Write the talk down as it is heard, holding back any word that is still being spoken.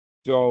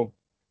So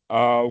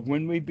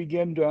when we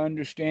begin to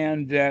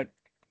understand that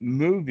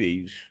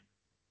movies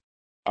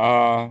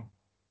uh,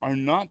 are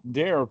not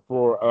there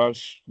for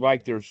us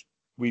like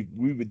we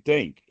would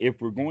think. If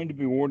we're going to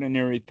be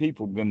ordinary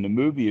people, then the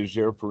movie is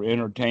there for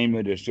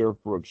entertainment, it's there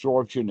for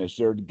absorption, it's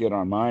there to get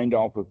our mind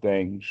off of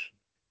things.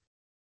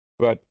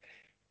 But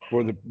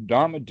for the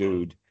Dharma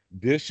dude,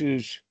 this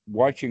is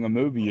watching a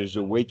movie is a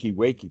wakey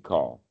wakey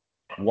call.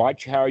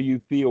 Watch how you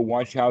feel,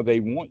 watch how they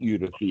want you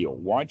to feel,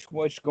 watch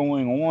what's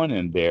going on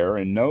in there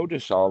and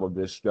notice all of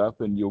this stuff,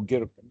 and you'll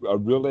get a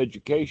real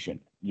education.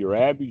 Your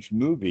average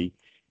movie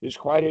is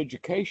quite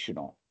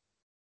educational.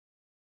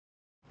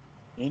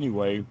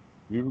 Anyway,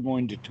 we were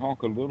going to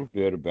talk a little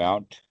bit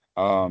about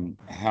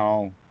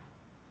how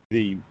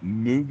the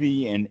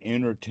movie and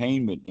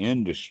entertainment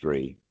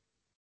industry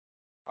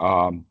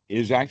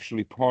is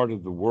actually part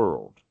of the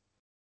world,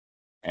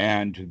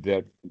 and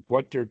that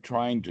what they're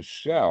trying to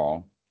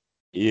sell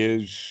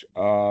is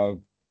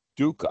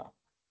dukkha,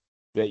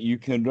 that you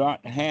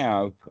cannot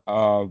have.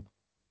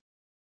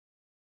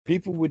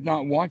 People would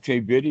not watch a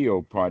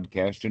video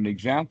podcast. An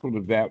example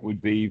of that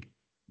would be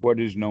what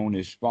is known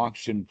as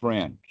Fox and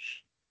Friends.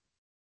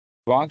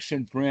 Fox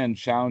and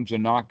Friends sounds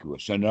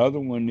innocuous. Another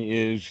one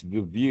is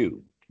The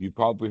View. You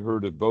probably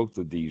heard of both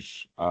of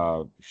these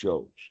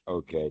shows.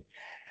 Okay.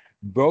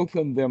 Both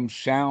of them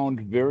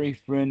sound very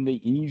friendly,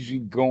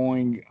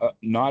 easygoing,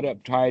 not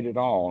uptight at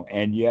all.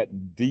 And yet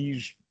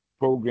these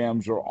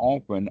programs are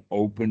often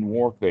open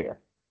warfare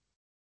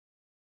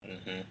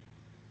Hmm.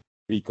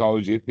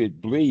 because if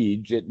it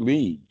bleeds, it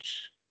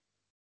leads.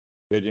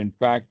 That in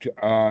fact,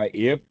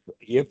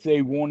 if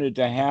they wanted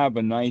to have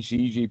a nice,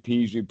 easy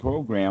peasy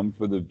program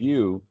for the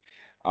View,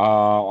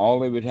 all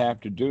they would have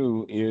to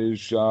do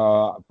is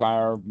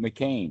fire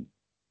McCain.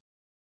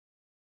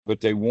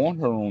 But they want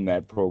her on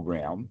that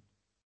program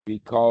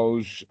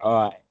because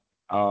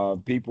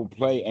people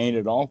play Ain't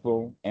It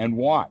Awful and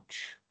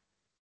watch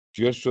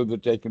just so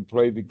that they can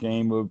play the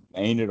game of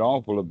Ain't It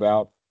Awful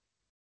about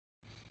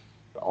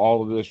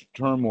all of this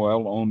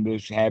turmoil on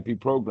this happy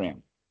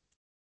program.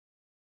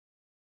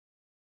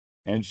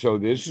 And so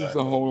this is the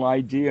Exactly. whole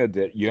idea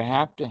that you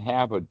have to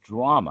have a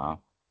drama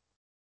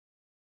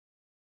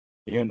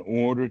in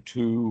order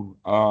to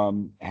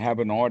have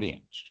an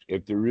audience.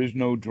 If there is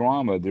no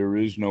drama, there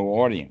is no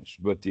audience.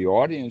 But the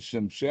audience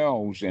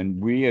themselves,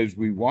 and we as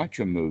we watch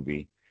a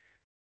movie,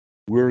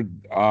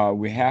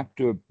 we have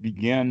to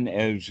begin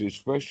as,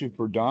 especially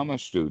for Dharma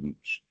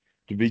students,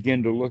 to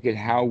begin to look at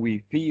how we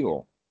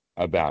feel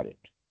about it,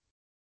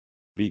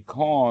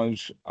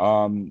 because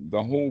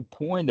the whole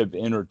point of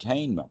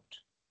entertainment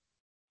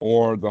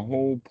or the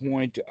whole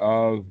point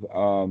of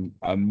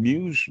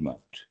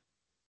amusement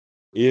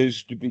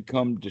is to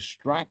become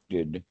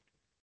distracted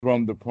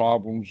from the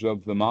problems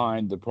of the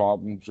mind, the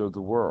problems of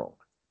the world.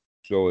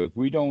 So if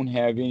we don't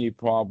have any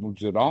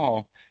problems at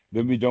all,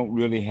 then we don't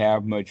really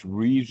have much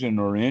reason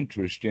or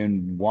interest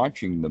in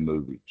watching the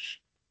movies.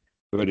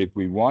 But if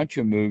we watch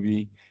a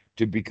movie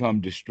to become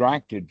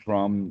distracted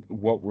from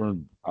what we're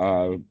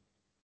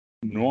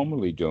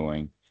normally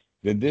doing,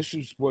 then this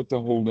is what the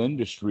whole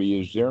industry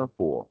is there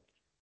for.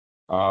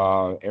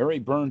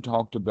 Eric Byrne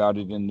talked about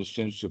it in the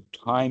sense of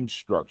time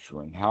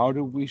structuring. How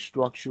do we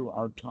structure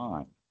our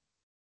time?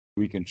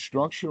 We can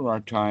structure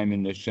our time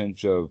in the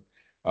sense of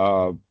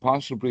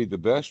possibly the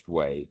best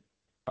way,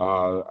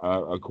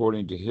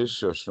 according to his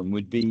system,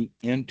 would be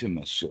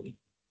intimacy.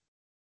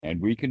 And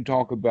we can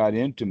talk about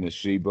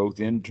intimacy both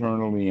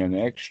internally and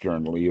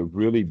externally, of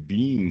really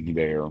being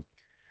there.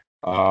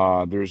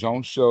 There's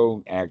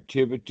also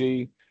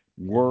activity,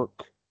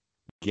 work,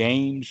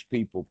 games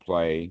people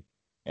play.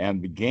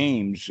 And the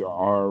games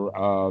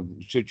are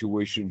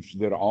situations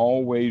that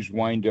always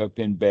wind up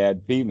in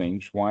bad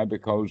feelings. Why?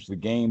 Because the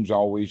games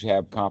always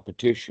have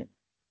competition.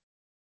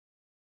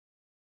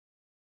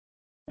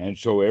 And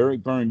so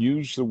Eric Byrne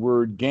used the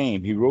word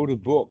game. He wrote a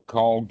book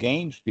called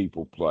Games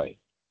People Play.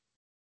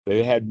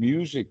 They had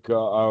music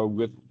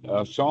with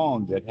a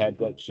song that had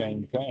that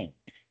same thing.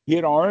 He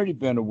had already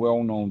been a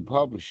well known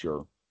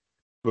publisher,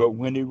 but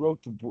when he wrote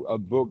a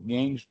book,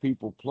 Games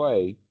People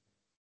Play,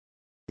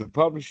 the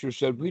publisher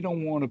said, "We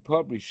don't want to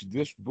publish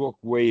this book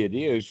way it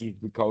is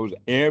because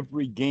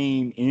every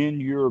game in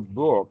your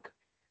book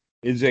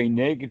is a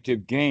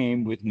negative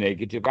game with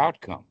negative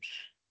outcomes."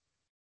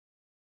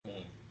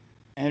 Mm.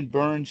 And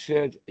Burns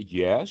said,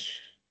 "Yes,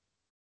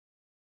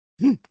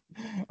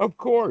 of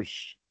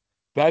course.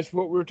 That's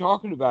what we're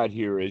talking about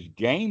here is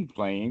game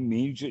playing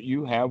means that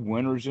you have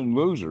winners and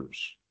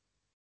losers.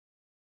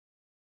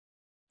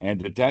 And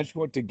that's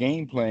what the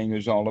game playing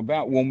is all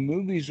about. Well,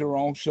 movies are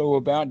also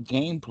about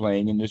game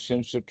playing in the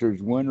sense that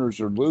there's winners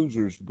or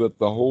losers, but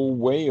the whole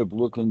way of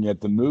looking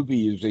at the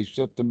movie is they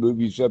set the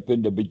movies up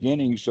in the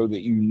beginning so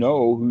that you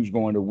know who's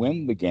going to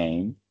win the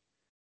game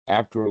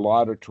after a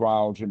lot of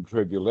trials and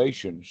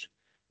tribulations.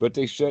 But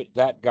they set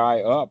that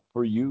guy up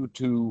for you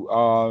to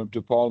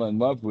fall in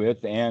love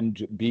with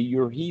and be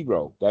your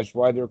hero. That's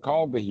why they're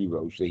called the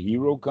heroes. The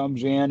hero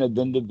comes in, and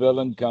then the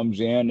villain comes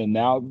in, and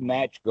now the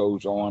match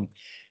goes on,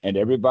 and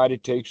everybody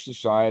takes the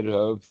side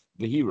of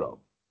the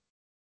hero.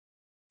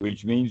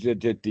 which means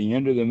that at the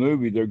end of the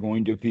movie, they're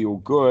going to feel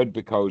good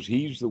because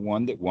he's the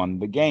one that won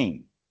the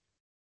game.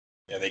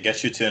 Yeah, they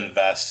get you to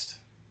invest.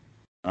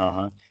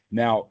 Uh-huh.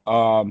 Now,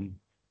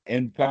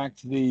 in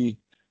fact, the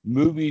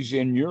movies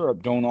in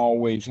Europe don't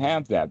always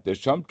have that.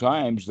 There's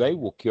sometimes they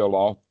will kill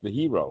off the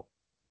hero.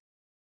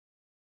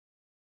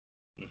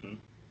 Hmm.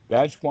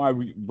 That's why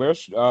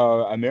West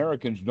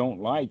Americans don't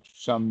like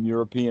some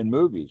European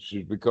movies,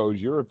 is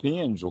because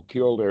Europeans will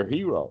kill their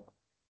hero.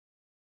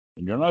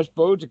 And you're not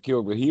supposed to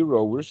kill the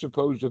hero. We're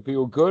supposed to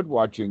feel good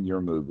watching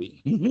your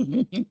movie.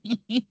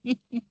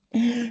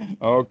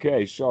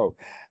 Okay, so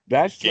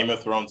that's Game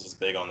of Thrones is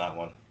big on that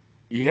one.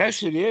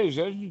 yes, it is,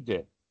 isn't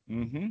it?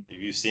 Mm-hmm. Have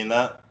you seen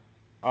that?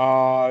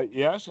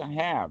 Yes, I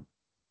have.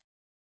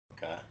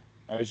 Okay.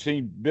 I've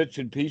seen bits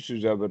and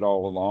pieces of it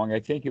all along. I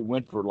think it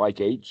went for like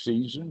 8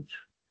 seasons.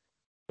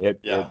 It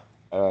Yeah.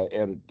 at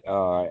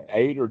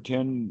 8 or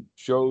 10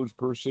 shows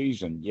per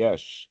season.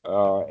 Yes,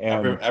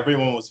 and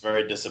Everyone was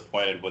very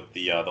disappointed with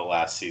the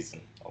last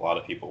season. A lot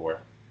of people were.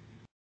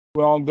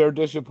 well, they're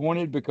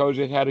disappointed because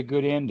it had a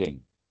good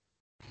ending,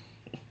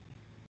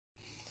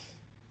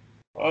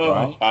 Oh,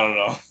 right? I don't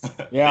know.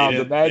 They Yeah, the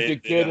didn't. They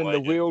magic they kid didn't in the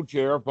like it.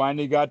 wheelchair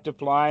finally got to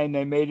fly, and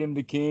they made him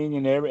the king,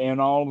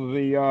 and all of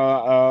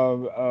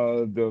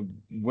the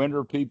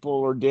winter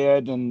people are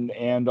dead,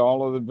 and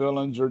all of the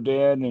villains are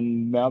dead,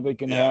 and now they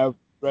can Yeah. have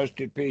rest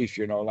in peace,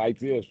 like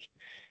this.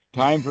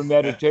 Time for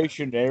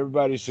meditation.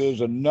 Everybody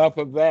says enough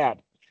of that.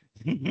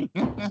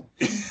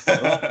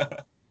 Right.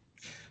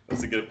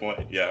 That's a good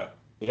point. Yeah.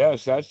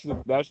 Yes, that's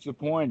the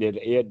point.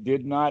 It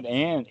did not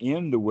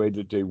end the way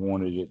that they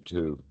wanted it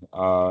to,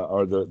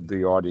 or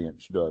the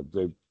audience does.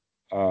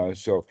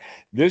 So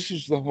this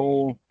is the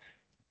whole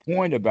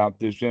point about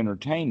this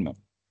entertainment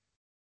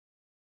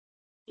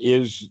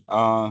is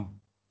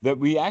that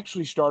we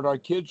actually start our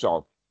kids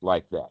off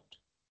like that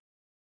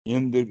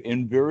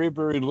in very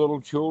very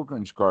little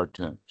children's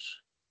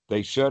cartoons.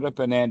 They set up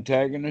an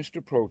antagonist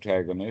or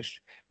protagonist,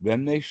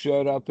 then they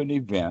set up an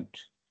event,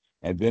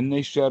 and then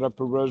they set up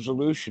a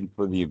resolution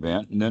for the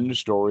event, and then the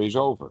story is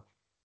over.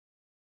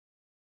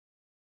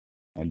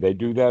 And they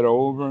do that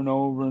over and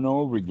over and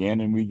over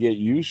again, and we get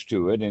used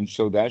to it. And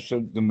so that's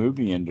the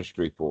movie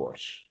industry for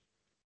us.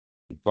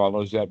 It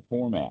follows that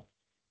format.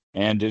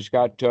 And it's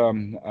got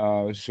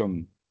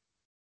some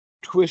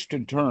twists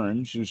and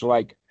turns. It's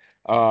like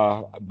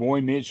boy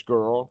meets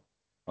girl,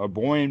 a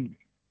boy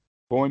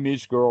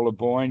meets girl, a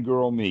boy and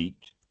girl meet.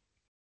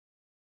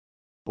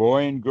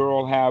 Boy and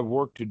girl have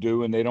work to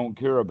do and they don't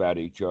care about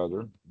each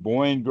other.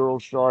 Boy and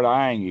girl start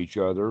eyeing each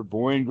other.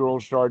 Boy and girl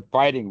start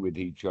fighting with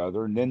each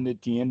other. And then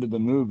at the end of the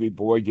movie,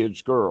 boy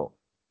gets girl.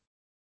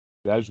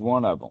 That's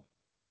one of them.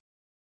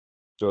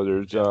 So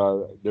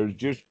Yeah. there's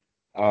just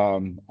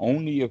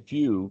only a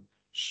few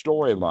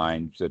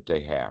storylines that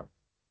they have.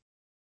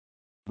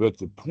 But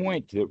the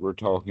point that we're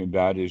talking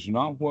about is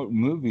not what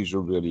movies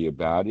are really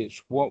about.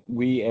 It's what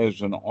we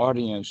as an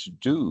audience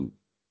do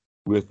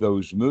with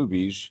those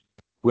movies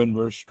when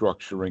we're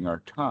structuring our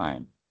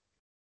time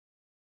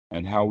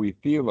and how we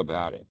feel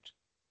about it.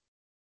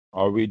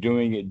 Are we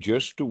doing it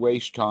just to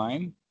waste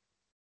time?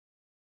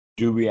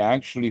 Do we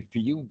actually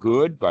feel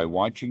good by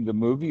watching the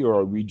movie, or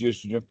are we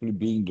just simply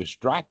being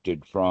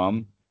distracted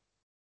from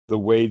the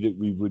way that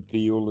we would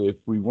feel if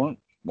we weren't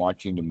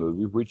watching the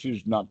movie, which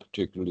is not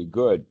particularly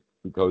good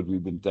because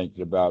we've been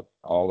thinking about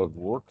all of the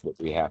work that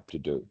we have to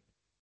do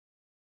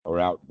or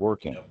out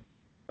working? Yep.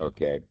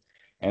 Okay.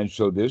 And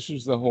so this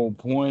is the whole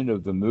point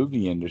of the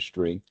movie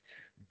industry.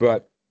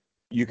 But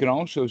you can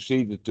also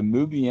see that the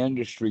movie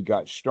industry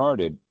got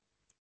started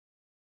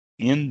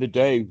in the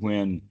day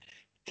when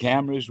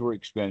cameras were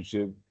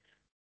expensive,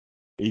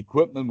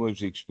 equipment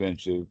was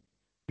expensive,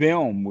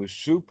 film was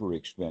super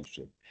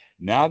expensive.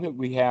 Now that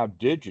we have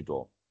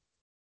digital,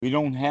 we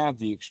don't have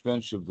the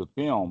expense of the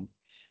film,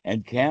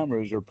 and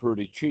cameras are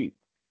pretty cheap.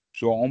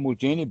 So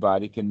almost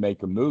anybody can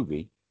make a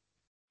movie,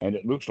 and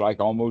it looks like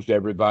almost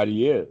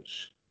everybody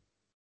is,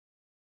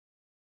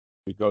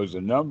 because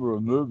the number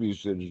of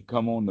movies that has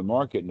come on the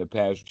market in the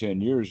past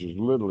 10 years has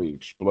literally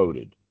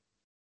exploded.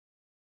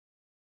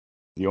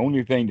 The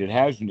only thing that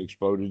hasn't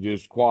exploded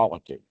is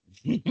quality.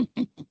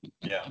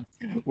 Yeah.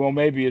 Well,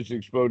 maybe it's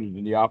exploded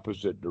in the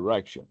opposite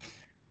direction.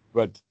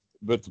 But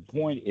the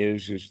point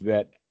is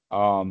that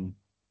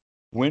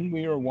when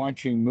we are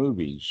watching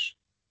movies,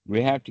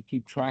 we have to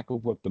keep track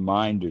of what the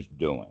mind is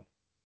doing.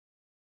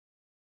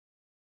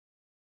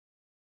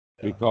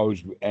 Yeah.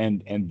 Because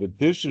and that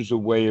this is a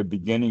way of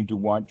beginning to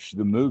watch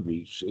the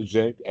movies is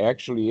that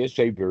actually it's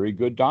a very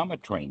good drama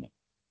training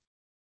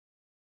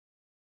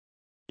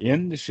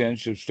in the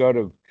sense instead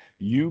of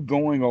you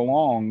going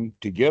along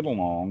to get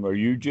along or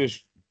you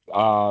just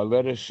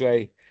let us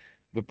say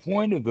the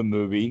point of the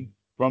movie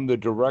from the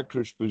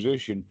director's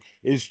position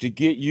is to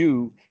get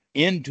you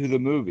into the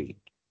movie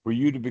for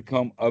you to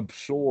become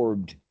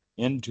absorbed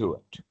into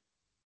it,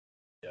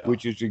 Yeah.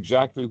 which is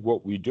exactly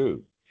what we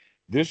do.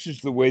 This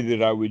is the way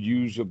that I would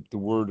use the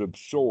word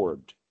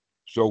absorbed.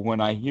 So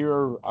when I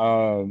hear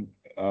uh,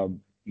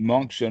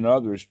 monks and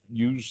others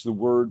use the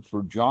word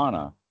for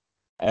jhana,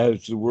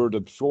 as the word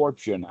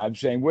absorption. I'm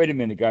saying, wait a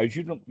minute, guys,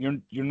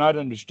 you're not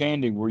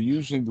understanding. We're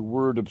using the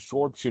word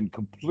absorption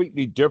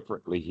completely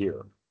differently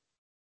here.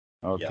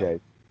 Yeah.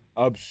 Okay.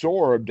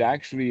 Absorbed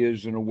actually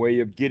is in a way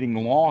of getting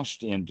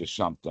lost into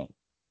something.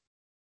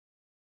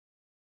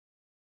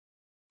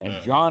 And Mm.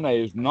 jhana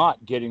is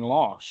not getting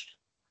lost.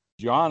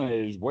 Jhana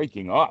is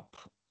waking up.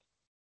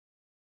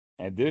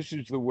 And this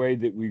is the way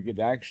that we could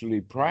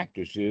actually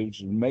practice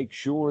is make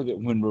sure that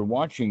when we're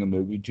watching a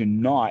movie to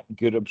not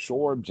get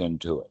absorbed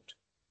into it.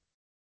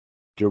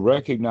 To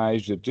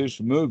recognize that this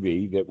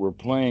movie that we're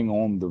playing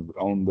on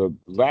the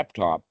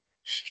laptop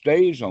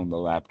stays on the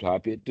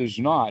laptop. It does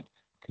not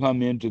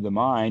come into the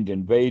mind,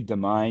 invade the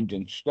mind,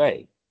 and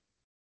stay.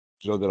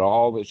 So that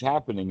all that's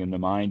happening in the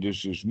mind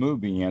is this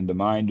movie, and the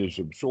mind is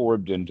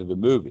absorbed into the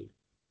movie.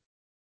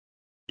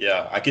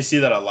 Yeah, I can see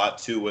that a lot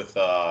too with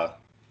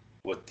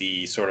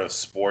the sort of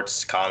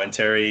sports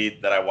commentary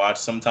that I watch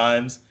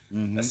sometimes,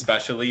 Mm-hmm.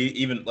 especially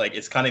even like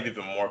it's kind of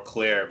even more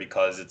clear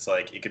because it's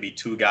like it could be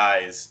two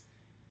guys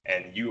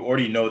and you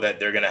already know that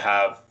they're going to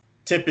have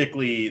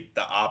typically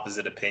the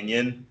opposite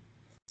opinion.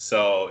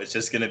 So it's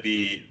just going to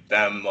be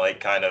them like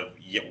kind of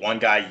one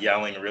guy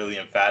yelling really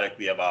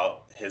emphatically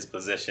about his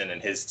position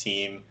and his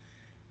team,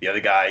 the other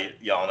guy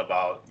yelling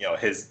about, you know,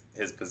 his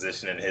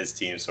position and his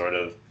team sort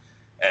of,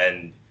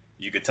 and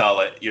you could tell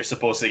that you're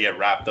supposed to get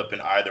wrapped up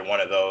in either one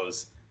of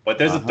those. But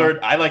there's a Uh-huh. third.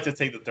 I like to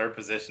take the third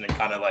position and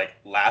kind of like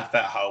laugh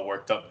at how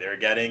worked up they're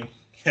getting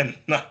and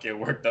not get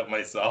worked up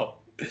myself.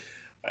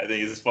 I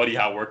think it's funny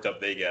how worked up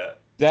they get.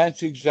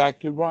 That's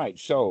exactly right.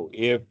 So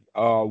if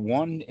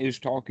one is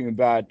talking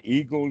about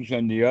Eagles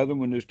and the other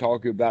one is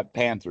talking about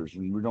Panthers,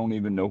 and we don't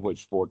even know what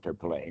sport they're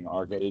playing,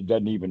 okay, it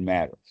doesn't even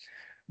matter.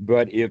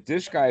 But if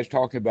this guy is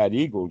talking about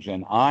Eagles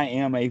and I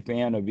am a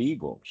fan of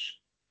Eagles,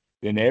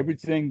 then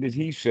everything that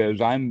he says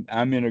I'm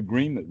in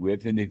agreement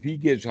with. And if he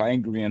gets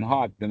angry and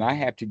hot, then I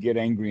have to get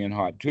angry and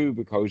hot too,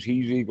 because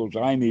he's Eagles,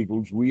 I'm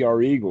Eagles, we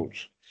are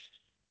Eagles.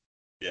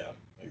 Yeah,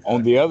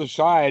 On the exactly. other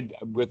side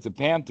with the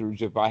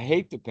Panthers, if I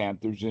hate the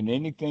Panthers and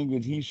anything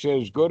that he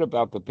says good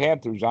about the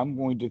Panthers, I'm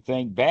going to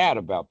think bad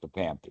about the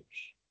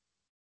Panthers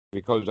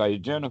because I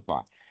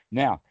identify.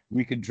 Now,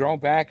 we can draw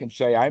back and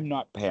say, I'm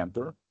not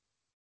Panther,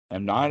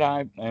 and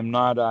I am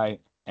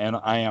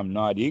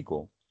not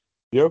equal.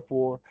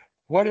 Therefore,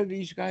 what are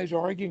these guys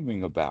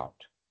arguing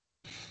about?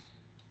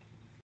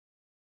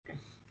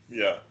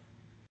 Yeah,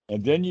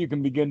 And then you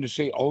can begin to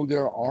say, oh,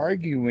 they're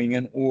arguing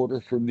in order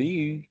for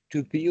me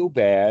to feel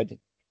bad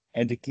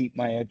and to keep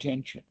my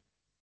attention.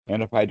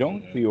 And if I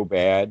don't hmm feel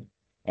bad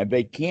and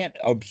they can't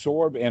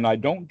absorb and I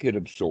don't get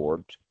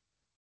absorbed,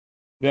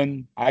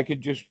 then I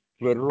could just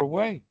flitter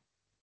away.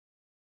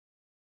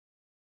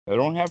 I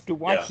don't have to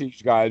watch yeah,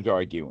 these guys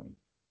arguing.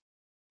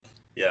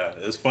 yeah.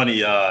 It was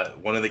funny.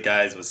 One of the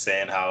guys was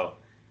saying how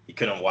he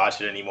couldn't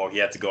watch it anymore. He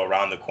had to go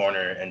around the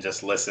corner and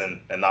just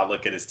listen and not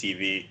look at his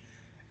TV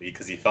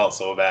because he felt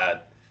so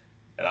bad.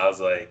 And I was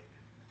like,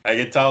 I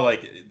could tell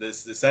like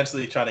this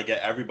essentially trying to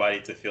get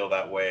everybody to feel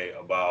that way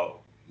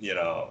about, you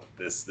know,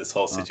 this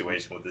whole Uh-huh.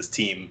 situation with this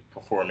team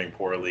performing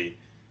poorly.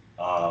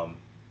 Um,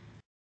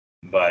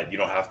 but you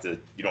don't have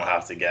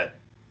to get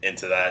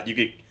into that.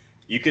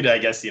 You could I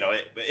guess, you know,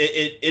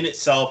 it in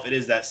itself it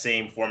is that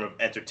same form of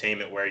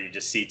entertainment where you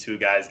just see two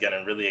guys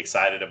getting really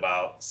excited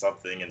about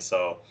something, and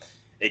so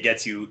it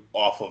gets you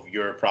off of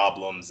your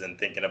problems and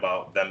thinking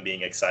about them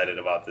being excited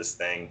about this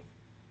thing.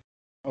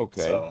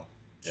 Okay. So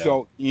yeah.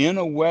 So, in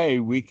a way,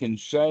 we can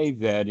say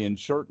that in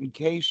certain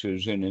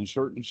cases and in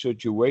certain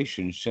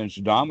situations, since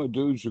Dama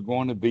dudes are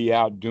going to be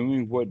out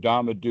doing what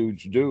Dama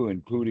dudes do,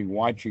 including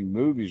watching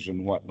movies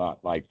and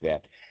whatnot like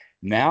that,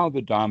 now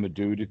the Dama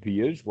dude, if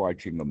he is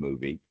watching a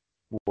movie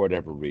for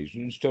whatever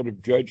reason, instead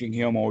of judging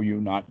him, or you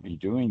not be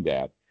doing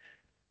that,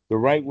 the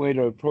right way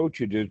to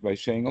approach it is by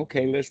saying,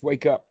 okay, let's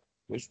wake up.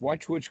 Let's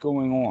watch what's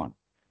going on.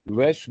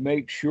 Let's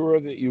make sure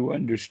that you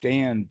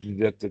understand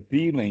that the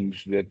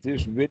feelings that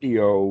this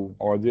video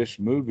or this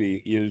movie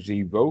is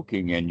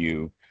evoking in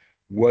you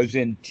was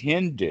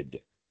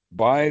intended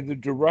by the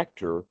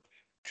director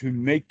to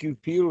make you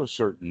feel a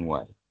certain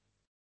way.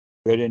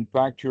 That in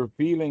fact, your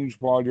feelings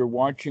while you're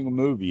watching a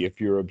movie, if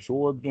you're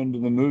absorbed into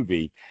the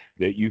movie,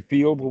 that you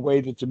feel the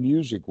way that the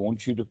music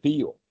wants you to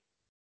feel.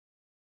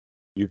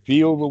 You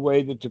feel the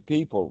way that the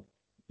people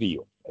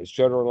feel,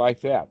 etc.,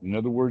 like that. In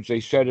other words, they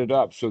set it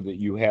up so that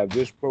you have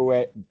this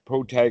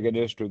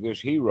protagonist or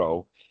this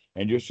hero,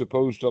 and you're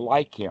supposed to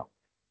like him.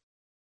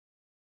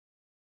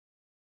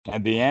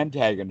 And the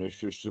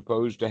antagonist is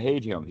supposed to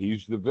hate him.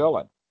 He's the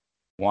villain.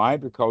 Why?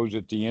 Because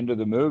at the end of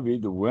the movie,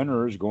 the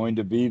winner is going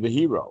to be the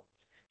hero.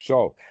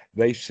 So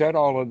they set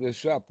all of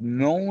this up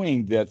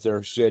knowing that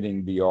they're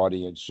setting the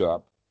audience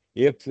up.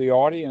 If the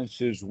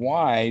audience is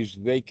wise,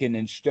 they can,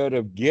 instead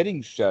of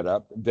getting set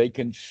up, they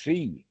can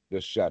see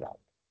the setup.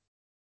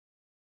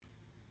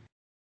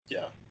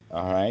 Yeah.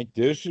 All right.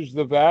 This is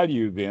the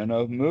value then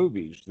of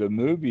movies. The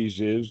movies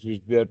is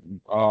that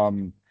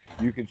um,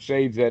 you could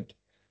say that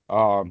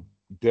um,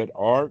 that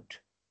art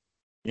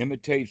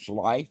imitates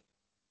life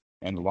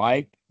and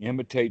life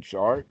imitates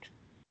art.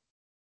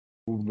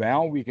 Well,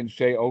 now we can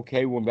say,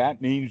 okay, well,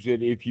 that means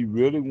that if you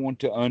really want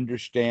to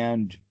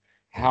understand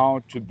how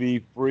to be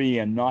free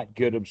and not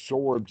get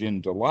absorbed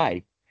into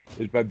life,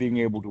 is by being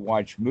able to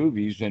watch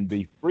movies and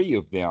be free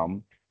of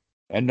them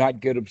and not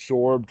get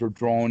absorbed or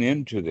drawn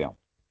into them.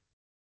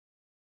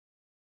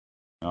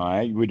 All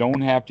right. We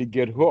don't have to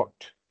get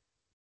hooked.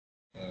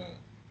 Mm,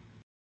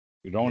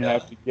 We don't yeah.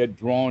 have to get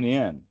drawn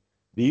in.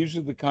 These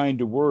are the kind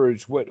of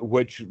words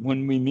which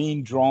when we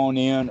mean drawn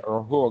in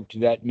or hooked,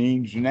 that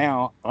means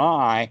now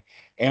I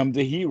am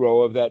the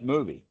hero of that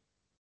movie.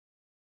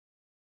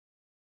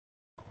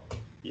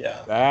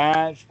 Yeah.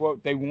 That's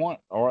what they want,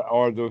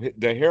 or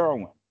the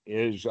heroine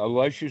is a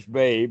luscious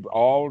babe,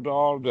 all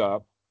dolled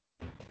up,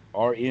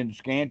 or in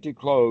scanty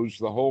clothes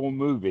the whole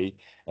movie,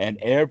 and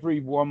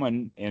every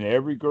woman and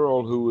every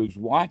girl who is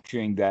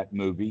watching that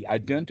movie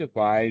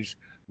identifies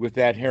with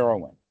that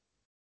heroine.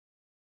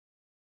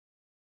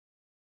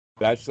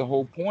 That's the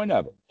whole point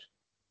of it.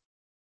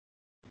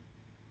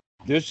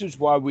 This is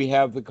why we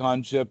have the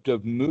concept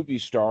of movie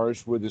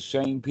stars, where the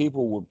same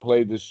people will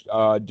play this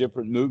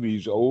different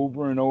movies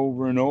over and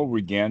over and over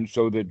again,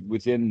 so that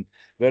within,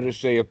 let us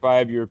say, a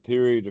 5 year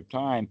period of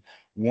time,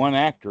 one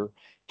actor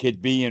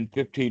could be in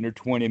 15 or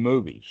 20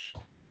 movies.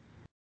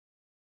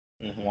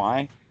 Hmm.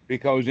 Why?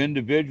 Because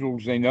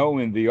individuals they know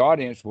in the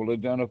audience will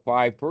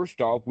identify first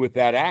off with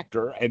that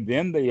actor, and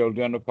then they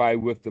identify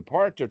with the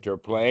part that they're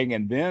playing,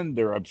 and then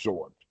they're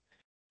absorbed.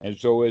 And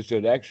so it's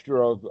an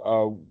extra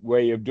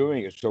way of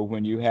doing it. So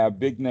when you have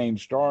big name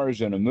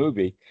stars in a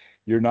movie,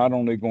 you're not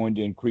only going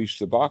to increase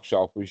the box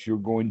office, you're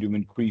going to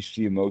increase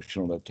the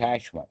emotional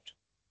attachment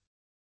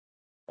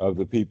of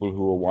the people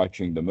who are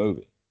watching the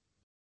movie.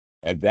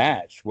 And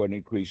that's what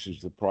increases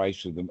the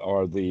price of them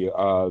or the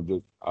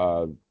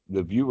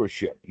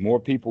viewership. More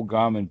people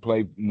come and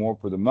play more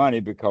for the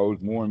money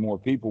because more and more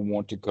people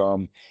want to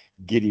come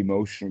get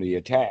emotionally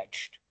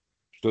attached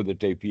so that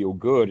they feel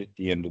good at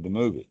the end of the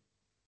movie.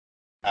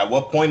 At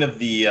what point of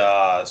the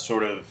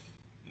sort of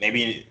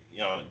maybe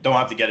don't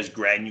have to get as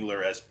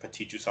granular as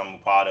Patichu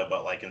Samuppada,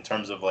 but like in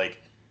terms of like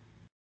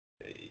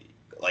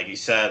you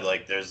said,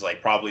 like there's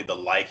like probably the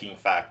liking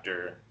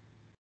factor.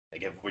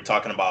 Like if we're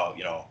talking about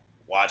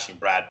watching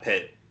Brad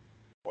Pitt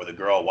or the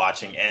girl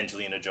watching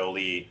Angelina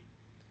Jolie,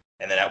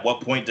 and then at what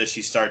point does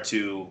she start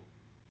to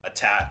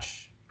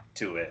attach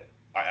to it?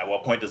 At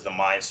what point does the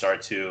mind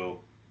start to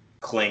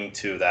cling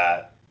to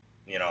that?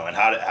 And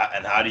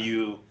how do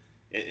you?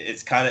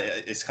 It's kind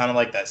of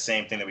like that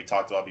same thing that we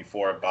talked about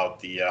before about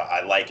the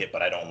I like it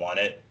but I don't want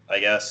it. I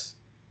guess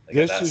like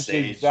at This that is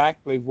stage.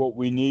 exactly what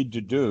we need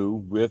to do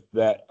with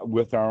that,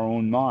 with our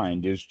own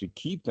mind, is to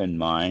keep in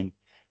mind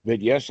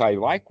that yes, I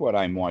like what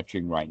I'm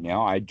watching right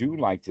now. I do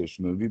like this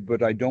movie,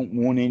 but I don't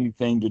want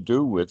anything to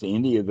do with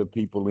any of the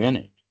people in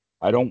it.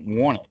 I don't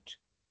want it.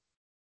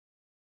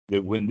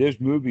 That when this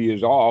movie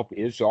is off,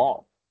 it's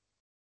off.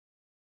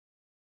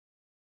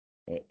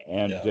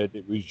 And Yeah. that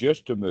it was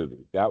just a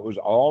movie. That was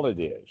all it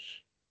is.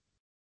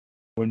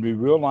 When we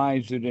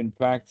realize that, in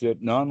fact,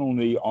 that not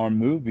only are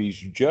movies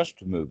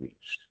just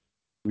movies,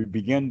 we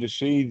begin to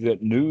see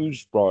that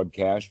news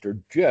broadcasts are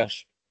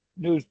just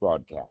news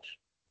broadcasts,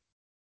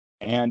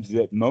 and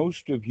that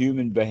most of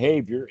human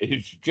behavior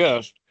is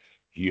just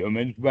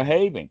humans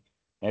behaving.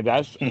 And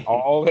that's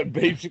all it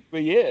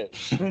basically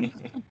is.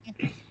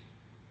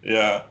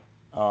 Yeah.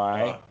 All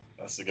right.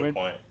 That's a good When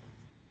point.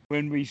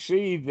 when we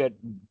see that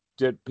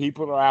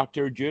people are out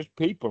there just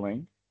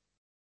peopling,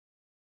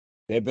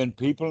 they've been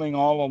peopling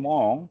all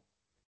along,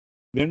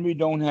 then we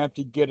don't have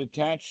to get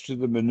attached to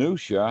the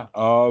minutia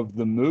of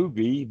the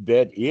movie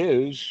that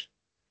is,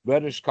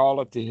 let us call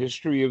it, the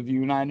history of the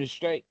United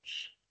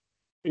States.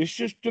 It's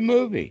just a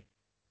movie.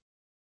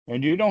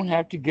 And you don't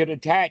have to get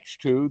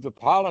attached to the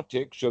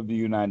politics of the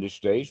United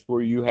States,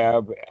 where you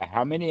have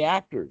how many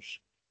actors?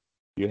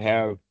 You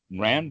have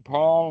Rand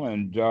Paul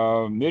and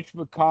Mitch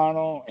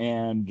McConnell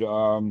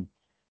and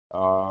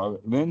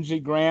Lindsey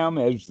Graham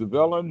as the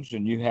villains,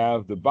 and you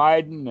have the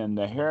Biden and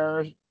the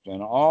Harris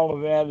and all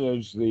of that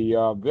as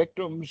the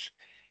victims,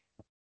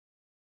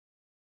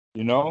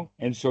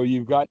 And so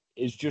you've got,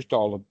 it's just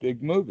all a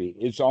big movie.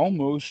 It's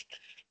almost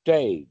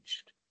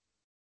staged.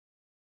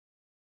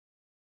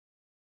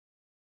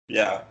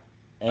 Yeah,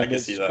 I And can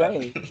it's see that.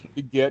 staged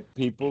to get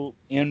people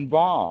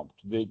involved.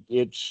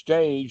 It's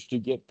staged to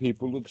get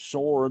people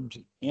absorbed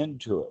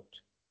into it.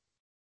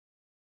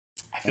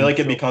 I feel And like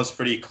it so, becomes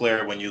pretty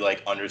clear when you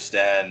like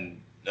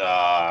understand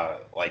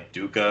like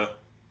Duca,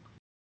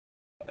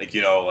 like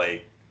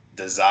like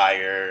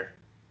desire,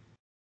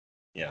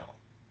 you know,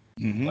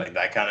 mhm. like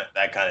that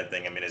kind of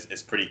thing. I mean,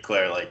 it's pretty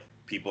clear. Like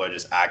people are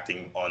just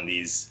acting on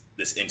this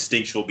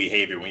instinctual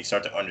behavior when you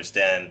start to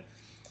understand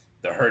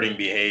the herding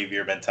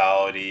behavior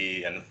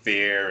mentality and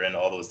fear and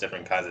all those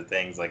different kinds of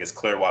things. Like it's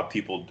clear why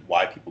people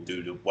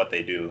do what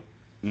they do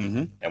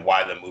Mhm. and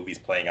why the movie's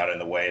playing out in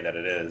the way that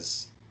it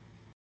is.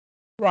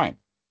 Right.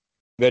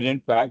 That in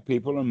fact,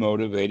 people are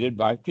motivated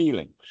by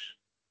feelings.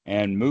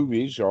 And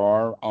movies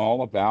are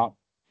all about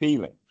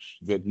feelings,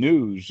 that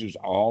news is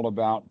all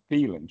about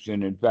feelings.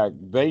 And in fact,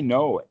 they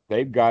know it.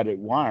 They've got it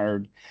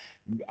wired.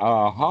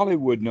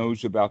 Hollywood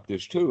knows about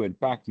this too. In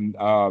fact,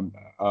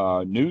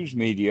 news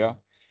media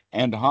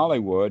and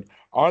Hollywood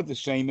are the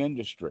same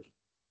industry.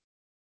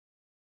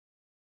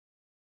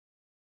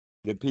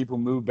 That people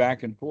move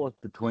back and forth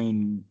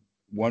between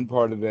one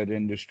part of that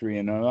industry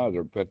and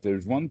another. But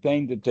there's one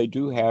thing that they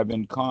do have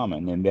in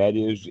common, and that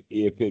is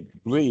if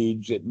it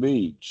bleeds, it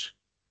leads.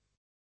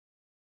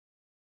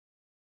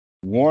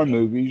 War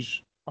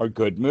movies are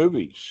good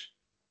movies.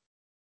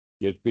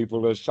 Gets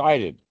people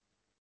excited.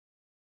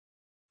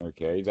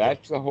 Okay,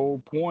 that's the whole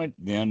point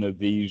then of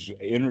these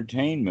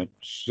entertainment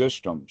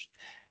systems.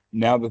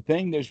 Now, the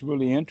thing that's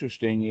really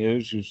interesting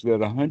is that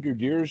 100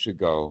 years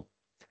ago,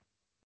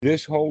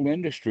 this whole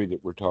industry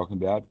that we're talking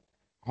about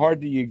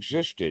hardly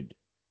existed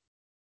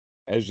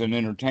as an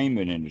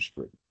entertainment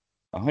industry.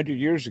 100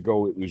 years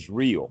ago, it was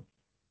real.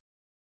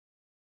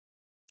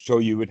 So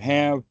you would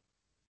have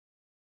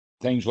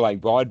things like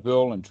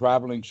vaudeville and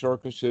traveling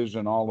circuses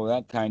and all of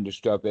that kind of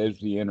stuff as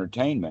the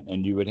entertainment,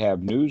 and you would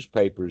have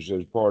newspapers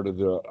as part of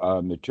the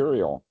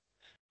material,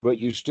 but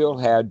you still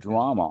had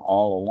drama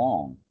all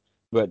along.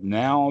 But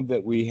now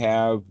that we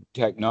have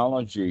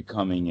technology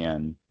coming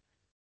in,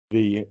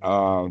 the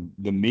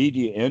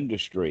media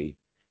industry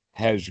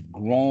has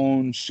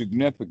grown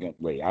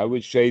significantly. I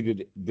would say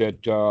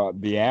that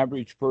the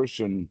average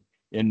person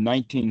in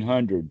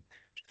 1900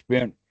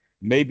 spent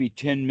maybe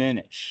 10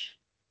 minutes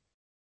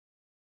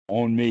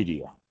on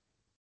media.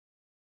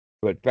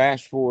 But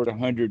fast forward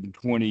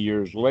 120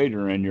 years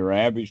later, and your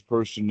average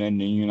person in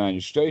the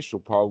United States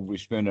will probably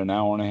spend an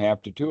hour and a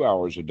half to 2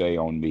 hours a day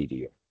on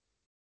media,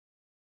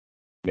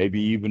 maybe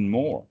even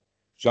more.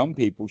 Some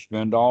people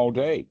spend all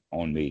day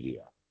on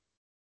media.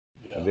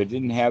 Yeah. They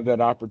didn't have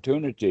that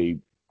opportunity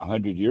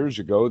 100 years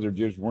ago. There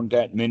just weren't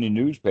that many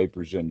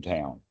newspapers in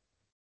town.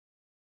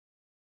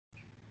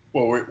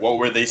 What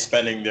were they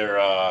spending their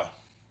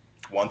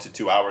 1 to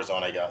 2 hours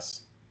on, I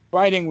guess?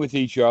 Fighting with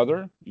each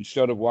other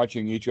instead of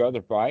watching each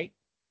other fight.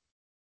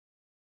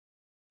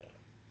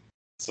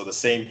 So the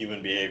same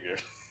human behavior,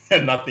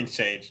 and nothing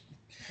changed.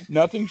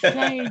 Nothing's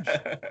changed.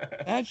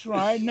 That's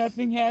right.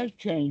 Nothing has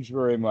changed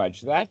very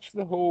much. That's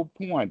the whole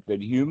point,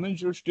 that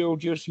humans are still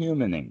just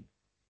humaning.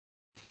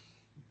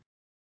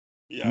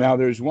 Yeah. Now,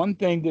 there's one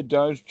thing that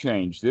does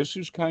change. This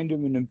is kind of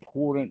an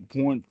important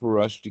point for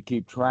us to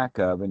keep track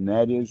of, and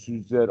that is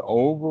that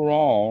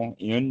overall,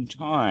 in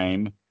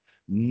time,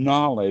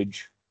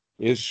 knowledge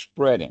is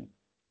spreading.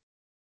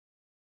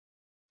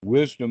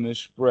 Wisdom is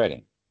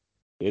spreading.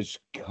 It's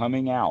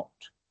coming out.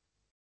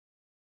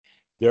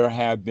 There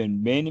have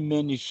been many,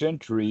 many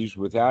centuries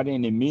without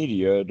any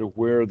media to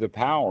where the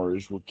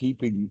powers were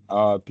keeping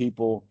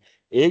people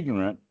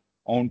ignorant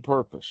on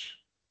purpose.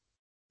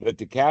 That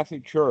the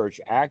Catholic Church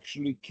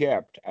actually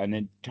kept an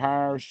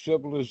entire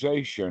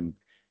civilization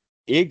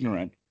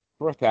ignorant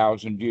for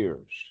 1,000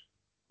 years.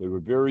 They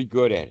were very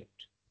good at it.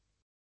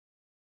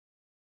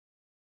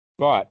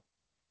 But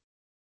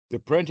the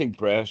printing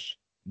press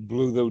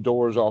blew the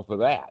doors off of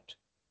that.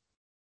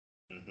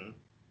 Mm-hmm.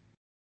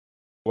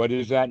 What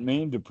does that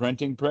mean, the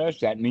printing press?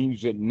 That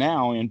means that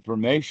now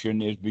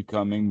information is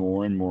becoming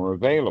more and more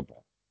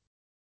available.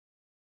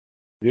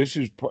 This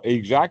is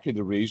exactly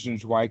the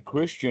reasons why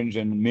Christians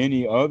and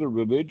many other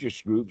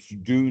religious groups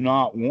do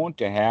not want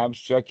to have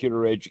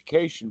secular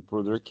education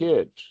for their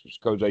kids. It's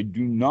because they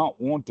do not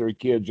want their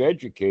kids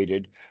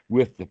educated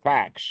with the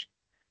facts.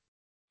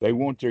 They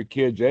want their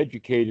kids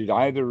educated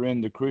either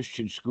in the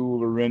Christian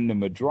school or in the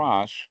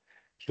madras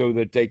so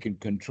that they can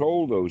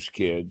control those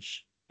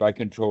kids by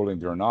controlling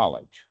their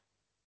knowledge.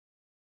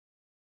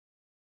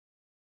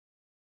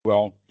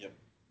 Well, Yep.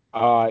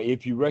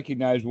 if you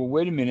recognize, well,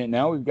 wait a minute,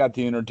 now we've got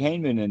the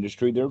entertainment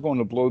industry, they're going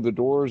to blow the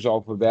doors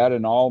off of that,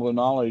 and all the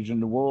knowledge in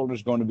the world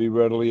is going to be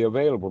readily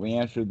available. The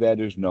answer to that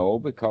is no,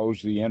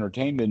 because the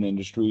entertainment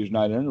industry is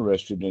not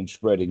interested in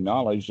spreading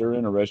knowledge. They're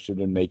interested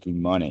in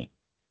making money.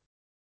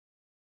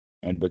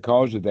 And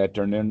because of that,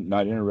 they're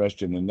not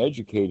interested in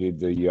educating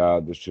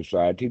the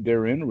society.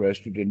 They're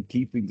interested in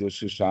keeping the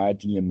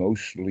society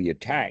emotionally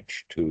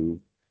attached to,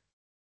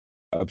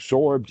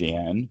 absorbed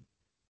in,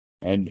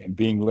 and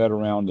being led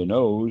around the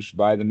nose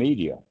by the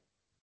media.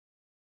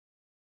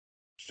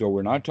 So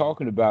we're not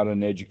talking about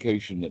an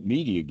education that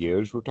media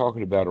gives. We're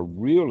talking about a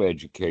real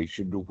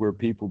education to where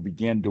people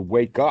begin to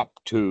wake up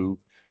to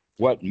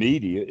what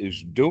media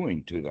is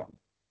doing to them.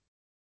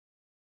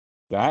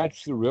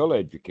 That's the real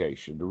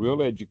education. The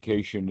real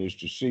education is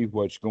to see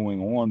what's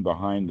going on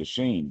behind the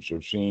scenes,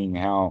 or seeing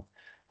how,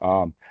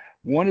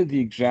 one of the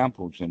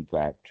examples, in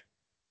fact,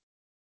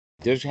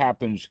 this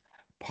happens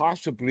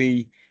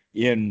possibly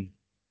in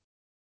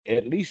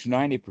at least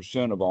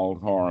 90% of all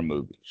horror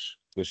movies.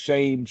 The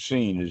same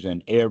scene is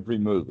in every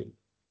movie.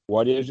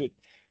 What is it?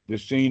 The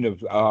scene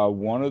of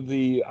one of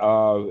the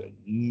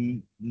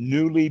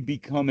newly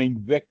becoming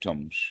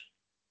victims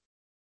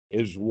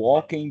is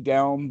walking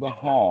down the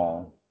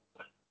hall.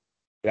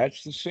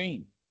 That's the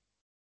scene.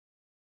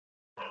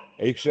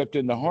 Except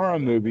in the horror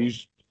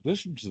movies,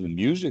 listen to the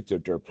music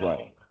that they're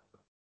playing.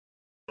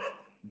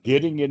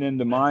 getting it in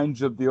the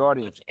minds of the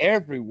audience.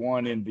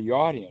 Everyone in the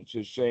audience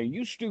is saying,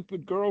 "You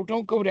stupid girl,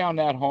 don't go down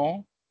that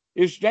hall.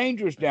 It's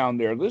dangerous down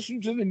there.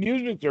 Listen to the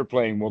music they're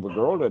playing." Well, the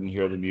girl doesn't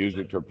hear the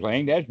music they're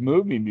playing. That's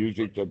movie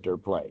music that they're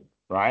playing,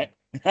 right?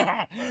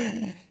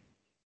 Right.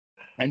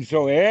 And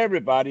so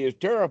everybody is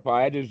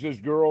terrified as this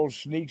girl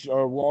sneaks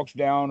or walks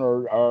down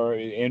or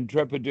in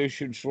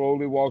trepidation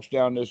slowly walks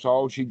down this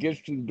hall. She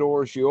gets to the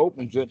door, she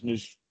opens it, and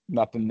there's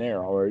nothing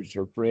there, or it's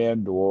her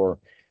friend or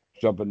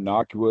something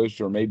innocuous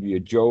or maybe a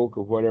joke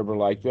or whatever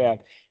like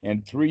that.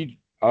 And 30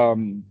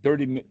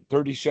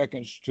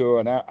 seconds to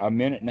a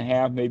minute and a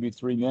half, maybe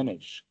 3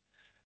 minutes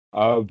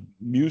of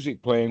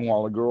music playing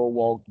while a girl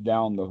walked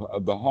down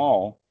the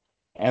hall,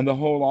 and the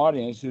whole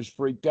audience is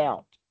freaked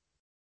out.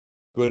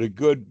 But a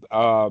good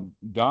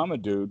drama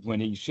dude, when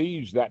he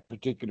sees that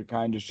particular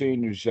kind of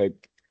scene, you say,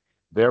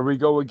 "There we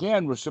go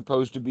again. We're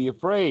supposed to be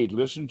afraid.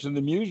 Listen to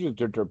the music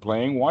that they're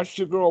playing. Watch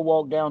the girl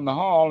walk down the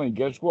hall, and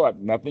guess what?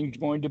 Nothing's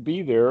going to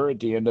be there at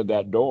the end of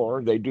that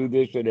door." They do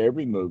this in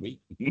every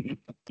movie.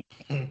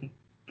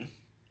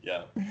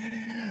 Yeah.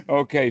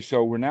 Okay,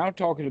 so we're now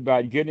talking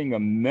about getting a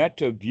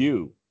meta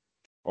view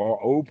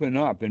or open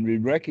up, and we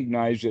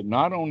recognize that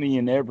not only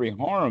in every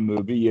horror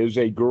movie is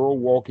a girl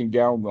walking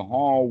down the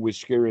hall with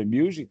scary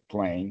music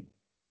playing.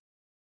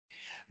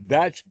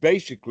 That's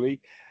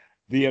basically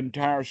the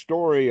entire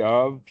story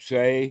of,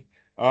 say,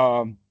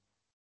 uh,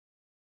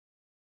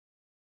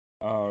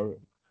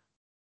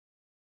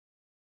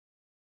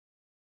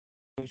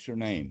 what's her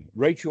name?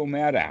 Rachel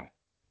Maddow.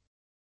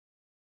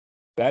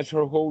 That's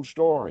her whole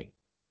story.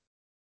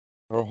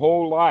 Her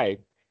whole life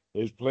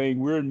is playing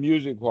weird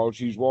music while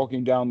she's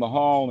walking down the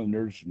hall, and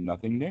there's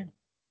nothing there.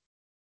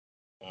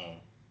 Mm.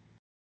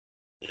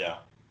 Yeah.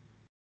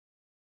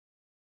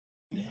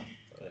 Yeah.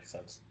 That makes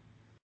sense.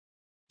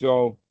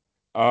 So,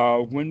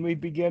 when we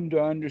begin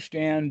to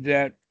understand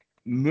that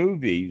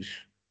movies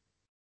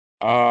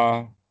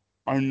uh,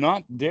 are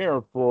not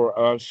there for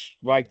us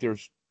like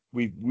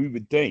we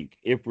would think.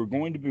 If we're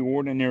going to be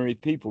ordinary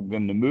people,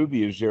 then the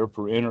movie is there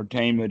for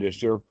entertainment, it's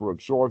there for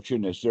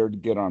absorption, it's there to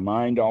get our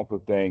mind off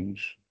of things.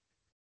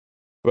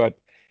 But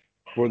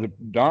for the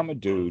Dharma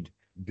dude,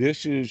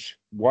 this is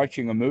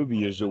watching a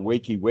movie is a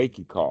wakey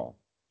wakey call.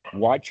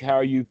 Watch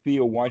how you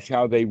feel, watch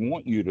how they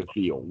want you to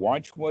feel,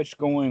 watch what's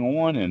going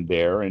on in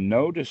there and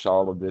notice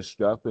all of this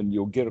stuff, and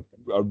you'll get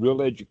a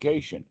real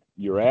education.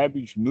 Your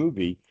average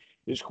movie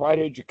is quite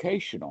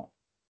educational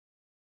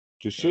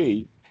to Mm.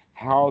 see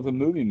how the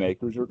movie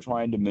makers are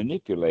trying to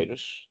manipulate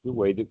us the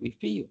way that we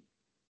feel.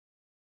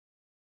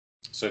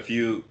 So if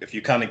you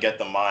kind of get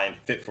the mind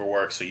fit for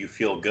work, so you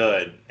feel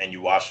good, and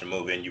you watch the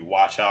movie, and you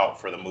watch out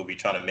for the movie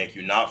trying to make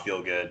you not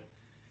feel good.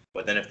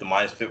 But then if the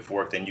mind's fit for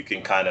work, then you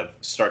can kind of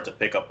start to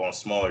pick up on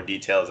smaller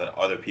details that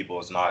other people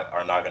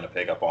are not going to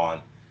pick up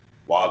on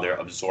while they're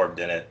absorbed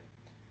in it.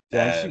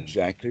 That's And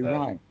exactly uh,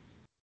 right.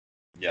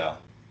 yeah,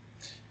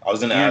 I was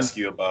going to And ask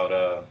you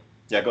about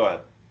yeah, go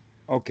ahead.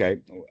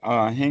 okay,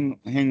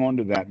 hang on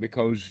to that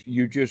because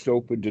you just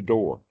opened the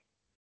door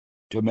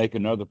to make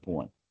another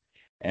point,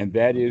 and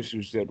that is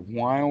that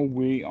while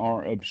we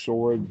are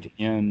absorbed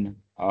in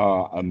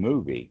a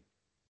movie,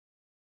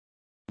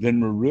 then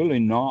we're really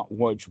not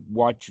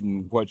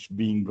watching what's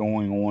being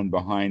going on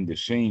behind the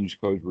scenes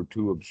because we're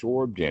too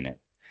absorbed in it.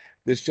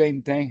 The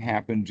same thing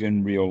happens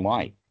in real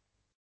life.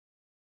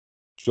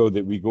 So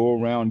that we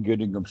go around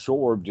getting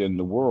absorbed in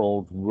the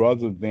world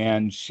rather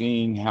than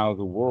seeing how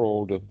the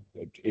world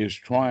is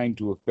trying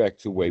to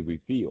affect the way we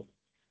feel.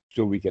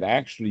 So we could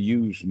actually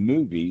use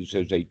movies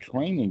as a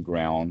training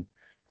ground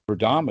for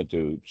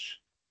dramaturgs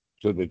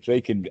so that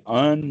they can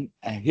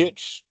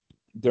unhitch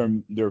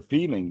their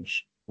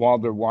feelings while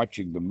they're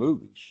watching the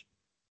movies.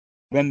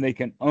 Then they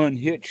can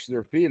unhitch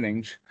their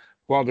feelings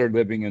while they're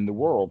living in the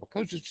world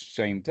because it's the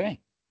same thing.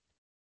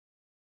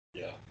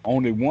 Yeah.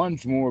 Only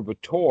one's more of a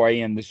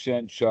toy in the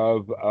sense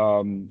of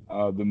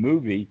the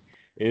movie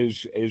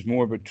is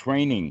more of a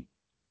training.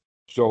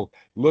 So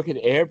look at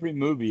every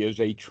movie as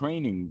a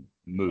training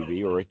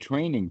movie or a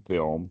training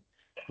film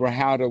for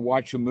how to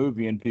watch a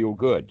movie and feel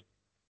good,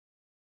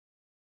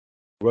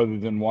 rather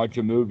than watch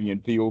a movie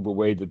and feel the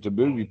way that the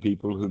movie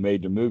people who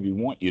made the movie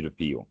want you to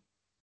feel.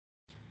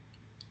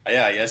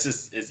 Yeah, I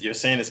guess you're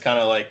saying it's kind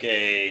of like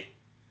a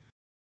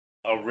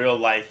real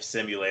life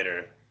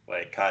simulator,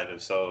 like kind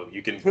of. So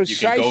you can go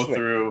Precisely.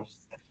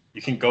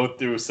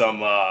 through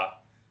some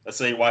let's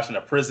say you're watching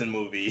a prison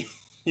movie.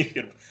 you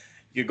could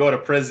you could go to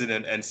prison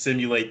and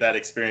simulate that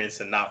experience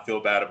and not feel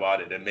bad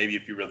about it. And maybe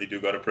if you really do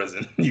go to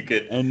prison, you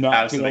could And not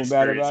have some feel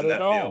bad experience about in it at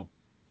that field. all.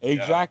 Yeah.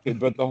 Exactly.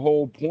 But the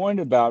whole point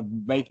about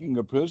making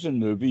a prison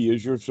movie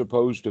is you're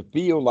supposed to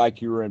feel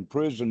like you're in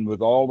prison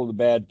with all of the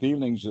bad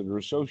feelings that are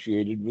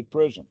associated with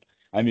prison.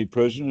 I mean,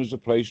 prison is a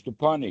place to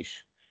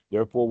punish.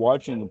 Therefore,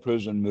 watching a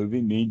prison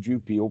movie means you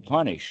feel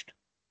punished.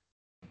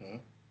 Mhm.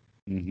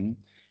 Hmm.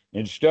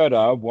 Instead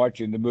of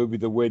watching the movie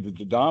the way that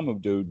the Dama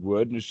dude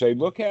would and say,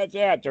 "Look at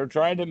that. They're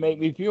trying to make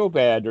me feel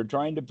bad. They're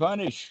trying to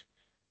punish.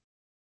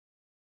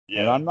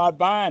 And Yeah. I'm not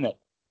buying it."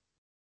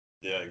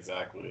 Yeah.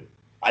 Exactly.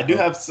 I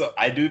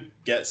do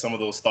get some of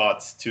those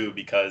thoughts too,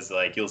 because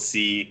like you'll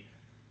see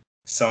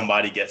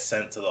somebody get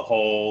sent to the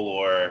hole,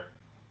 or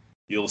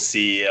you'll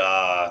see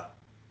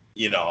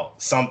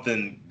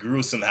something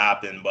gruesome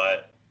happen,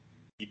 but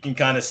you can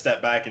kind of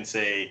step back and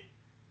say,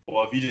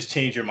 well, if you just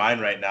change your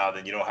mind right now,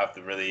 then you don't have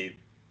to really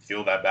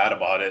feel that bad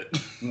about it.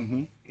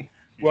 Mm-hmm.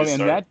 You Well, just in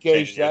start that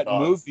case, changing your that thoughts.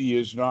 movie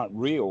is not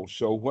real.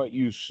 So what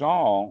you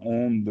saw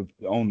on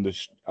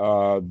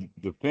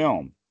the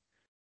film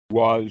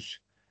was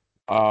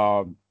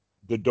uh,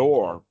 the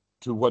door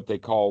to what they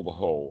call the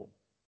hole.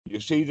 You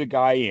see the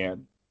guy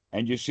in,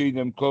 and you see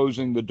them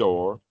closing the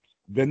door.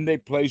 Then they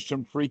play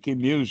some freaky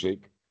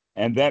music,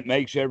 and that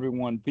makes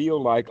everyone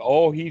feel like,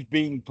 oh, he's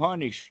being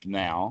punished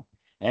now,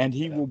 and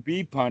he Yeah. will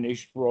be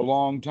punished for a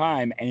long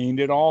time. Ain't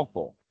it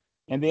awful?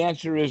 And the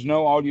answer is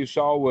no. All you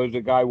saw was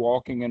a guy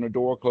walking and a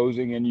door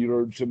closing, and you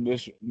heard some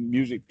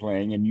music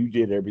playing, and you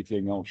did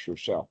everything else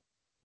yourself.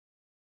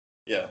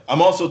 Yeah.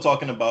 I'm also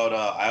talking about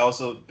I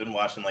also been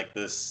watching like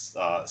this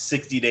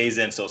 60 days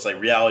in, so it's like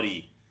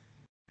reality.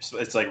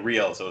 It's like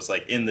real, so it's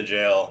like in the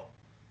jail,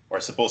 or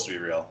it's supposed to be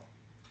real.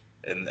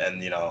 And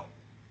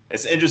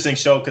it's an interesting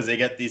show because they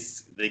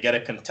get a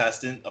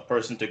contestant, a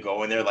person to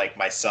go in there, like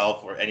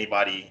myself or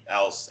anybody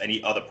else,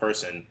 any other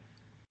person,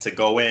 to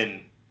go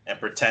in and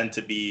pretend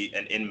to be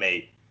an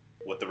inmate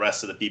with the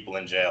rest of the people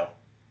in jail,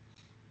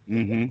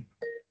 Mm-hmm.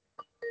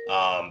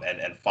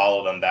 and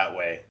follow them that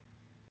way.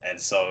 And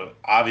so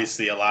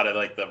obviously a lot of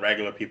like the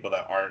regular people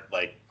that aren't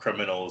like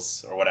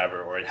criminals or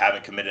whatever, or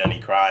haven't committed any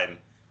crime,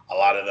 a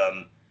lot of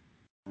them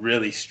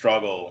really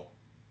struggle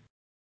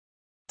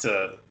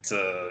to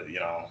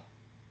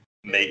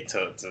make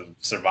to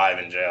survive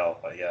in jail,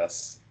 I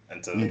guess,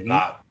 and to Mm-hmm.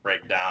 not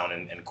break down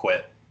and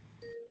quit.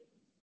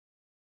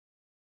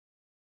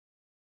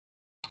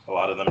 A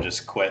lot of them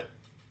just quit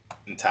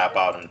and tap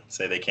out and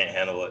say they can't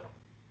handle it.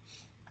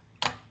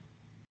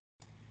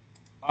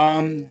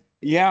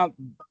 Yeah,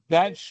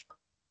 that's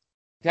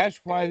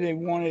That's why they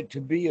want it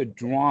to be a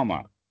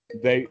drama.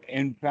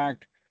 In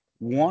fact,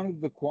 one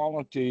of the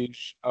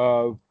qualities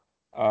of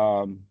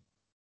um,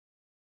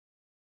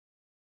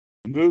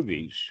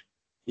 movies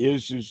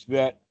is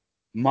that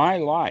my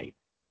life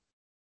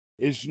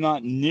is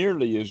not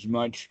nearly as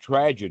much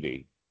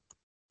tragedy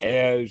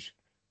as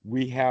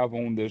we have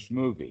on this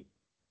movie.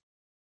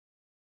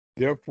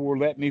 Therefore,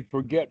 let me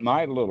forget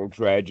my little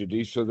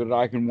tragedy so that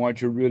I can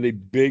watch a really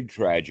big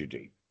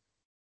tragedy.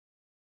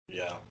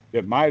 Yeah.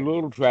 If my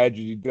little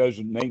tragedy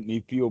doesn't make me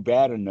feel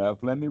bad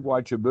enough, let me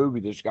watch a movie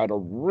that's got a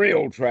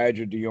real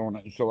tragedy on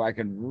it so I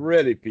can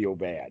really feel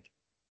bad.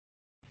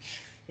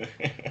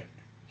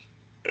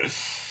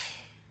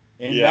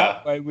 And that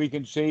Yeah, way we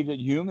can see that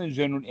humans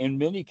in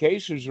many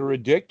cases are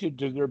addicted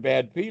to their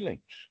bad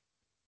feelings.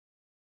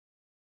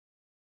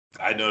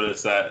 I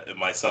noticed that in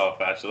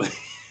myself actually.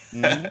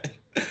 Hmm.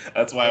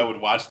 That's why I would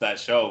watch that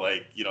show.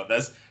 Like,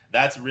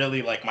 that's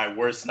really like my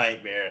worst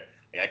nightmare.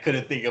 Like, I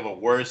couldn't think of a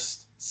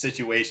worse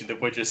situation to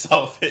put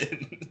yourself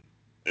in.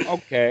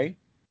 Okay,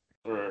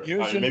 Or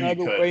I here's mean, maybe you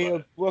another could, way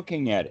of but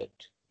looking at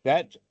it.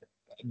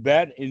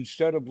 That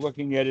instead of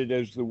looking at it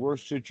as the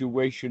worst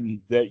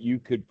situation that you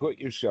could put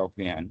yourself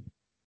in,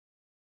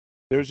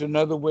 there's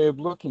another way of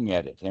looking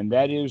at it, and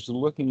that is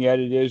looking at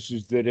it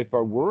is that if I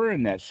were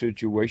in that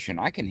situation,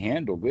 I can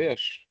handle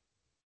this.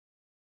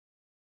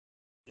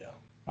 yeah.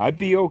 I'd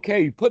be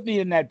okay. Put me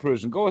in that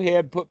prison. Go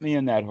ahead, put me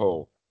in that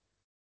hole.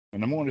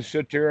 And I'm going to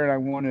sit there and I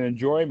want to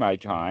enjoy my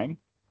time.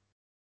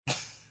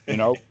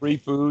 Free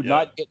food, Yeah,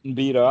 not getting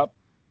beat up,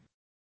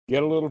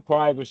 get a little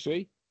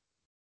privacy,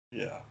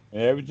 yeah,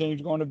 and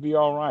everything's going to be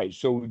all right.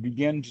 So we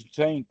begin to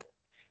think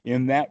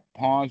in that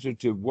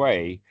positive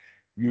way.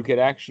 You could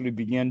actually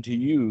begin to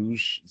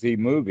use the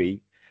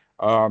movie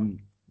um,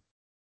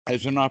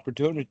 as an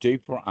opportunity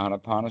for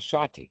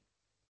anapanasati,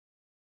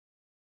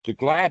 to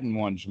gladden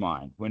one's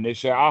mind. When they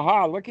say,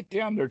 aha, look at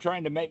them, they're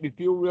trying to make me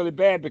feel really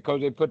bad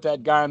because they put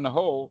that guy in the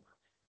hole.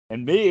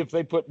 And me, if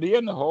they put me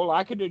in the hole,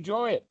 I could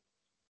enjoy it.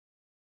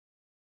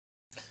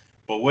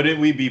 but wouldn't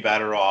we be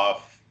better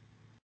off,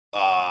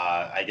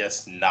 I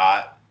guess,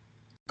 not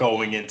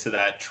going into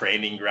that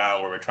training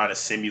ground where we're trying to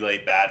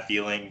simulate bad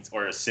feelings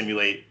or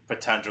simulate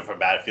potential for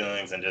bad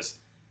feelings, and just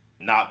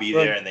not be We're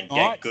there and then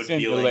get not good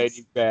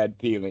feelings? simulating bad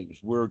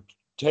feelings. We're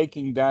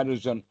taking that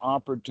as an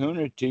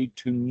opportunity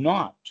to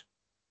not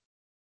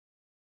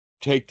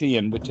take the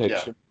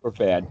Yeah, invitation for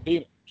bad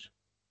feelings.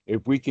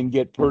 If we can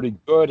get pretty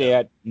good yeah,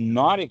 at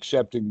not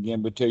accepting the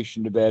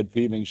invitation to bad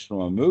feelings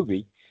from a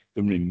movie,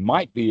 then we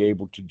might be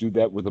able to do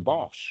that with a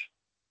boss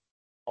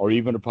or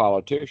even a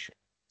politician.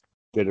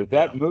 That if yeah.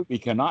 that movie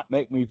cannot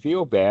make me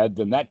feel bad,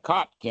 then that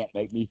cop can't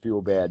make me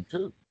feel bad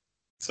too.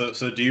 So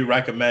do you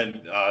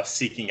recommend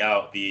seeking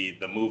out the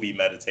movie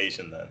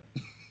meditation then?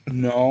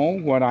 No,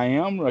 what I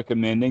am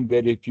recommending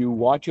that if you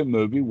watch a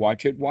movie,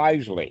 watch it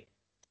wisely.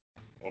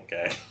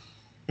 Okay.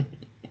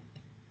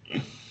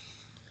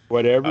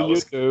 Whatever I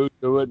you was.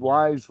 do it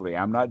wisely.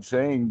 I'm not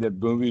saying that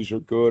movies are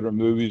good or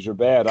movies are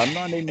bad. I'm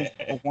not even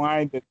sure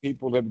why that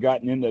people have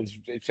gotten into this.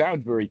 It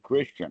sounds very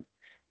Christian.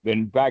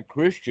 In fact,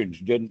 Christians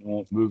didn't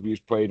want movies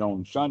played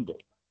on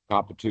Sunday.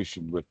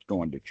 Competition with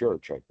going to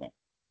church, I think.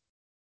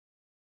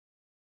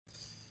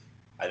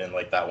 I didn't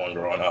like that one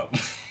growing up.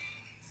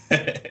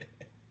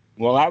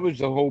 Well, that was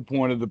the whole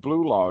point of the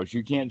blue laws.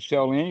 You can't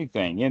sell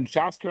anything. In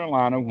South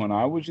Carolina, when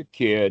I was a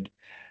kid,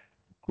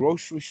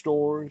 grocery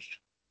stores,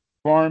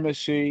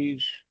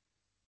 pharmacies,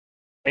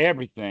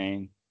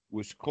 everything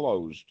was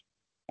closed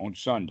on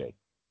Sunday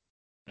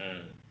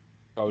Mm.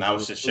 because Now of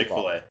it's the just blue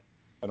law. Chick-fil-A.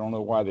 I don't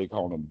know why they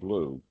call them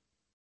blue.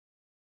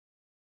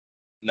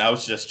 Now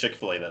it's just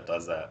Chick-fil-A that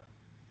does that.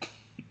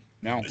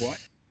 Now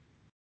what?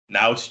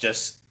 Now it's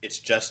just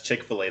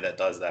Chick-fil-A that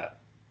does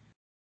that.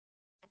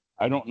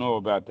 I don't know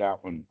about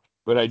that one,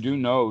 but I do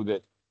know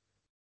that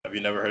Have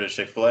you never heard of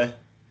Chick-fil-A?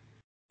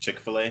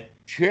 Chick-fil-A?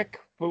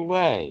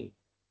 Chick-fil-A.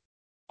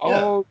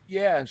 Yeah. Oh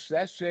yes,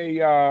 that's a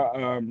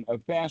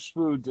fast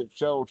food that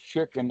sells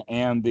chicken,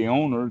 and the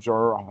owners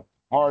are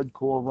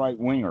hardcore right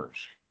wingers.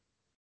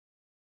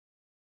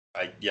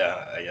 I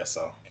guess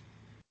so.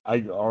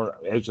 Or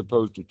as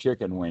opposed to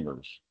chicken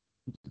wingers.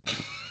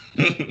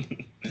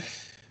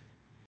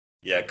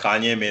 Yeah,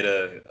 Kanye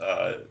made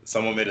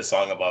someone made a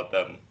song about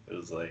them. It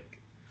was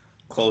like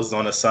closed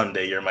on a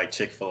Sunday, you're my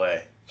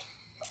Chick-fil-A.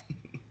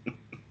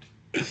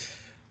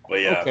 But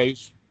yeah. Okay,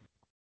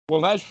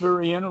 well that's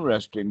very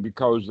interesting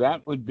because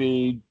that would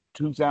be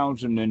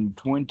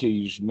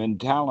 2020's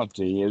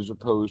mentality as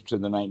opposed to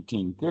the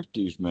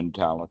 1950s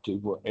mentality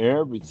where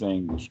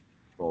everything was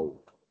controlled,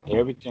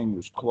 everything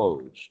was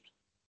closed.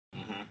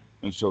 Hmm.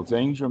 And so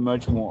things are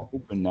much more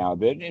open now.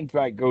 That, in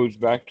fact, goes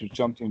back to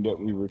something that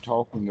we were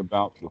talking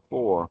about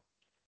before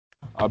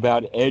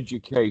about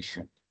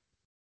education.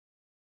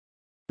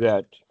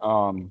 That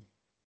Martin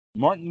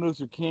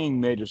Luther King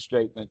made a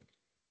statement: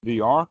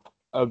 the arc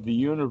of the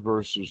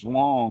universe is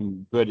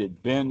long, but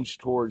it bends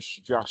towards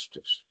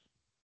justice.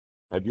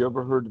 Have you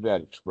ever heard of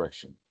that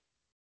expression?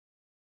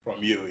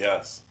 From you,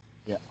 yes.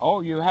 Yeah.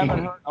 Oh, you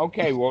haven't No, heard?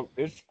 Okay, well,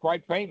 it's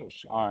quite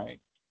famous. All right.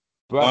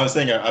 I'm But,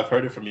 saying I've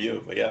heard it from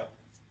you, but yeah.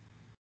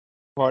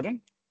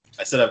 pardon?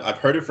 I said I've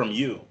heard it from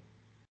you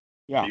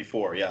Yeah.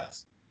 before,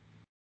 yes.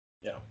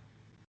 Yeah.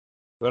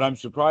 But I'm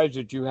surprised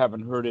that you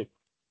haven't heard it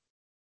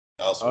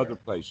other Elsewhere.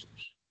 places.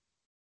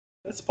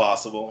 It's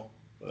possible.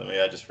 I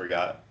mean, I just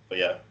forgot. But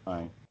yeah.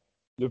 Right.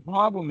 The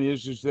problem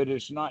is that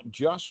it's not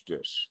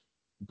justice,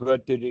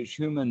 but that it's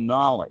human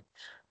knowledge.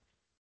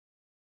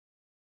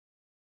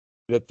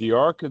 That the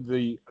arc of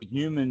the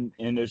human,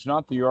 and it's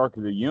not the arc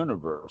of the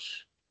universe,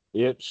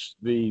 it's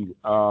the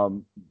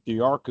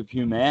arc of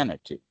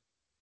humanity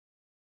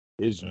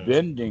is Mm.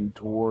 bending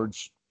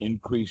towards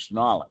increased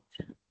knowledge.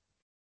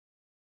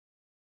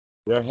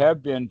 There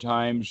have been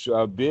times,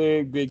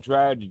 big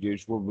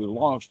tragedies where we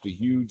lost a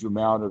huge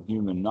amount of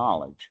human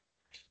knowledge,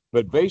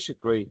 but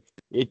basically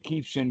it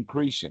keeps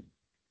increasing.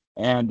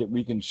 And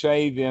we can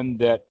say then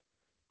that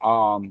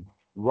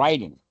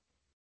writing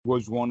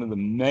was one of the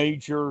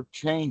major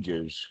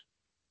changes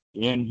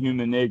in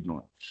human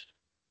ignorance.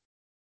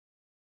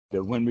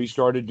 That when we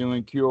started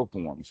doing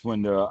cuneiforms,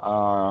 when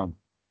the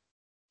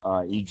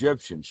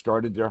Egyptians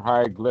started their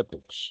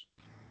hieroglyphics,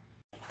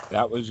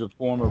 that was a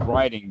form of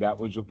writing. That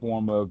was a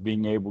form of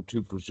being able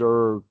to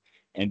preserve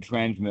and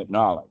transmit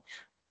knowledge.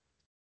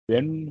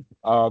 Then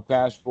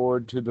fast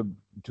forward to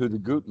the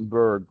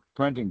Gutenberg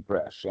printing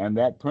press, and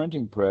that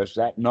printing press,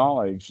 that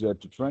knowledge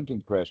that the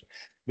printing press,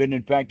 then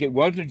in fact it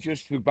wasn't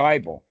just the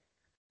Bible,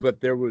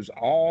 but there was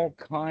all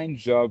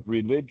kinds of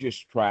religious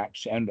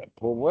tracts and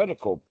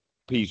political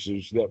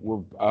pieces that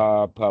were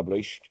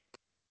published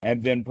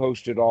and then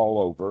posted all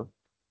over,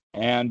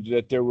 and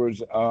that there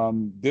was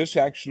this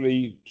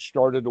actually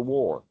started a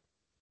war.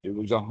 It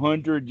was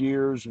 100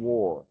 years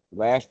war,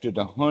 lasted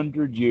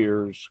 100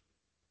 years.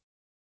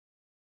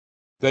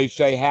 They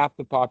say half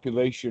the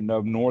population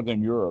of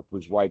Northern Europe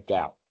was wiped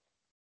out,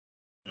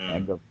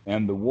 Mm.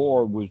 and the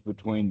war was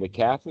between the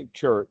Catholic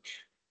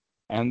Church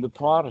and the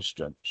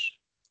Protestants,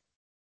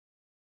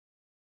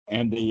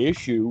 and the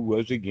issue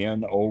was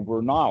again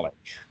over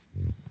knowledge.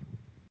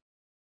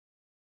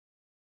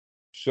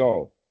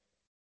 So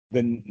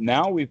then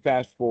now we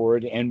fast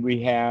forward and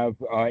we have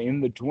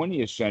in the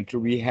 20th century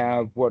we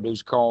have what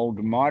is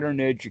called modern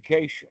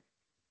education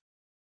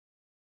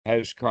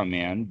has come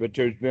in, but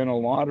there's been a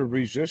lot of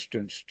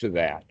resistance to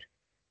that.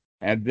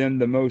 And then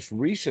the most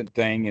recent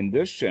thing in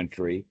this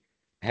century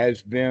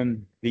has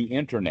been the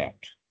internet.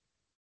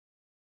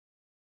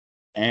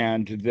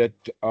 And that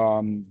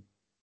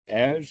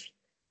as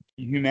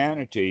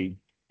humanity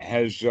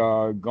has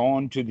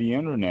gone to the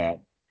internet,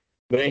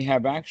 they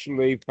have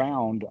actually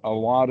found a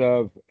lot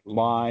of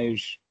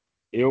lies,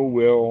 ill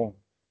will,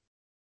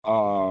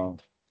 uh,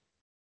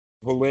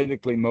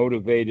 politically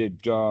motivated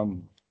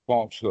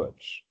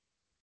falsehoods.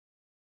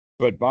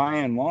 But by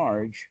and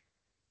large,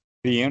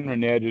 the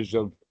internet is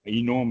of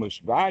enormous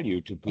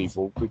value to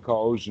people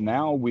because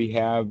now we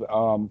have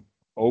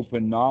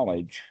open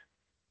knowledge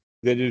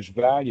that is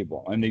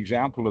valuable. An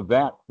example of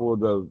that for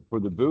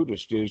the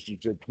Buddhist is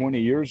that 20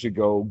 years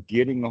ago,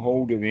 getting a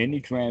hold of any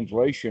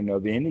translation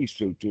of any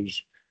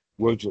suttas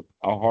was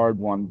a hard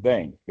won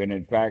thing. And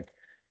in fact,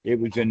 it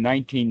was in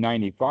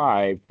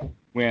 1995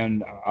 when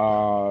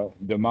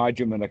the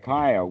Majjhima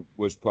Nikaya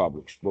was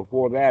published.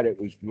 Before that, it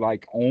was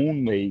like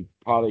only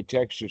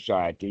Polytext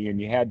Society, and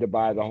you had to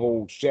buy the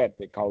whole set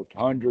that cost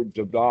hundreds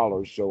of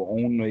dollars. So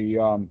only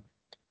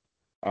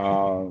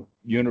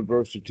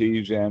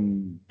universities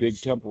and big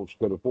temples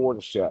could afford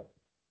a set.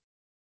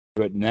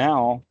 But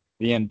now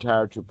the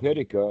entire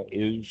Tripitaka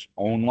is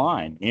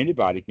online.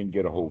 Anybody can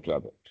get a hold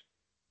of it.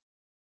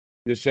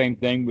 The same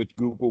thing with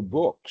Google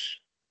Books,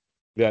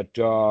 that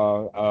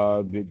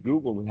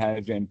Google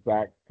has in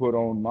fact put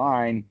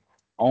online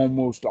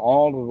almost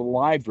all of the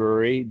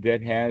library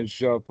that has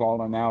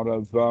fallen out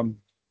of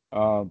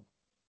uh,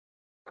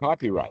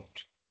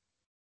 copyright.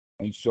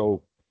 And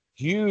so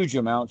huge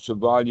amounts of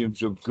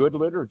volumes of good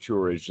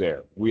literature is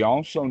there. We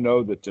also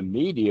know that the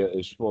media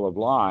is full of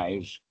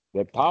lies,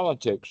 that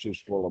politics is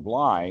full of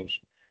lies,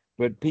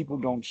 but people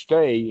don't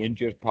stay in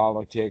just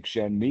politics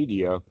and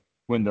media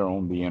when they're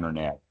on the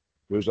internet.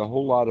 There's a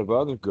whole lot of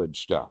other good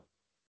stuff.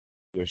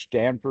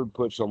 Stanford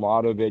puts a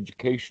lot of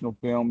educational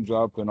films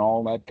up and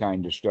all that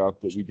kind of stuff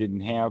that we didn't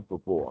have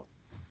before.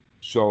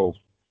 So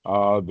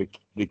the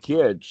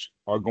kids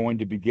are going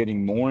to be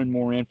getting more and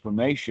more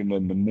information,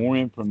 and the more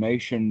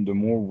information, the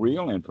more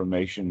real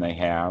information they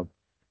have,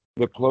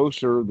 the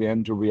closer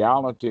then to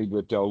reality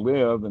that they'll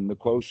live, and the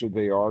closer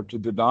they are to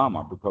the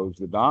Dhamma, because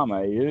the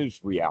Dhamma is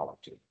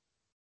reality.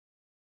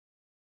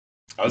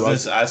 I was going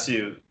to ask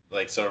you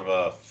like sort of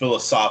a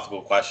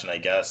philosophical question, I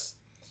guess.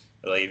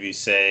 Like if you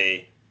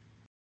say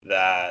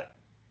that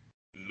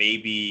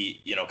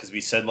maybe, because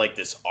we said like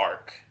this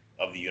arc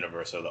of the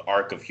universe or the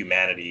arc of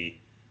humanity,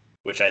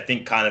 which I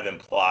think kind of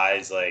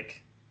implies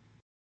like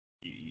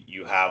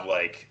you have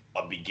like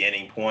a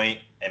beginning point,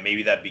 and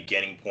maybe that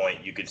beginning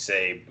point you could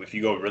say, if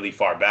you go really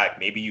far back,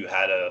 maybe you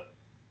had a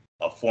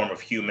form of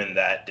human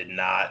that did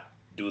not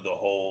do the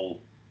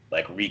whole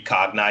like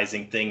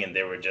recognizing thing, and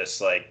they were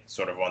just like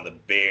sort of on the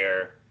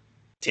bare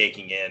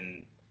taking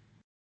in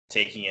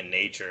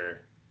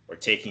nature or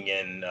taking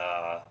in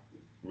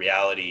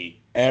reality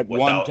At one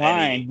without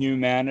time, any.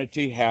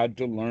 humanity had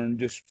to learn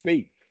to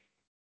speak.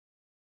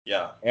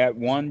 Yeah. At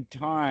one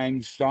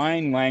time,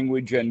 sign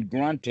language and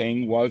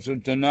grunting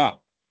wasn't enough.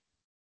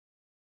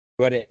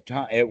 But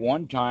at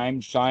one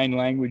time, sign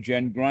language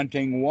and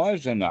grunting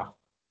was enough.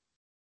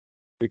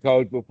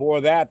 Because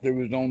before that, there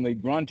was only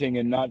grunting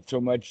and not so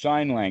much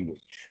sign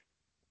language.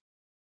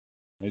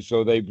 And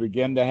so they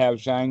began to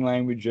have sign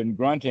language and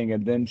grunting,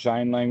 and then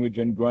sign language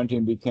and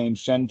grunting became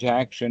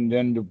syntax, and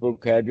then the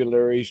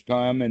vocabularies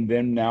come, and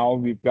then now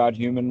we've got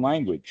human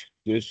language.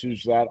 This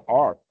is that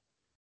arc.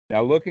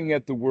 Now, looking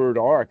at the word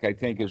arc, I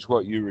think is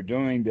what you were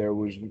doing there,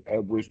 was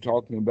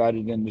talking about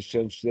it in the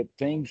sense that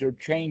things are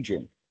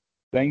changing.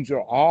 Things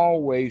are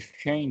always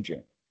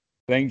changing.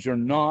 Things are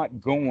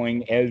not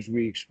going as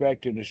we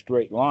expect in a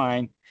straight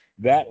line.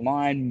 That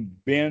line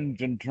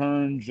bends and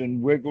turns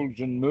and wiggles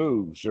and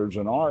moves. There's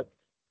an arc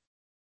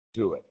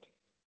to it.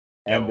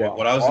 Yeah. And the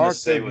What I was going to arc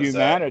say of was that,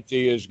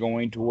 humanity is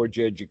going towards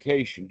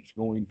education, it's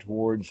going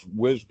towards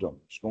wisdom,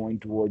 it's going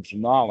towards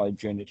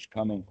knowledge, and it's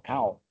coming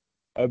out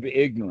of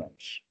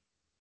ignorance.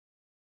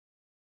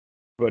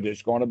 But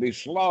it's going to be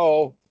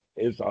slow.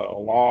 It's a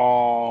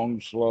long,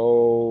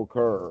 slow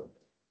curve.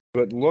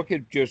 But look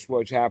at just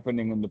what's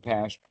happening in the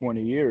past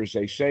 20 years.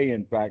 They say,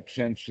 in fact,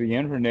 since the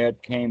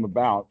internet came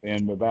about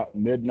in about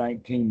mid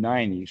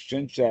 1990s,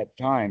 since that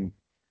time,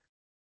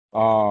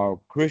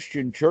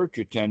 Christian church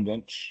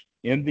attendance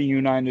in the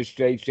United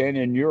States and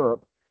in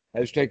Europe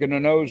has taken a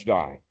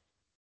nosedive.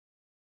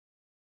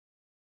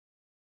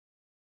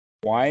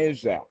 Why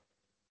is that?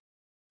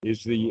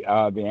 The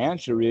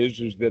answer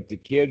is that the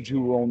kids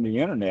who are on the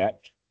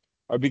internet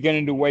are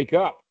beginning to wake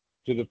up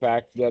to the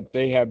fact that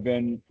they have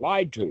been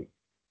lied to,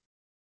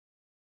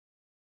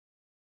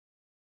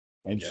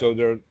 and yeah, so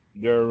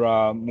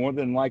they're more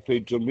than likely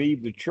to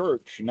leave the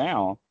church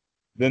now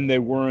than they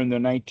were in the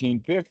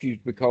 1950s,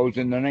 because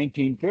in the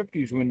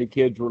 1950s, when the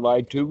kids were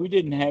lied to, we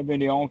didn't have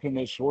any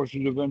alternate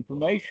sources of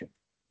information.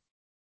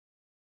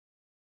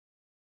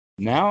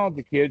 Now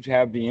the kids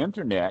have the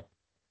internet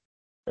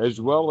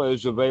as well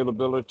as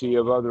availability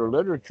of other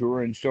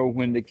literature, and so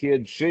when the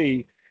kids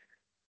see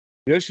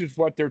this is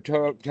what they're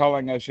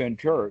telling us in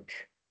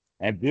church,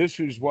 and this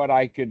is what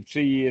I can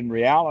see in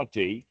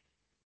reality,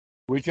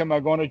 which am I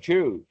going to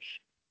choose?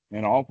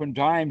 And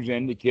oftentimes,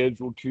 then the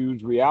kids will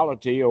choose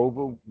reality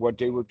over what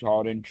they were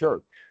taught in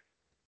church.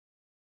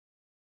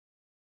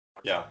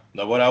 yeah.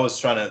 Now, what I was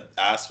trying to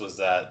ask was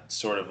that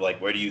sort of like,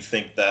 where do you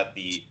think that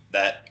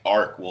that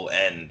arc will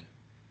end?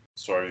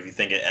 Sort of, if you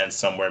think it ends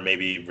somewhere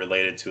maybe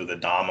related to the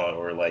Dhamma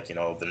or like,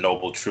 the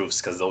noble truths,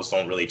 because those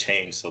don't really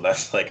change. So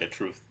that's like a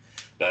truth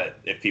that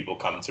if people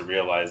come to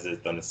realize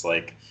it, then it's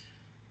like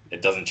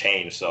it doesn't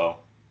change. So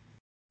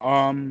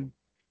Um,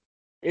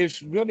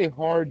 it's really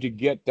hard to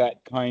get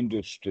that kind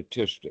of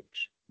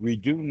statistics. We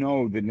do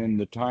know that in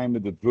the time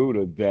of the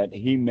Buddha that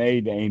he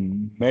made a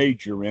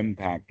major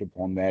impact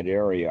upon that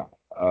area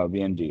of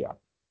India,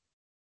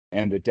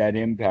 and that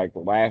impact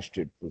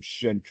lasted for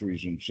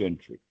centuries and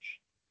centuries.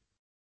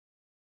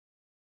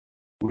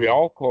 We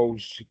also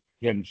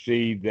can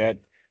see that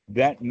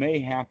that may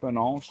happen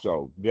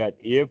also, that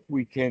if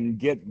we can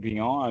get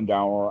beyond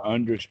our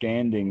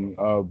understanding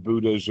of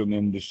Buddhism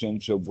in the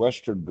sense of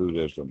Western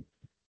Buddhism,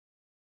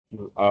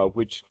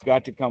 which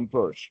got to come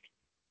first,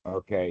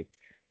 okay?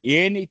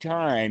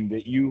 Anytime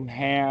that you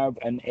have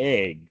an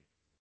egg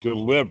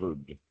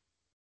delivered,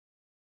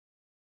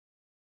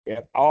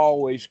 it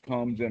always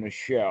comes in a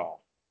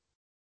shell,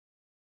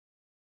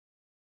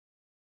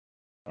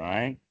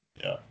 right?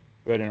 Yeah.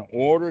 But in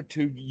order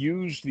to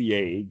use the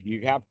egg,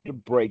 you have to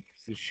break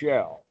the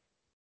shell.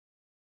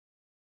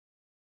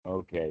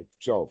 Okay,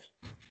 so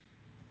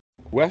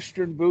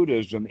Western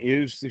Buddhism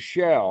is the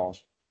shell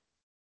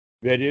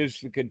that is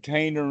the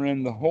container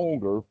and the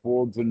holder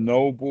for the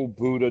noble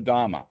Buddha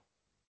Dhamma.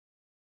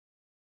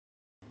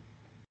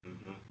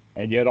 Mm-hmm.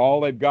 And yet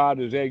all they've got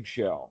is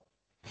eggshell.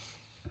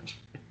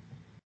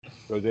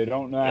 So they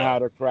don't know Yeah. how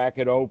to crack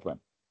it open.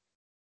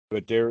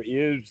 But there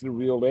is the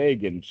real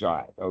egg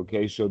inside.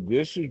 Okay, so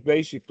this is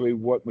basically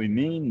what we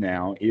mean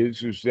now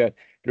is that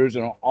there's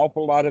an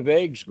awful lot of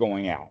eggs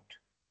going out.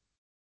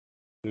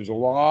 There's a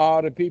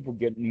lot of people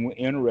getting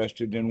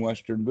interested in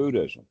Western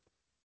Buddhism.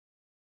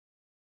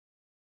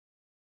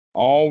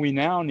 All we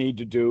now need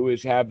to do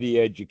is have the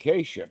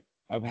education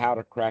of how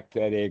to crack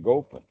that egg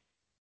open,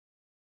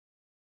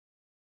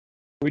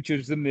 which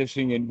is the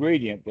missing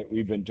ingredient that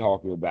we've been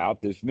talking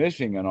about, that's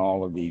missing in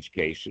all of these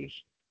cases.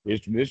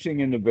 It's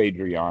missing in the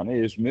Vajrayana,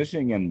 it's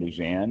missing in the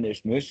Zen,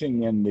 it's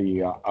missing in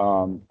the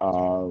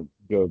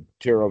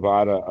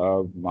Theravada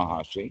of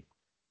Mahasi.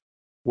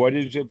 What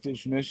is it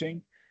that's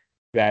missing?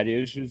 That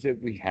is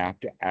that we have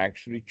to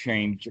actually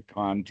change the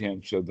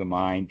contents of the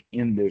mind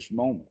in this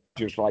moment.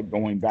 Just like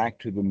going back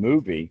to the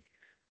movie,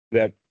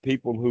 that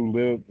people who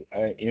live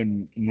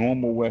in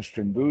normal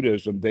Western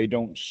Buddhism, they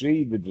don't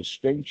see the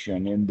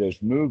distinction in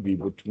this movie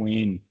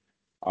between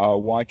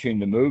watching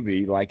the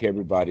movie like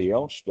everybody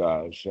else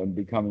does and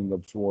becoming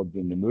absorbed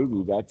in the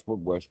movie. That's what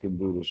Western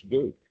Buddhists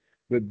do.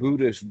 But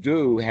Buddhists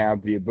do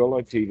have the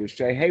ability to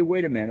say, hey,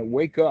 wait a minute,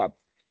 wake up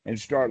and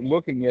start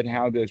looking at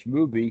how this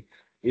movie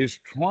is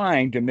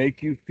trying to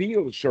make you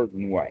feel a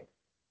certain way.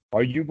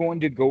 Are you going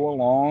to go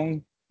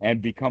along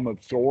and become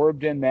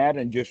absorbed in that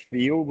and just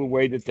feel the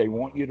way that they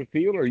want you to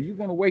feel? Or are you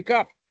going to wake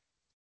up?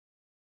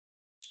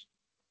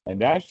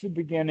 And that's the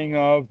beginning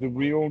of the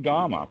real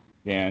Dhamma,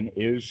 then,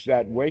 is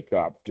that wake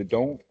up, to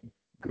don't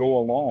go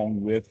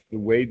along with the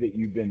way that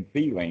you've been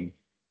feeling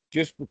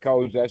just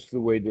because that's the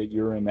way that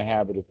you're in the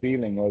habit of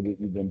feeling or that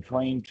you've been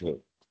trained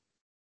to.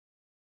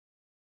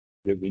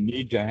 That we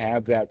need to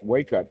have that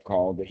wake up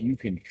call that you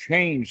can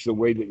change the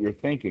way that you're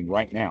thinking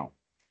right now.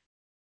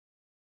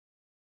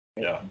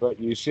 Yeah.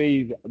 But you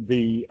see,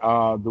 the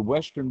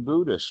Western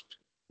Buddhist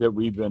that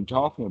we've been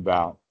talking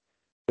about,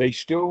 they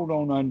still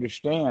don't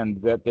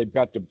understand that they've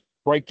got to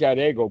break that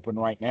egg open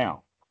right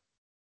now.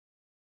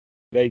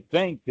 They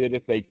think that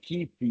if they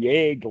keep the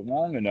egg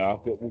long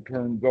enough, it will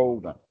turn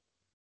golden.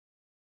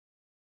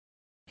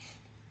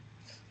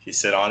 You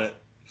sit on it.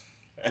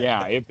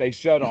 Yeah, if they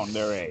sit on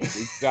their egg,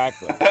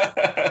 exactly.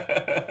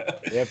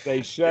 If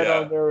they sit Yeah.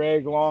 on their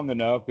egg long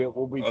enough, it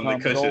will On the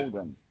become cushion.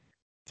 golden.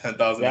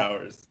 10,000 That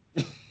hours.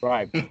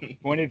 right.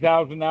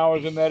 20,000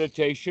 hours of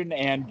meditation,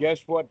 and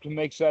guess what? To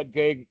make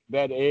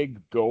that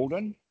egg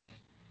golden,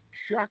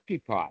 Shakti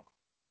pot.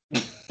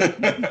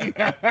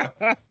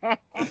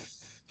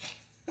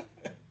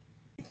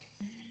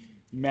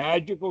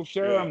 Magical Yeah.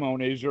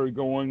 ceremonies are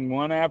going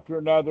one after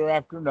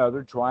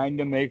another, trying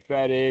to make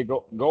that egg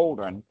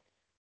golden.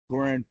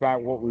 Where in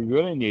fact, what we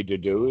really need to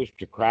do is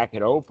to crack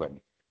it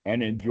open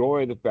and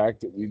enjoy the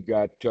fact that we've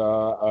got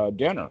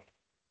dinner.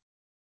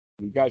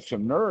 We've got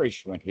some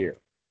nourishment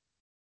here.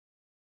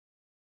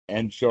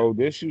 And so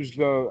this is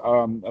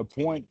a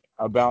point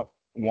about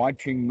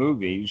watching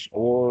movies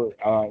or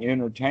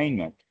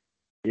entertainment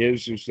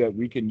is that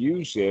we can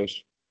use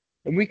this,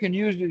 and we can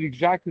use it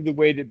exactly the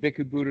way that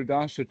Bhikkhu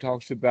Buddhadasa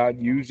talks about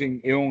using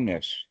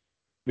illness.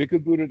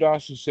 Bhikkhu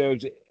Buddhadasa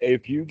says,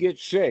 if you get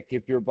sick,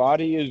 if your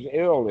body is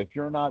ill, if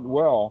you're not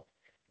well,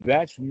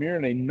 that's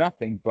merely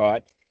nothing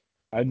but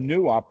a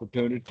new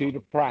opportunity to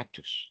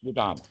practice the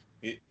Dhamma.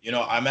 You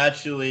know, I'm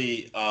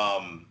actually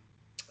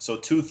so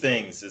two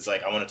things is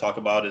like I want to talk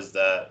about is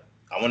that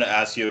I want to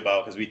ask you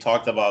about, because we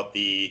talked about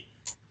the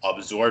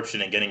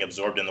absorption and getting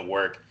absorbed in the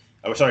work.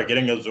 Oh, sorry,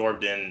 getting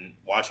absorbed in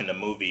watching the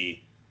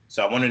movie.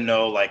 So I want to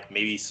know like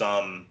maybe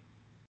some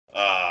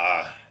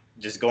uh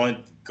just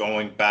going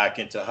back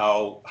into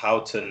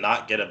how to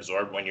not get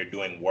absorbed when you're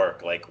doing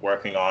work, like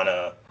working on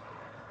a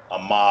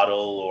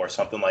model or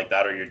something like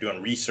that, or you're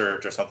doing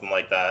research or something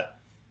like that.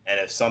 And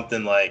if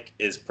something like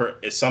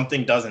if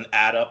something doesn't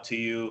add up to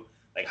you,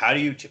 like how do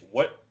you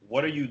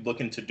what are you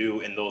looking to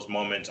do in those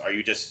moments? Are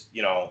you just,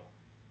 you know,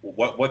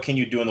 what can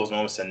you do in those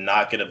moments to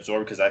not get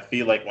absorbed? Because I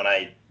feel like when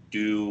I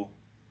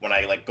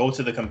like go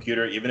to the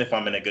computer, even if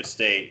I'm in a good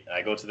state,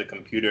 I go to the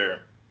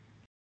computer,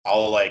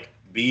 I'll like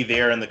be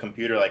there in the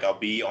computer, like I'll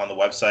be on the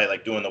website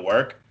like doing the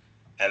work,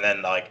 and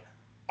then like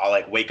I'll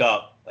like wake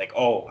up like,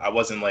 oh, I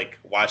wasn't like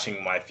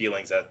watching my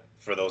feelings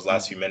for those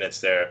last few minutes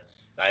there.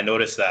 I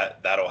noticed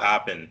that that'll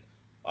happen.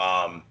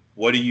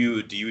 What do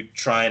you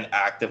try and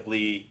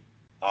actively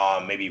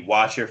maybe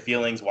watch your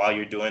feelings while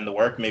you're doing the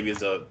work? Maybe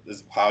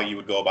is how you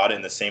would go about it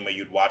in the same way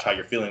you'd watch how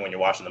you're feeling when you're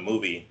watching the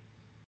movie,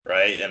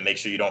 right? And make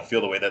sure you don't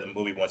feel the way that the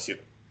movie wants you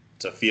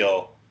to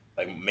feel.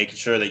 Like making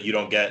sure that you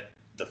don't get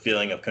the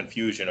feeling of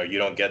confusion or you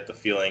don't get the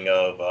feeling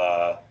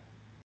of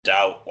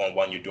doubt on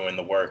when you're doing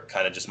the work.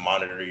 Kind of just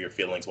monitor your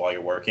feelings while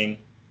you're working.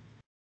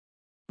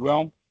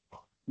 Well,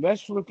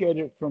 let's look at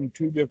it from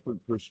two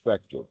different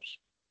perspectives.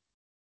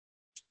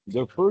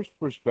 The first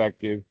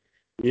perspective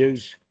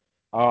is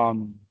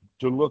um,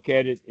 to look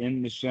at it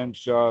in the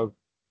sense of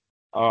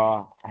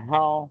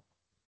how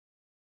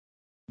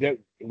that,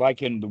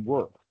 like in the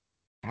work,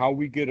 how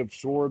we get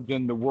absorbed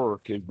in the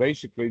work is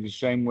basically the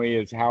same way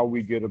as how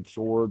we get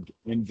absorbed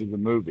into the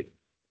movie.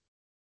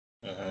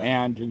 Mm-hmm.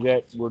 And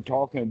that we're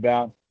talking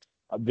about,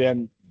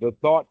 then the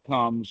thought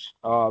comes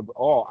of,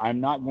 oh,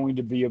 I'm not going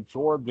to be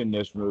absorbed in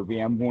this movie.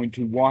 I'm going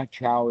to watch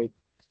how it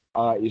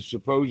is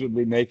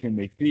supposedly making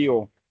me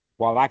feel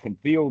while I can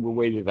feel the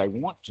way that I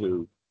want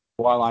to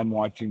while I'm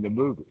watching the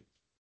movie.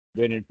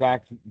 Then, in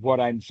fact,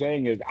 what I'm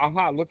saying is,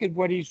 aha, look at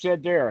what he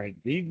said there.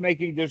 He's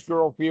making this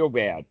girl feel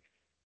bad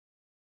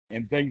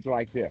and things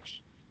like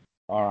this.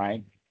 All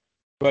right.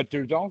 But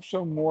there's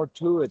also more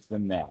to it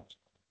than that.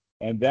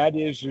 And that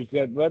is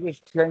that let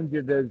us change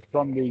it as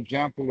from the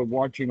example of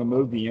watching a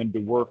movie into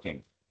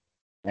working.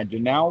 And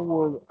now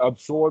we're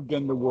absorbed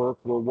in the work,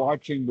 we're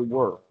watching the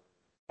work.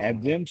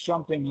 And then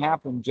something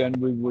happens and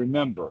we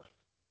remember.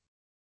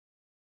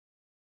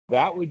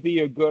 That would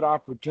be a good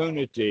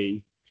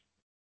opportunity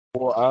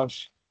for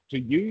us to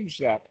use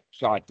that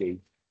sati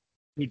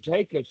to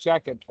take a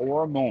second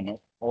or a moment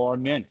or a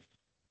minute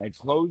and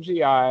close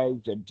the eyes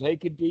and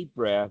take a deep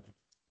breath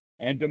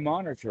and to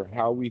monitor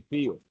how we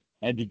feel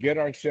and to get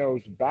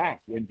ourselves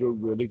back into a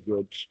really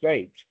good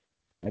state.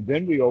 And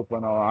then we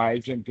open our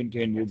eyes and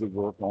continue to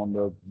work on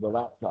the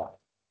laptop.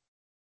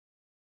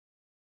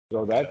 So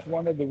Okay. that's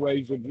one of the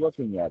ways of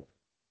looking at it.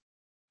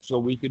 So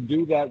we can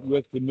do that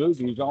with the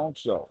movies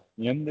also,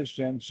 in the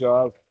sense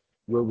of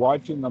we're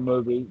watching a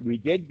movie, we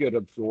did get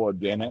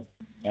absorbed in it,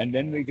 and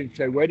then we can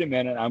say, wait a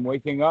minute, I'm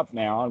waking up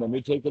now. Let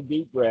me take a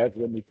deep breath.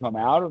 Let me come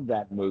out of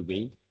that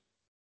movie.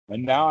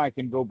 And now I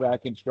can go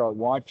back and start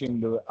watching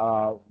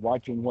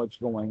what's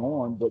going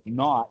on, but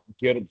not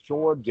get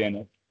absorbed in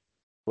it,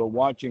 but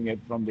watching it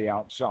from the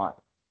outside.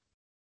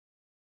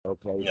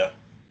 Okay. Yeah.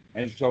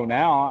 And so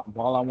now,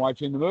 while I'm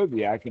watching the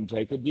movie, I can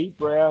take a deep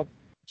breath,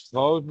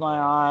 close my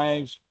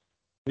eyes,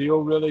 feel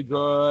really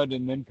good,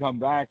 and then come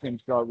back and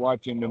start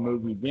watching the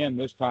movie again.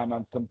 This time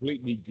I'm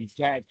completely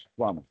detached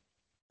from it.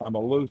 I'm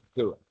aloof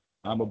to it.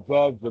 I'm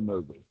above the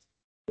movie.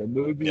 The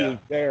movie Yeah. is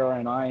there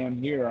and I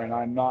am here and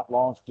I'm not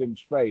lost in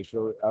space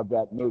or of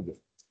that movie.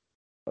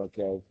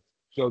 Okay.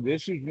 So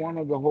this is one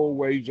of the whole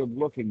ways of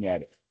looking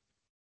at it.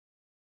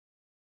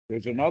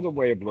 There's another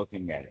way of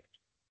looking at it.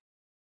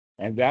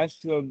 And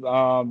that's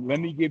let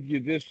me give you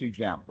this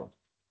example.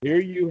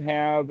 Here you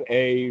have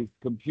a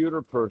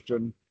computer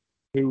person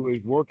who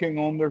is working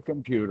on their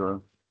computer,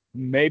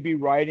 maybe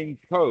writing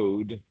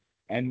code,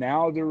 and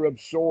now they're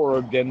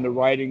absorbed in the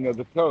writing of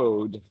the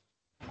code,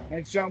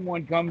 and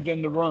someone comes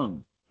in the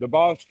room. The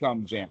boss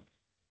comes in,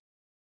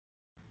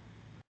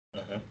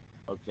 Mm-hmm.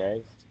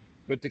 okay?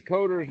 But the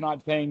coder is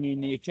not paying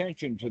any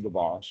attention to the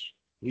boss.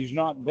 He's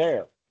not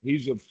there.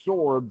 He's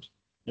absorbed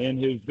in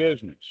his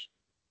business,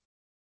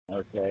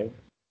 okay?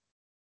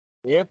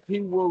 If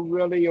he were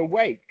really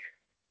awake,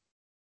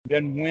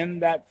 then when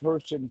that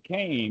person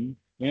came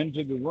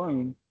into the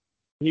room,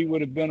 he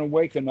would have been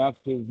awake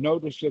enough to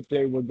notice that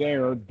they were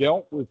there,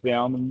 dealt with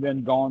them, and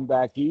then gone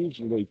back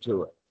easily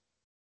to it.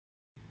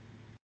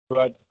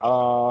 But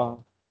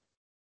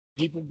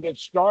people get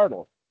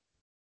startled.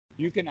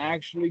 You can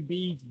actually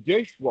be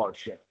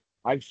dishwashing.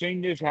 I've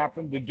seen this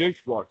happen to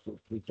dishwashers.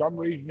 For some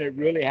reason, it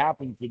really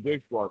happens to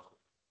dishwashers.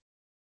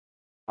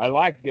 I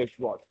like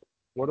dishwashers.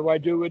 What do I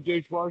do with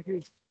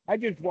dishwashers? I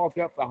just walk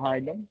up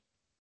behind them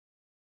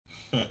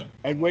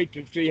and wait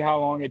to see how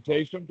long it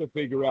takes them to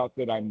figure out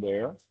that I'm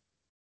there.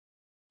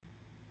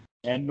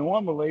 And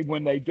normally,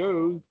 when they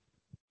do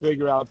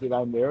figure out that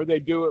I'm there, they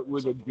do it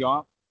with a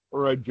jump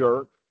or a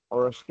jerk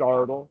or a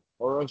startle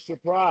or a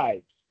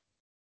surprise.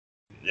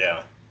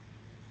 Yeah.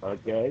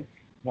 Okay.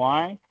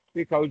 Why?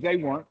 Because they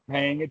weren't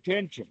paying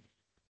attention.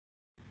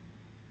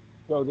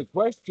 So the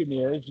question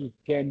is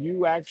can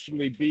you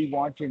actually be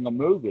watching a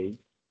movie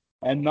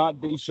and not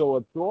be so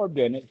absorbed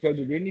in it so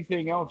that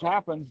anything else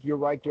happens, you're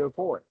right there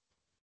for it?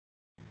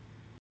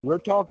 We're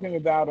talking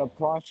about a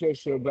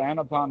process of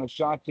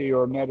anapanasati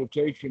or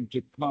meditation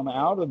to come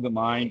out of the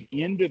mind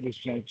into the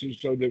senses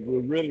so that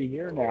we're really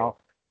here now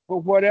for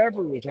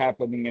whatever is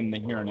happening in the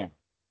here now.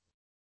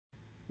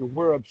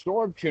 Where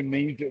absorption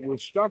means that we're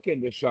stuck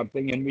into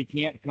something and we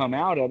can't come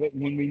out of it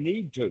when we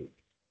need to.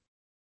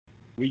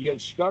 We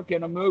get stuck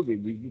in a movie,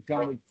 we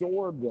become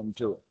absorbed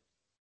into it.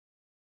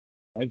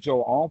 And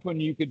so often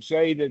you could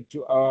say that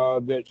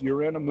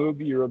you're in a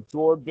movie, you're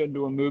absorbed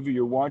into a movie,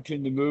 you're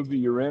watching the movie,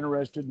 you're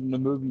interested in the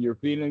movie, you're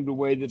feeling the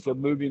way that the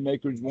movie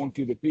makers want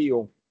you to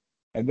feel,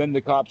 and then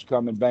the cops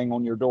come and bang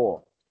on your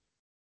door.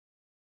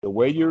 The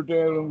way you're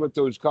dealing with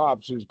those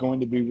cops is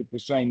going to be with the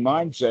same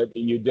mindset that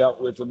you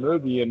dealt with the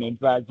movie, and in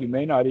fact, you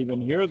may not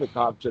even hear the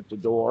cops at the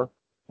door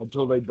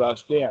until they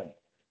bust in.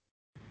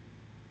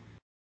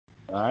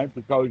 All right,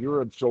 because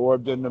you're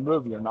absorbed in the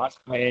movie, you're not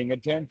paying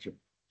attention.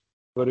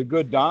 But a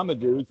good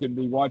Domadoo can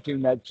be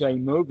watching that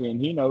same movie and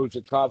he knows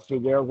the cops are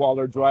there while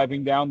they're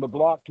driving down the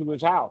block to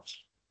his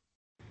house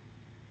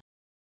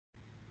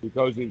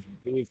because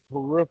his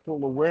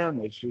peripheral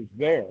awareness is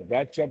there.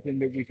 That's something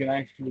that we can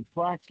actually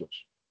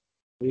practice,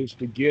 is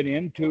to get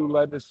into,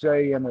 let us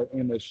say,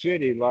 in a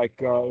city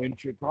like in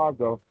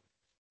Chicago,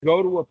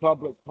 go to a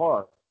public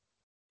park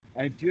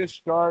and just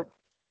start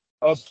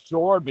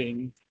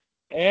absorbing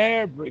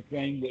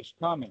everything that's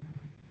coming,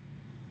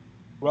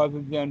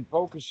 rather than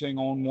focusing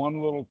on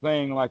one little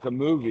thing like a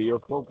movie or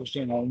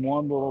focusing on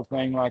one little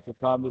thing like a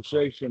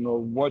conversation or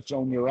what's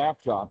on your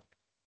laptop,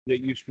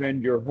 that you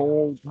spend your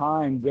whole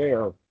time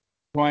there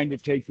trying to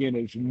take in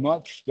as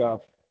much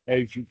stuff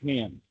as you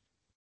can,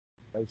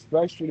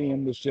 especially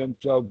in the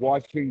sense of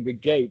watching the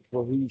gate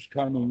for who's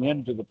coming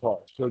into the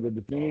park, so that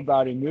if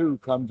anybody new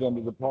comes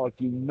into the park,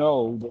 you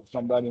know that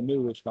somebody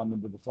new is coming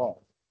to the park.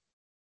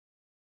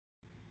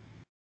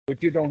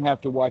 But you don't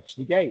have to watch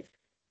the gate.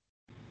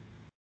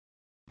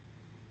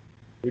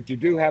 But you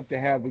do have to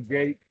have the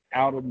gate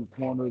out of the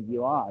corner of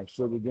your eye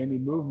so that any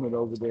movement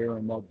over there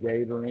in that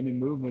gate or any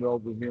movement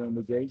over here in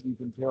the gate, you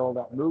can tell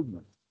that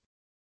movement.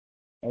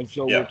 And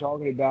so we're Yeah.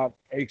 talking about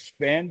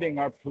expanding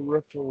our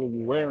peripheral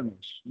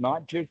awareness,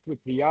 not just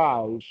with the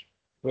eyes,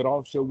 but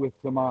also with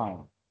the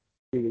mind,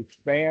 to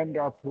expand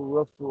our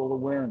peripheral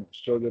awareness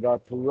so that our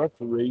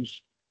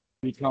peripheries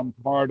become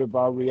part of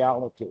our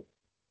reality.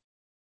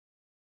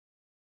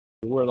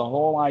 Where the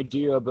whole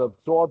idea of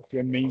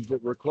absorption means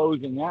that we're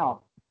closing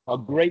out a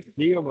great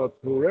deal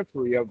of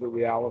periphery of the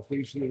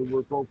reality so that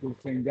we're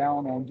focusing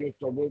down on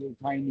just a little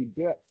tiny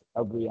bit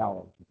of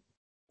reality.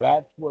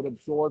 That's what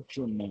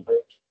absorption means.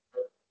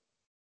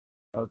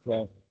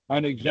 Okay.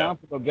 An Yeah.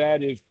 example of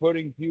that is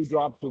putting a few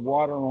drops of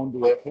water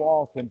onto a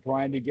cloth and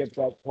trying to get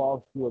that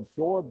cloth to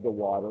absorb the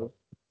water,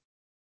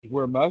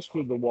 where most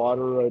of the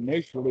water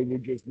initially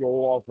would just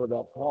roll off of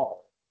that cloth.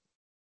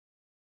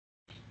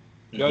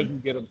 Hmm.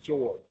 Doesn't get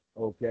absorbed.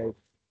 Okay.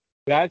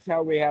 That's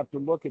how we have to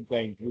look at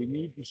things. We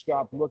need to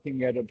stop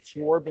looking at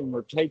absorbing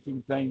or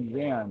taking things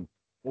in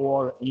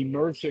or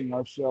immersing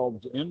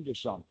ourselves into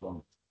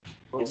something,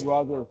 but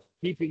rather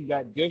keeping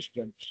that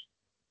distance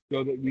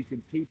so that we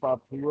can keep our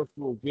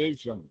peripheral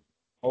vision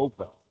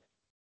open.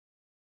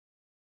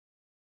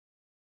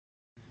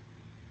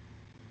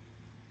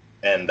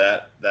 And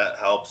that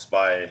helps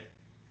by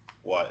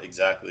what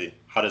exactly?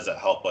 How does that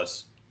help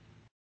us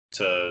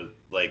to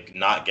like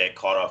not get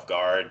caught off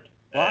guard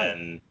Right.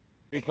 and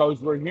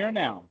Because we're here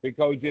now.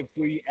 Because if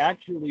we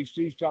actually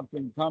see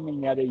something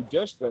coming at a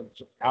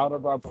distance out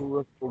of our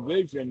peripheral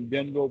vision,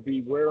 then we'll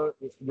be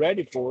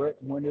ready for it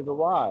when it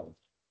arrives.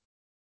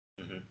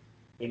 Mhm.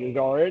 It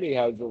already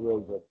has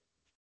arisen,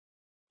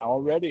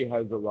 already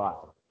has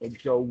arrived. And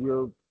so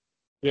we're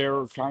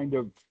there kind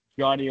of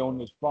Johnny on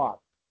the spot,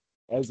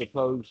 as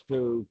opposed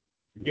to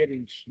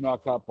getting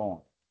snuck up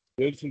on.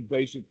 This is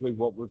basically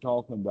what we're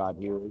talking about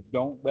here. Is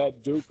don't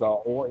let Duca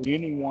or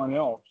anyone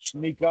else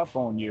sneak up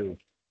on you.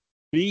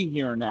 Be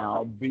here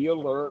now, be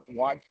alert,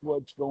 watch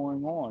what's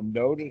going on,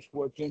 notice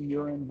what's in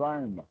your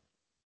environment.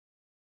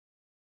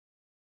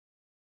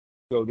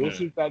 So this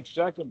Mm. is that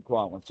second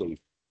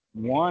quality.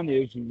 One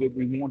is that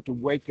we want to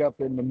wake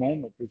up in the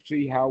moment to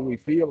see how we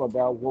feel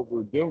about what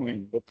we're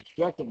doing. But the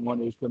second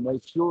one is to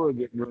make sure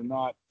that you're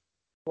not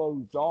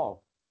closed off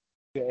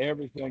to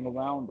everything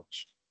around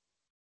us.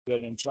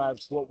 That in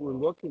fact, what we're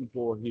looking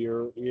for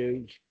here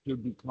is to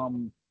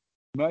become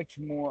much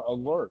more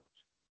alert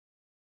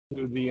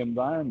to the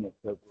environment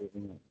that we're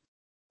in,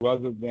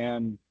 rather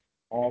than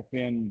off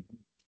in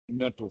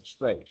mental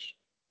space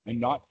and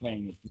not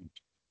paying attention.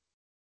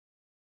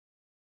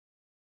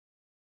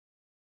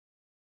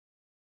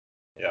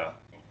 Yeah.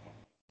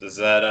 Does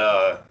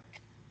that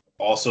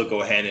also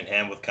go hand in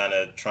hand with kind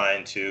of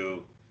trying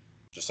to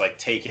just like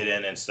take it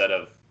in instead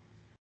of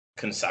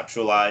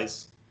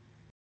conceptualize?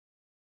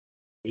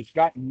 It's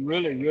gotten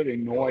really, really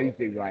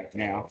noisy right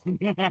now.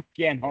 I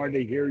can't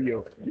hardly hear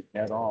you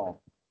at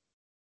all.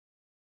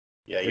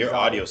 Yeah, Because your I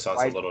was audio sounds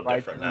a right, little right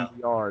different there in now. the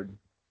yard.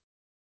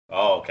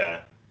 Oh,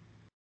 okay.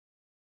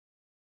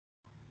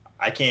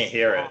 I can't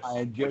hear it,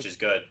 I which just, is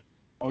good.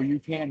 oh, you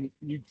can't,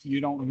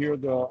 you don't hear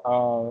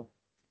the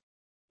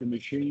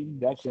machine?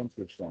 That's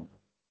interesting.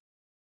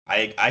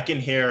 I can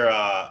hear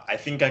I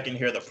think I can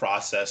hear the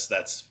process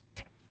that's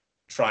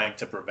trying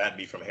to prevent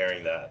me from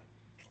hearing that.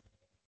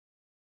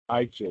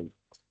 I see.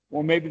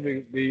 Well,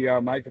 maybe the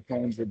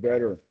microphones are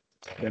better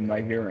than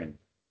my hearing.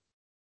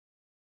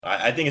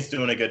 I think it's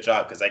doing a good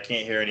job because I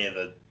can't hear any of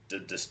the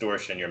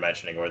distortion you're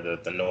mentioning or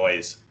the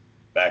noise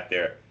back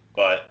there.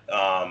 But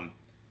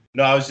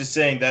No, I was just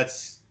saying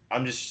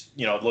I'm just,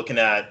 looking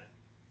at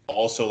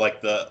also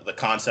like the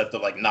concept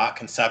of like not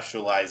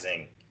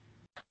conceptualizing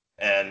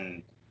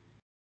and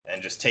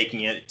just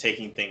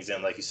taking things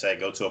in, like you said,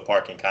 go to a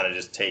park and kind of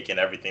just take in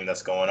everything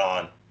that's going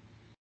on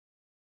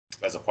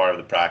as a part of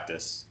the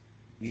practice.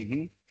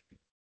 Hmm.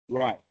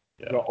 Right.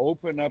 Yeah. To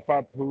open up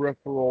our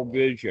peripheral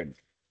vision,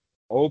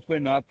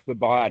 open up the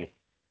body,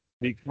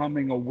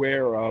 becoming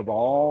aware of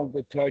all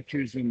the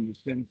touches and the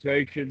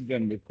sensations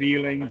and the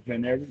feelings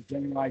and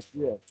everything like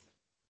this.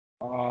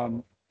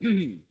 Um,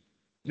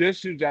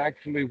 this is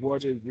actually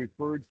what is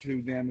referred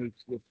to then as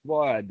the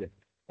flood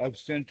of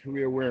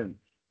sensory awareness.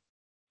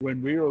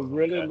 When we were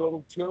really Okay.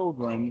 little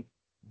children,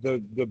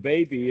 the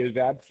baby is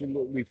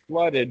absolutely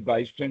flooded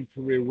by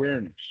sensory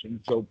awareness. And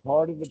so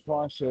part of the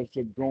process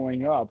of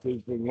growing up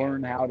is to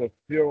learn how to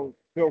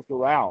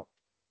filter out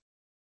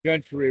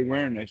sensory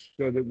awareness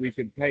so that we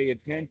can pay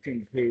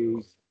attention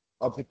to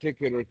a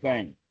particular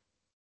thing,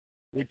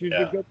 which is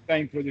a Yeah. good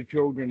thing for the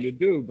children to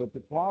do. But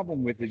the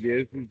problem with it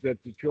is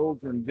that the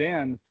children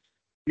then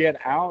get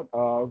out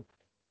of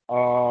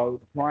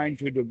trying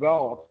to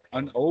develop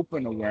an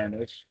open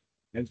awareness.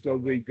 And so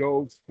they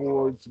go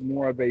towards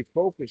more of a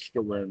focused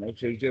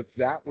awareness as if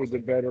that was a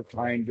better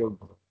kind of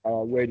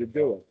way to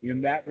do it. In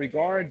that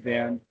regard,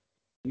 then,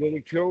 little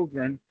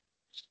children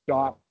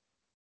stop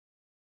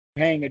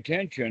paying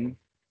attention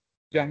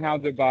to how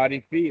the body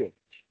feels.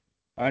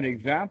 An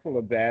example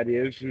of that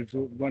is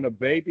when a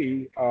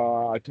baby,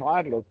 a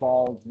toddler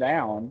falls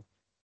down,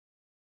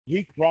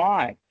 he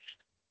cries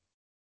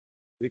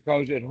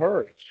because it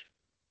hurts.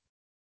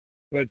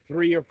 But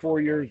 3 or 4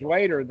 years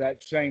later,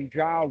 that same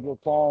child will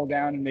fall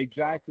down in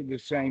exactly the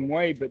same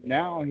way. But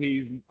now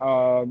he's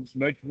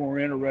much more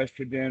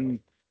interested in,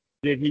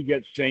 did he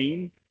get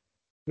seen?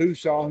 Who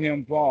saw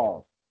him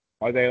fall?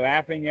 Are they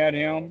laughing at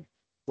him?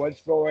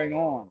 What's going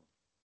on?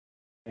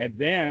 And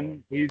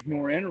then he's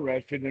more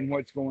interested in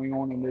what's going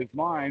on in his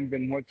mind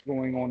than what's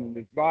going on in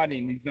his body.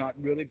 And he's not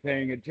really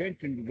paying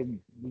attention to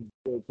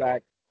the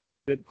fact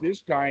that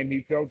this time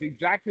he felt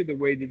exactly the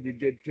way that he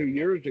did 2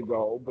 years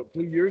ago. But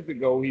 2 years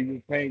ago, he was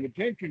paying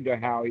attention to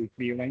how he's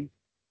feeling.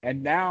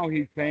 And now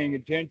he's paying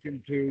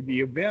attention to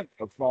the event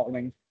of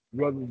falling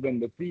rather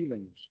than the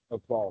feelings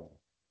of falling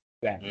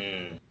down.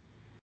 Mm,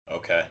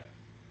 okay.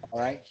 All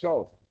right.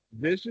 So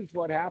this is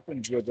what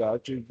happens with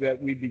us is that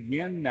we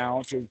begin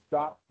now to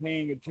stop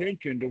paying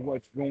attention to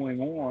what's going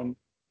on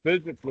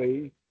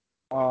physically,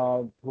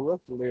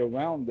 peripherally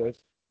around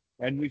us,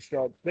 and we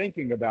start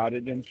thinking about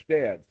it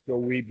instead. So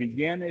we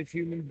begin as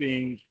human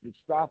beings to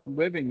stop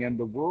living in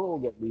the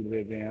world that we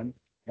live in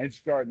and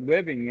start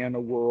living in a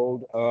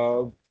world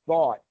of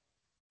thought.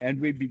 And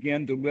we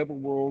begin to live a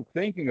world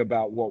thinking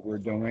about what we're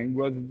doing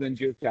rather than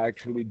just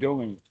actually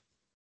doing it.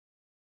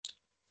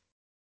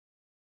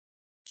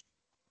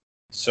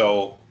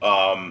 So,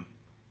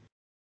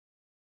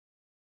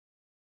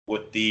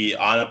 with the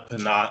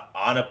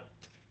anapanasati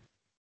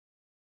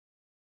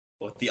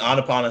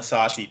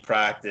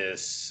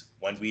practice,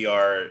 when we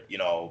are,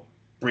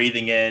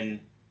 breathing in,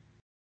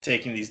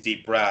 taking these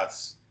deep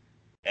breaths,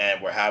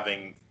 and we're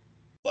having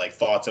like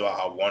thoughts about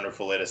how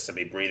wonderful it is to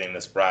be breathing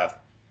this breath,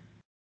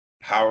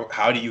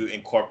 how do you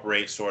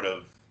incorporate sort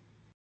of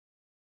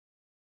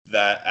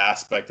that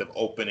aspect of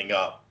opening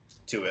up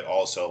to it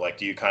also? Like,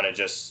 do you kind of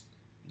just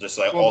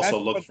like Well, also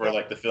that's look what for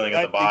like the feeling of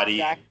the that's body?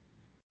 exact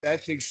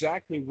that's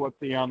exactly what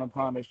the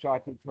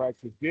Anapanasati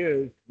practice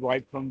is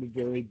right from the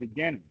very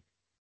beginning,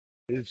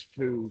 is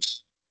to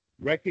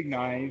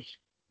recognize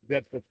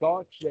that the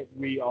thoughts that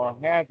we are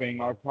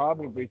having are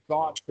probably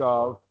thoughts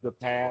of the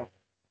past,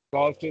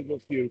 thoughts of the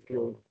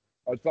future,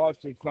 or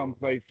thoughts of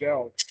someplace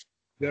else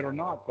that are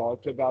not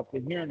thoughts about the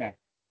here now.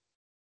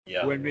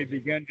 Yeah. When we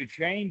begin to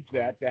change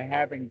that to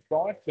having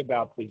thoughts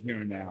about the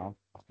here now,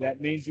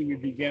 that means that we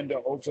begin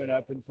to open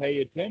up and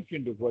pay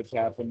attention to what's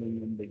happening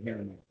in the here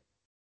now.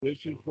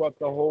 This is what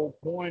the whole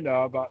point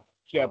of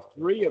step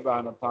 3 of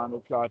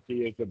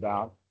Anapanasati is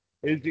about,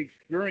 is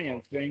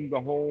experiencing the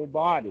whole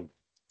body.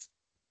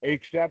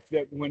 Except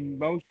that when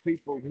most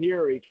people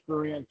hear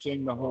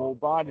experiencing the whole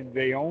body,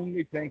 they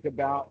only think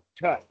about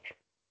touch.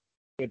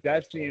 But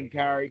that's the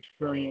entire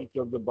experience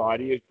of the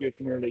body, is just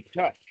merely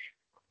touch.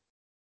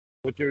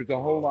 But there's a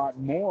whole lot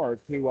more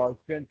to our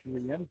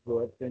sensory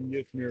input than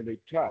just merely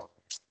touch.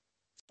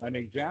 An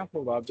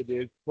example of it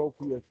is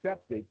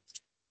proprioceptive,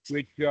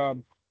 which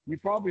you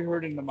probably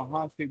heard in the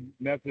Mahasi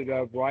method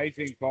of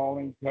rising,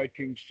 falling,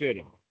 touching,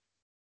 sitting.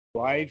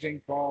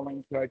 Rising,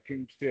 falling,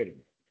 touching, sitting.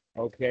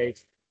 Okay.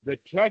 The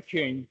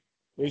touching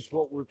is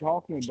what we're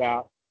talking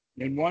about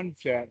in one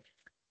sense,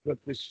 but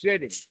the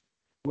sitting,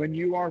 when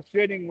you are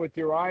sitting with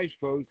your eyes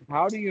closed,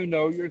 how do you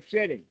know you're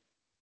sitting?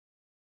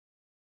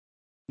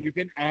 You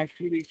can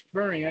actually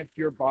experience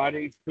your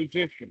body's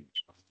positions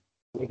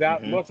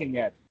without Hmm. looking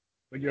at it.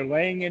 When you're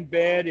laying in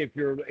bed, if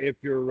your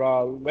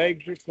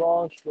legs are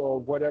crossed or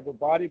whatever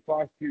body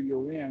posture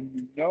you're in,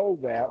 you know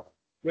that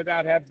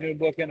without having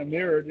to look in a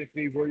mirror to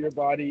see where your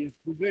body is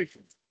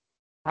positioned.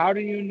 How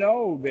do you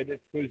know that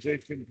it's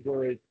positioned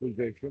where it's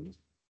positioned?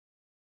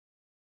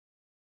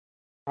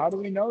 How do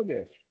we know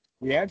this?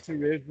 The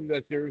answer is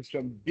that there's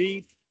some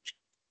deep,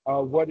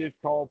 what is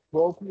called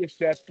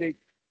proprioceptive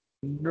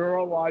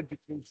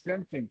neurological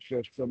sensing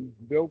systems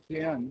built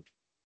in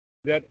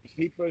that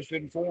keep us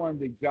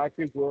informed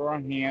exactly where our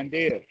hand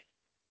is.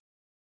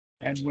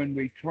 And when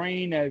we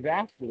train as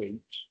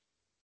athletes,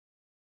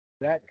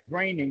 that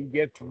training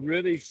gets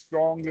really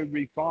strongly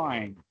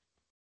refined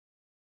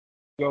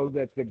so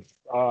that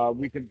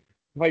we can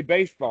play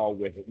baseball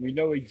with it. We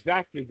know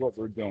exactly what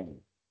we're doing.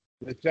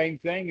 The same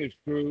thing is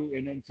true,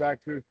 and in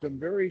fact, there's some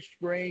very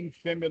strange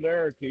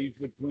similarities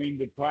between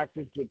the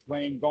practice of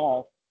playing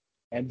golf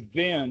and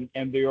Zen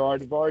and the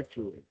art of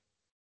archery.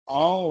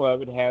 All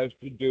of it has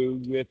to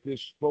do with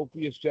this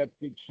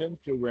proprioceptive sense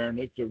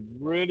awareness of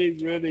really,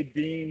 really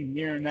being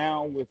here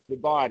now with the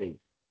body,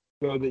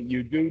 so that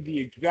you do the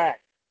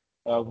exact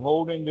of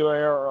holding the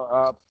arrow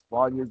up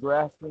while you're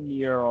grasping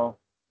the arrow.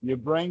 You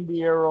bring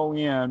the arrow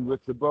in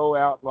with the bow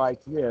out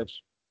like this.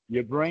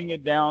 You bring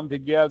it down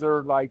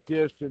together like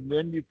this, and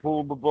then you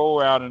pull the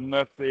bow out and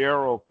let the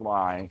arrow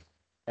fly.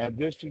 And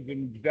this is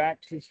an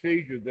exact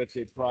procedure that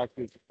they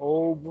practice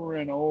over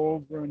and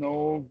over and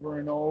over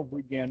and over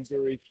again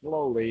very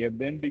slowly, and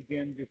then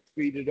begin to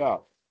speed it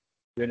up.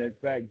 Then, in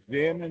fact,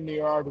 Zen and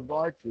the art of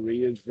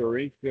archery is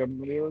very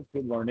similar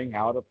to learning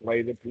how to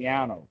play the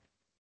piano,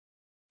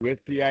 with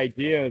the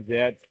idea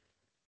that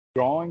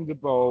drawing the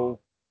bow,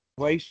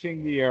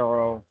 placing the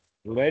arrow,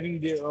 letting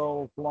the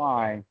arrow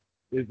fly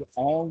is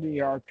all the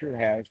archer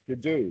has to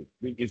do.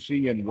 But you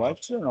see, in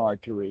Western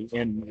archery,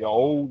 in the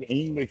old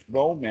English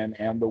bowmen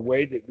and the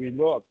way that we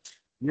look,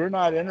 we're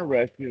not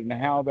interested in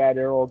how that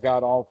arrow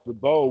got off the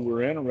bow.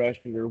 We're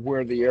interested in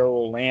where the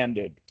arrow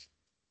landed.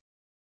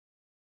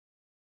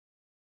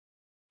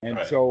 And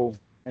Right. so,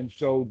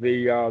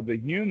 the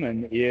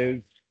human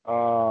is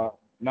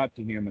not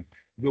the human.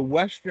 The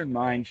Western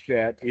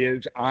mindset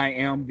is I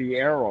am the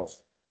arrow.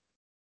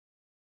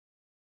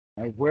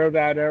 And where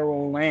that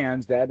arrow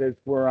lands, that is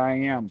where I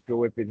am.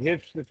 So if it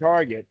hits the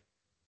target,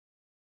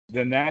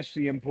 then that's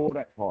the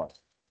important part.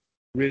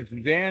 With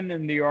Zen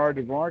and the art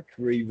of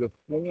archery, the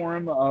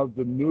form of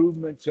the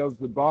movements of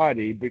the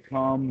body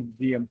become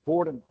the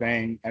important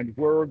thing, and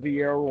where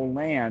the arrow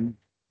lands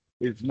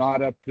is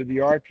not up to the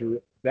archer,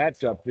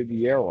 that's up to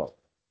the arrow.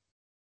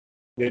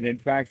 That in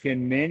fact,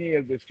 in many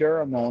of the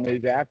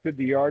ceremonies, after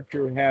the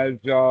archer has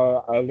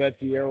let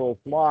the arrow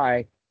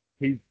fly,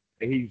 he's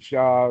he's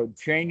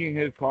changing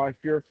his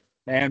posture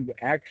and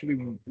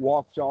actually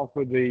walks off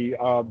of the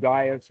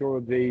dais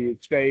or the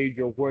stage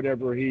or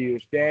whatever he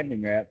is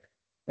standing at,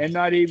 and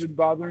not even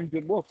bothering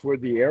to look where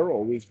the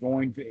arrow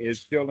is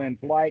still in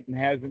flight and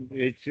hasn't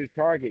it's his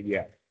target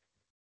yet.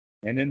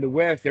 And in the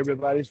West,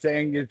 everybody's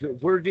saying, "Is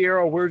where's the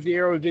arrow? Where's the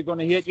arrow? Is it going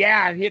to hit?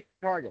 Yeah, it hit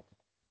the target."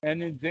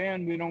 And in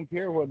Zen, we don't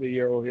care whether the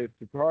arrow hits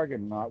the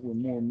target or not.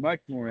 We're much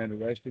more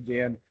interested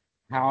in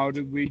how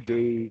do we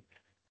do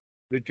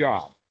the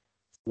job?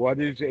 What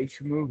is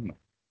each movement?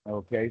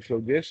 Okay, so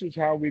this is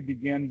how we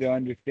begin to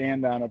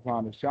understand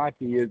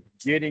Anapanasati is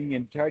getting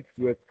in touch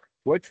with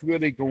what's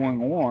really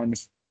going on,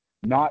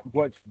 not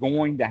what's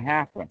going to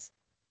happen.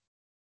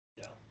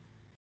 Yeah.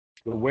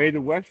 The way the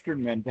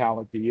Western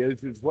mentality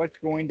is what's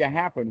going to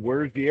happen?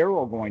 Where's the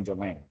arrow going to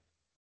land?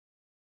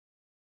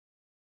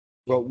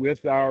 But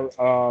with our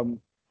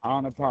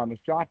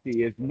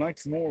Anapanasati is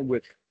much more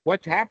with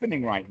what's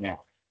happening right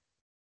now.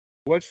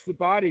 What's the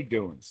body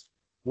doing?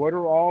 What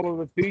are all of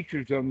the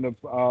features of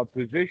the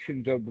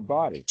positions of the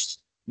body?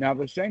 Now,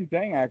 the same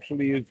thing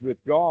actually is with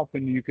golf,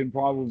 and you can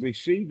probably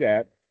see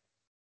that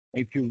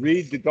if you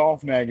read the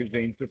golf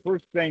magazines. The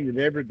first thing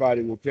that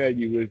everybody will tell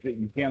you is that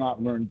you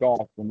cannot learn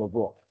golf from a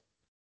book.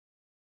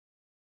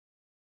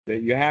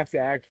 That you have to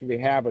actually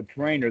have a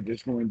trainer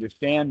that's going to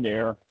stand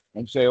there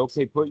and say,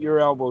 okay, put your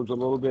elbows a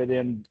little bit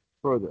in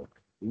further.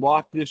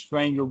 Lock this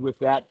finger with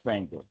that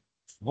finger.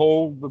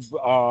 Hold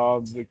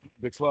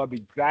the club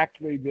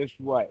exactly this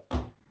way.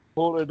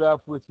 Pull it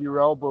up with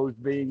your elbows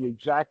being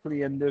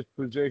exactly in this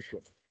position.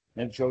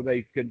 And so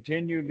they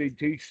continually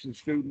teach the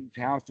students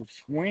how to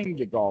swing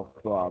the golf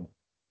club.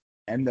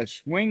 And the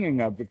swinging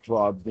of the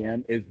club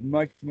then is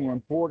much more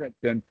important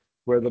than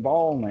where the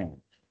ball lands.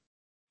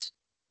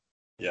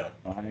 Yeah.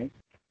 All right.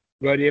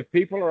 But if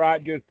people are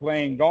out just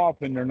playing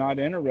golf and they're not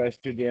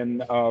interested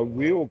in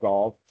real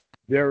golf,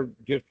 they're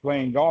just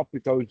playing golf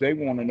because they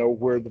want to know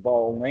where the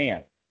ball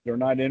lands. They're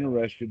not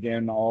interested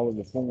in all of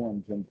the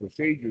forms and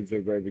procedures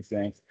of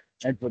everything.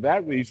 And for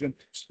that reason,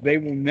 they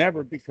will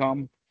never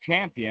become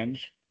champions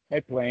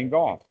at playing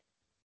golf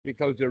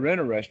because they're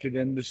interested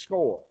in the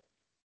score.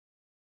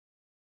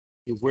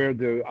 Where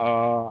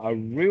a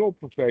real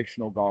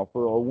professional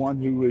golfer or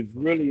one who is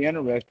really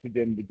interested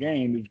in the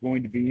game is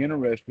going to be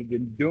interested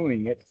in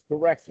doing it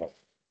correctly.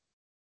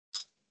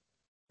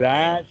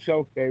 That's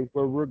okay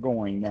where we're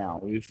going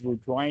now is we're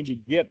trying to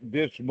get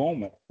this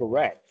moment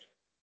correct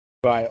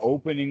by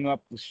opening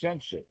up the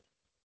senses.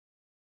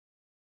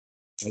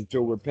 And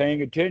so we're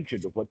paying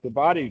attention to what the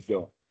body's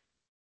doing.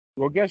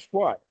 Well, guess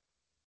what?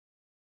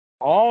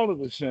 All of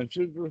the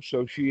senses are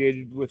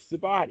associated with the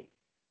body.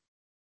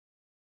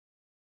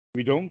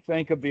 We don't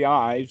think of the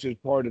eyes as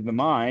part of the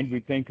mind. We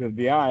think of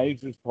the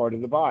eyes as part of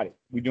the body.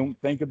 We don't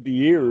think of the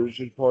ears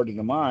as part of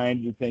the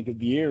mind. We think of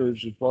the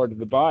ears as part of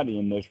the body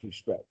in this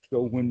respect.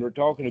 So when we're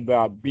talking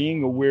about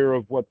being aware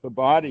of what the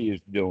body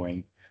is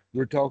doing,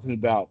 we're talking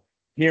about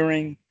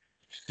hearing,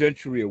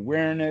 sensory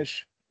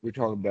awareness. We're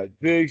talking about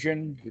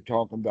vision. We're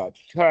talking about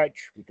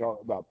touch. We're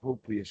talking about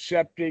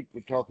proprioceptic.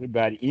 We're talking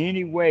about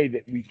any way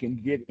that we can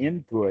get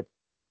input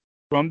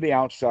from the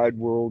outside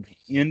world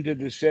into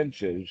the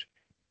senses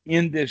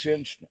in this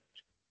instant.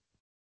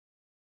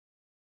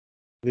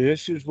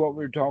 This is what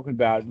we're talking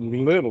about.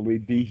 Literally,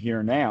 be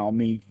here now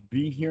means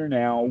be here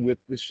now with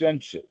the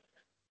senses.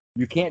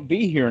 You can't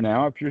be here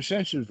now if your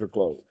senses are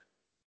closed.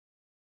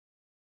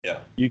 Yeah.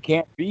 You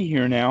can't be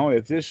here now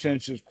if this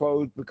sense is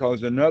closed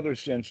because another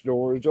sense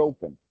door is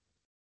open.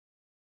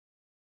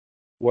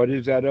 What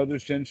is that other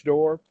sense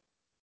door?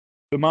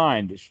 The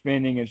mind is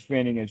spinning and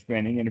spinning and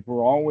spinning. And if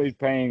we're always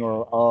paying,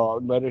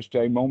 or let us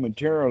say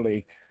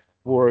momentarily,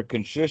 for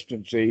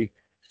consistency,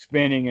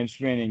 spinning and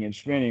spinning and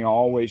spinning,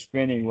 always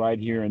spinning right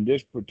here in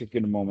this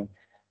particular moment,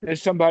 then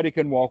somebody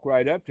can walk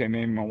right up to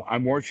me. And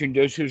I'm washing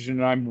dishes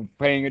and I'm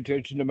paying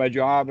attention to my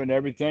job and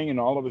everything. And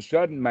all of a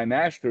sudden, my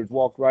master's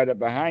walked right up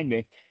behind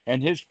me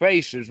and his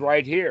face is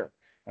right here.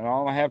 And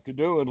all I have to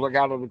do is look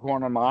out of the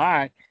corner of my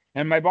eye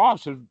and my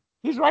boss is,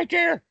 he's right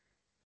there.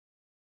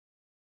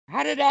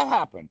 How did that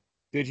happen?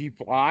 Did he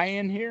fly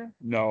in here?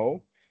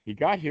 No. He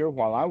got here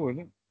while I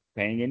wasn't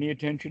paying any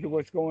attention to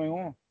what's going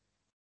on.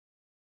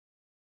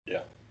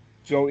 Yeah.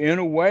 So, in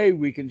a way,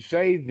 we can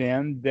say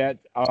then that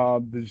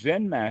the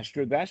Zen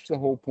master, that's the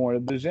whole point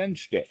of the Zen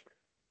stick.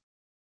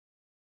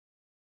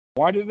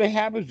 Why do they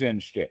have a Zen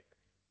stick?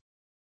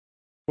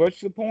 What's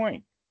the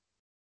point?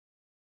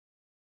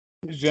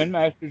 The Zen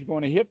master is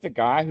going to hit the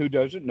guy who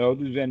doesn't know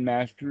the Zen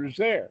master is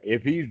there.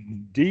 If he's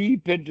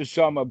deep into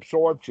some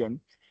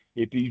absorption,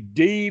 if he's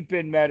deep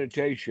in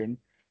meditation,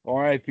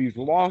 or if he's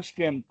lost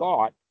in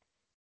thought,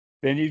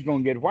 then he's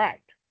going to get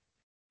whacked.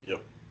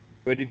 Yep.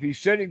 But if he's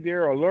sitting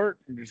there alert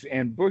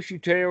and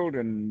bushy-tailed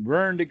and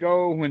raring to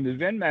go, when the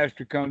Zen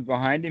master comes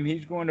behind him,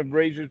 he's going to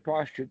raise his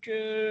posture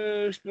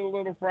just a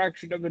little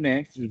fraction of an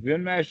inch. The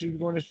Zen master is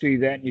going to see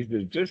that, and he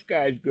says, "This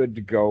guy's good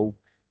to go.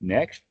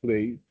 Next,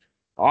 please."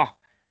 Ah,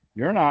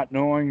 you're not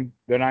knowing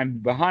that I'm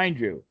behind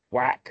you.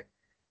 Whack.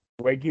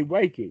 Wakey,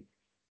 wakey.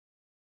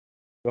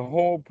 The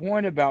whole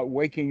point about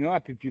waking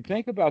up, if you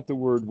think about the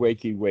word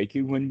wakey,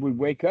 wakey, when we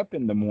wake up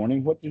in the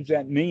morning, what does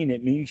that mean?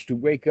 It means to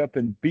wake up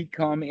and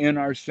become in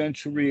our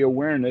sensory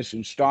awareness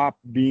and stop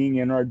being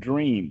in our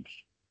dreams,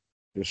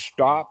 to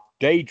stop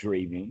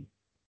daydreaming,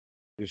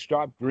 to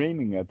stop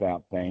dreaming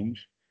about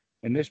things,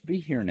 and let's be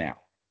here now.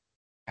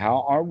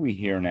 How are we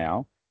here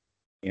now?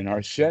 In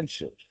our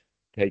senses,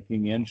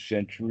 taking in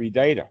sensory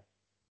data.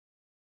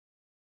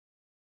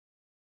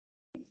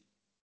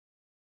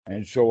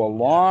 And so a Yeah.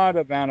 lot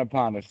of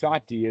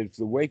anapanasati is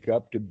the wake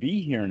up to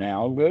be here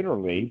now,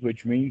 literally,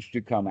 which means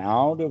to come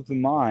out of the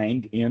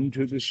mind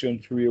into the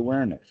sensory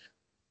awareness,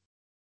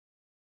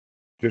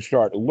 to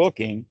start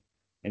looking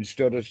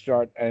instead of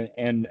start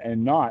and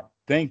not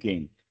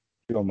thinking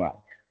so much,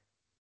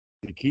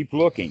 to keep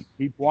looking,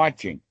 keep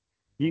watching,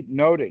 keep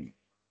noting.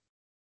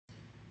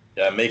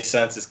 Yeah, it makes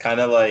sense. It's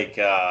kind of like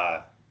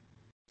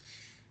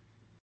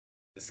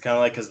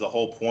because the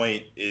whole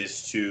point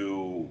is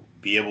to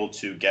be able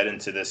to get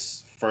into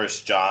this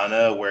first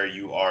jhana where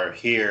you are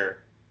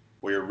here,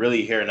 where you're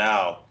really here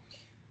now,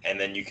 and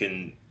then you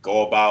can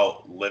go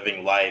about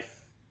living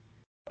life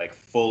like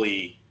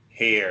fully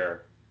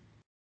here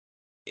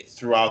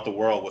throughout the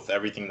world with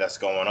everything that's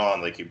going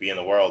on. Like you be in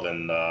the world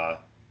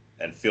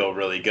and feel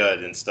really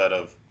good instead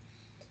of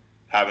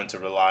having to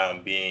rely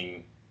on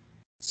being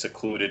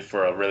secluded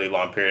for a really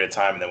long period of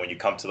time, and then when you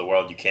come to the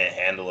world, you can't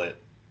handle it.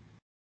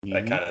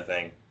 That Mm-hmm. kind of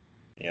thing,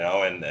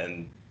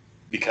 and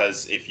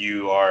because if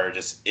you are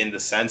just in the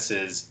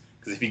senses,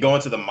 because if you go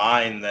into the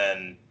mind,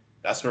 then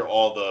that's where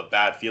all the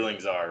bad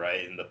feelings are,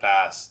 right, in the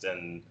past,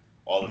 and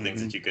all the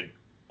things Mm-hmm. that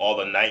all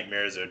the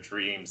nightmares or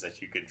dreams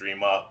that you could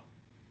dream up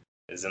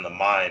is in the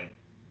mind.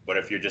 But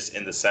if you're just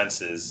in the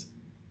senses,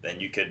 then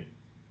you could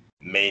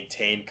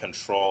maintain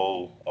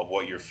control of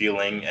what you're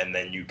feeling, and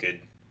then you could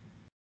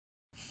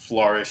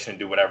flourish and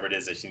do whatever it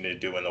is that you need to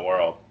do in the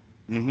world.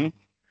 Mm-hmm.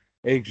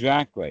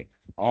 Exactly.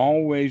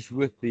 Always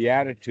with the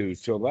attitude.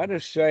 So let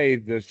us say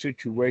the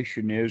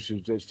situation is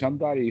that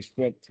somebody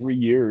spent 3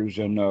 years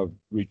in a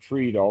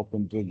retreat off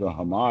into the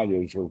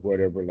Himalayas or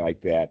whatever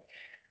like that,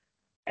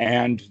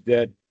 and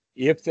that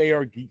if they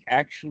are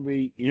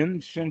actually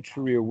in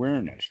sensory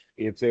awareness,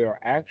 if they are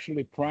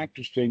actually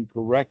practicing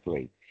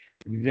correctly,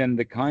 then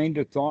the kind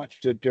of thoughts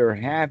that they're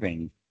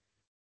having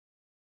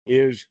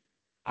is,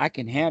 I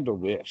can handle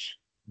this.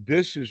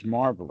 This is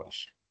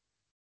marvelous.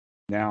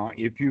 Now,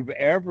 if you've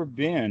ever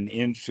been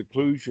in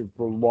seclusion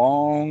for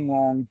long,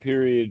 long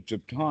periods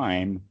of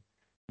time,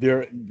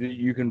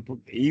 you can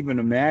even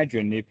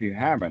imagine, if you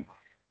haven't,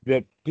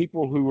 that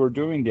people who are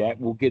doing that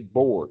will get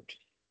bored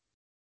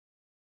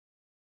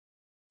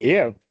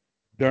if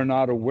they're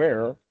not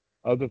aware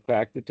of the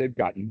fact that they've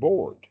gotten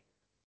bored.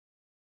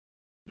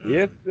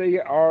 If Mm. they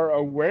are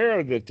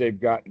aware that they've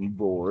gotten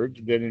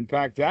bored, that in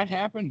fact that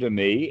happened to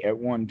me at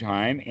one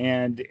time,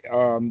 and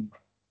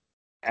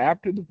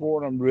after the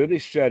boredom really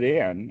set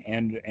in,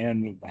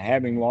 and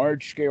having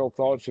large scale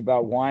thoughts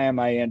about why am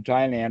I in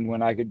Thailand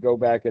when I could go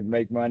back and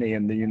make money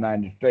in the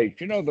United States,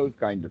 those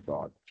kind of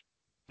thoughts.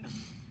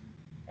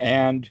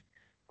 And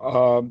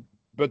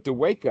but the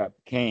wake up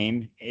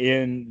came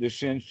in the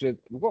sense that,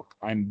 look,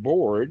 I'm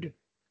bored.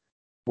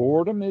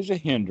 Boredom is a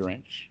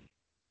hindrance.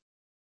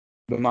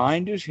 The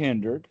mind is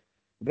hindered.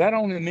 That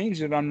only means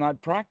that I'm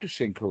not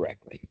practicing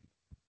correctly.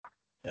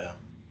 Yeah.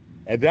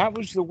 And that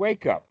was the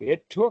wake up.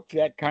 It took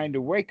that kind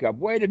of wake up.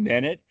 Wait a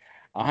minute,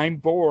 I'm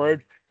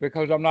bored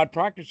because I'm not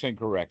practicing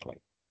correctly.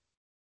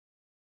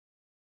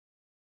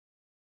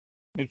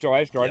 And so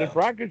I started Yeah.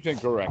 practicing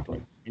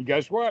correctly. And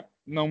guess what?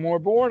 No more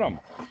boredom.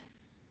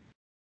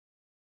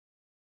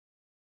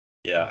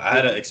 Yeah. I So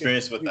had an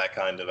experience with that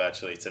kind of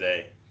actually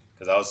today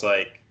because I was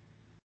like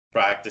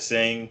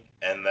practicing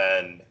and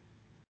then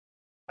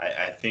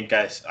I think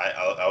I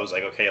was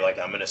like, okay, like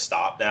I'm going to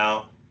stop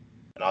now.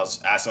 And I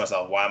was asking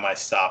myself, why am I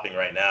stopping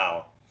right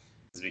now?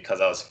 It's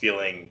because I was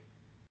feeling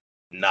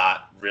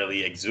not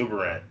really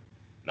exuberant.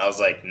 And I was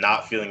like,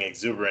 not feeling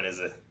exuberant is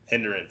a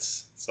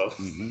hindrance. So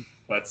mhm,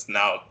 let's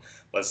now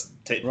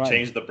right.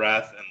 change the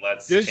breath and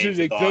let's This change is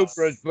the exuberance,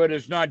 thoughts. but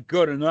it's not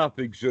good enough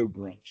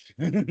exuberance.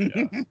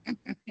 Yeah,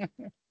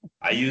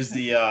 I use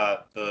the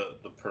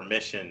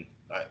permission.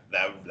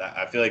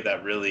 I feel like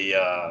that really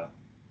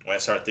when I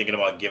start thinking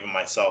about giving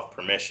myself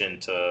permission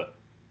to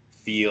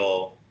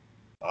feel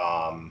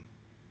um,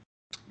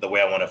 the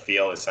way I want to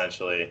feel,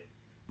 essentially,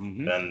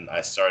 Mhm. then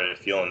I started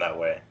feeling that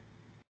way,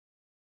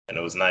 and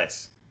it was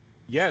nice.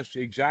 Yes,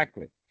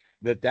 exactly.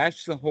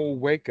 That's the whole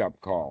wake up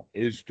call,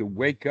 is to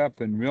wake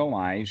up and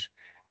realize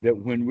that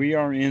when we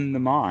are in the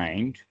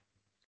mind,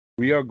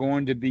 we are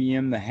going to be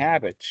in the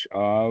habits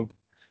of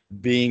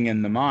being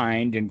in the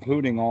mind,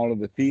 including all of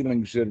the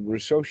feelings that are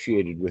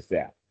associated with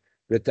that.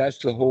 That's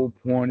the whole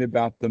point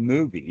about the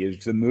movie,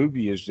 is the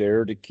movie is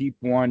there to keep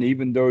one,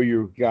 even though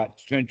you've got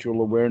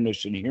sensual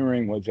awareness and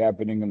hearing what's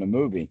happening in the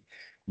movie,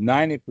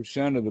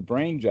 90% of the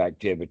brain's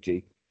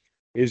activity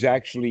is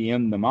actually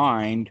in the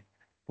mind,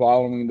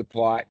 following the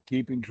plot,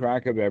 keeping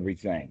track of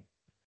everything.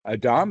 A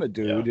Dharma Yeah.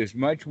 dude is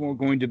much more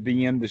going to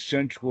be in the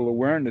sensual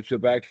awareness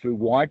of actually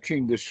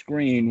watching the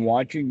screen,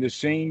 watching the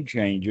scene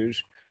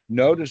changes,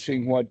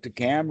 noticing what the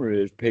camera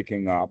is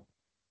picking up,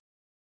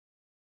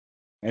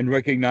 and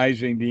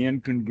recognizing the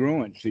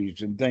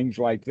incongruencies and things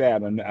like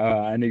that. And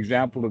an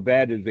example of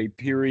that is a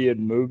period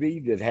movie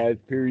that has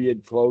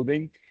period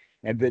clothing,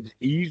 and that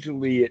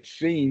easily it's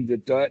seen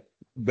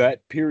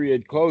that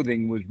period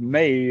clothing was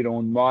made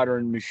on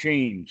modern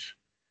machines,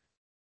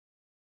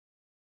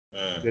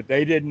 Mm. that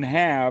they didn't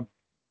have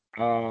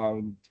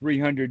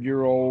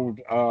 300-year-old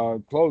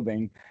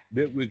clothing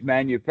that was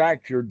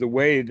manufactured the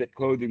way that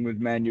clothing was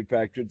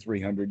manufactured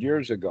 300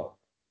 years ago.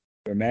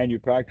 They're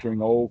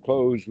manufacturing old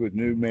clothes with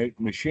new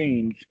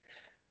machines.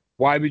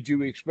 Why would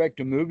you expect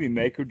a movie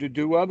maker to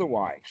do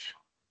otherwise?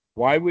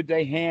 Why would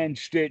they hand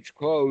stitch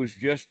clothes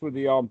just for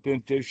the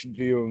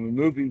authenticity of a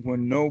movie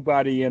when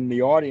nobody in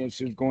the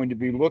audience is going to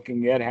be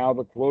looking at how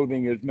the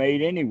clothing is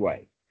made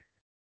anyway?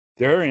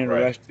 They're Right.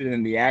 interested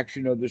in the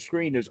action of the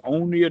screen. There's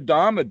only a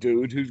Dama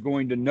dude who's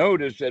going to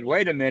notice that,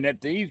 wait a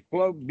minute, these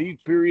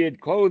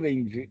period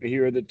clothing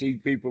here that these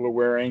people are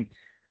wearing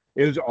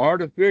is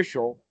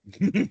artificial.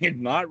 It's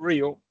not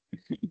real.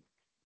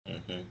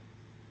 Hmm.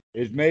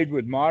 It's made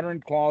with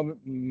modern cloth,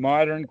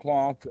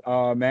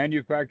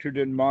 manufactured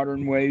in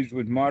modern ways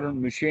with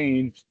modern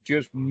machines,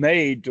 just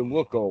made to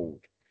look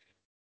old.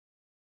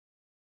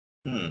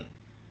 Hmm.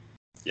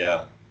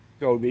 Yeah.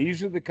 So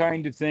these are the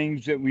kind of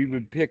things that we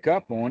would pick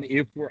up on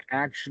if we're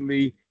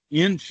actually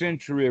in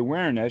sensory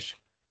awareness,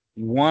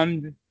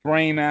 one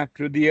frame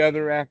after the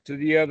other, after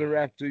the other,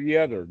 after the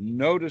other,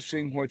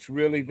 noticing what's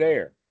really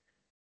there.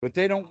 But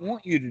they don't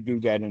want you to do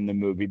that in the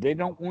movie. They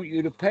don't want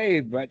you to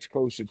pay much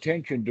close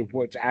attention to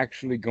what's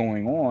actually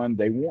going on.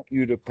 They want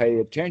you to pay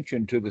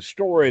attention to the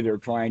story they're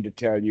trying to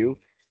tell you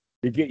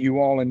to get you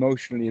all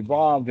emotionally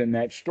involved in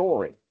that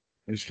story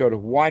instead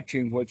of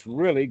watching what's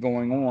really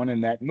going on in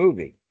that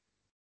movie.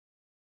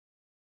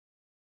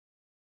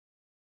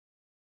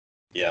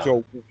 Yeah.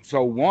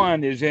 So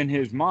one is in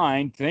his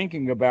mind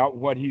thinking about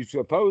what he's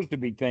supposed to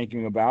be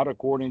thinking about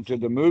according to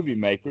the movie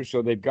maker,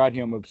 so they've got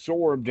him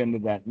absorbed into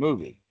that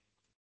movie.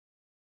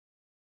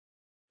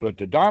 But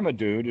the Dharma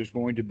dude is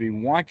going to be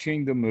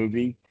watching the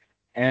movie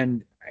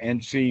and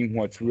seeing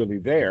what's really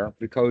there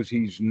because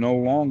he's no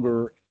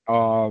longer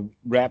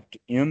wrapped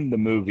in the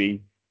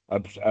movie,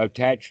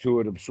 attached to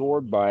it,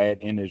 absorbed by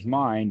it in his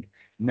mind.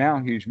 Now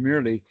he's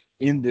merely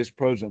in this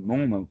present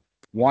moment,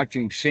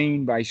 watching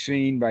scene by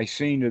scene by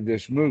scene of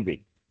this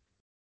movie,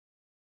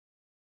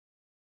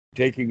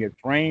 taking it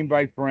frame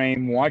by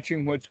frame,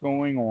 watching what's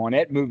going on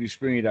at movie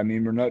speed. I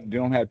mean,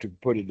 don't have to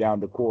put it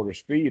down to quarter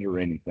speed or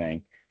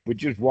anything, but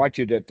just watch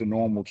it at the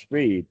normal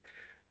speed.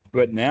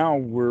 But now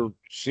we're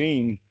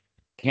seeing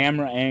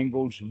camera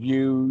angles,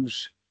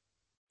 views,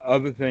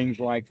 other things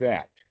like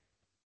that.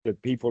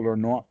 that people are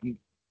not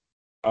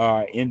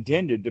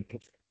intended to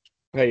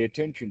pay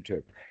attention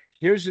to.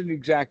 Here's an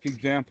exact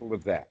example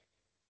of that.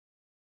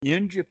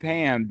 In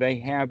Japan, they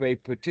have a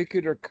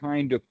particular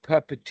kind of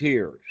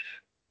puppeteers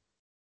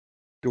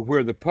to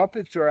where the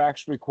puppets are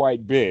actually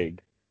quite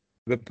big.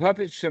 The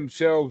puppets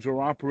themselves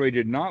are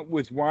operated not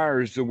with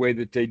wires the way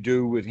that they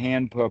do with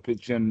hand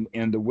puppets in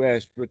the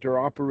West, but they're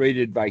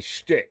operated by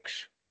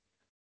sticks.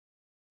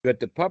 That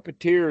the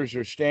puppeteers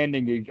are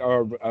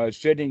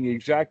sitting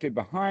exactly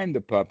behind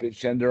the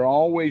puppets, and they're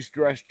always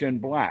dressed in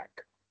black.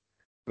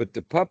 But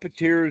the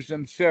puppeteers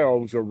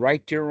themselves are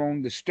right there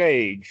on the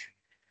stage,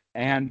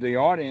 and the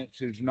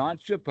audience is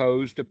not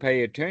supposed to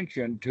pay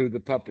attention to the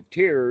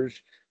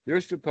puppeteers.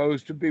 They're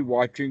supposed to be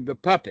watching the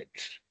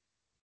puppets.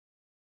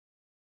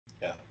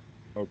 Yeah.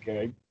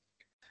 Okay.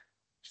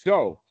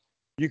 So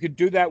you could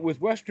do that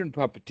with Western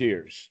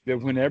puppeteers, that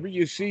whenever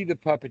you see the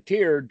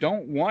puppeteer,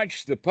 don't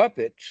watch the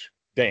puppets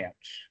dance.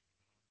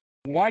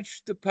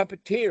 Watch the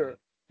puppeteer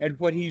and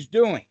what he's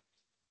doing.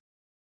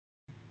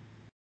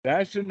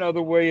 That's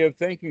another way of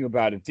thinking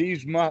about it.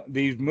 These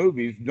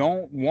movies,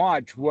 don't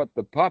watch what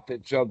the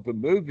puppets of the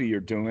movie are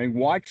doing.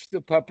 Watch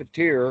the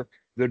puppeteer,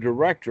 the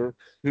director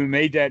who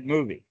made that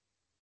movie.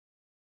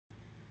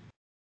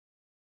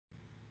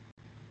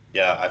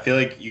 Yeah, I feel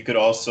like you could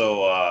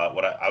also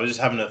I was just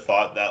having a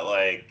thought that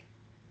like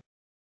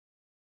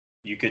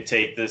you could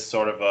take this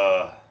sort of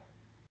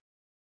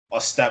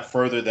a step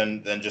further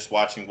than just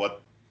watching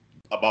what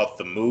about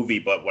the movie,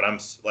 but what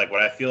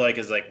I feel like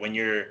is like when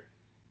you're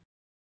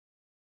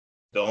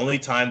the only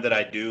time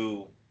that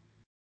you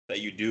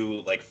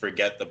do like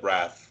forget the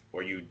breath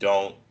or you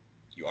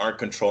aren't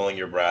controlling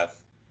your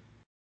breath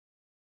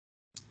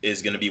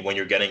is going to be when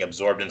you're getting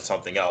absorbed in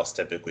something else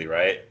typically,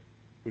 right?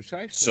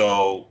 Precisely.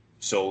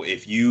 So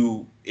if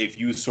you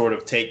sort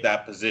of take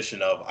that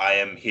position of I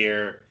am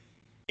here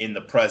in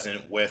the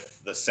present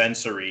with the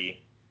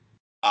sensory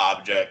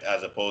object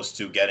as opposed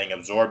to getting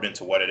absorbed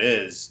into what it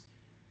is,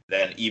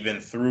 then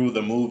even through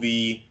the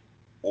movie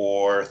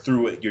or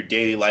through your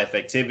daily life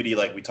activity,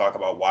 like we talk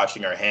about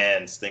washing our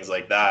hands, things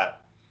like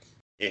that,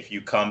 if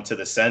you come to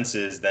the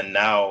senses, then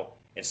now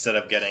instead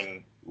of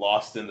getting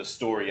lost in the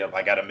story of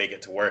I got to make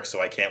it to work, so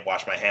I can't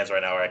wash my hands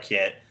right now, or I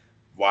can't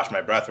wash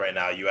my breath right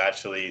now, you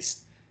actually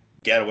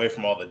get away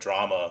from all of the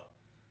drama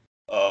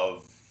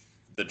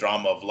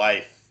of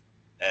life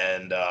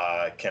and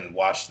can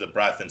wash the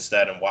breath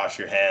instead and wash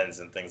your hands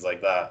and things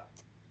like that.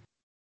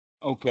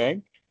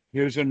 Okay.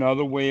 Here's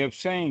another way of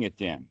saying it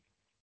then.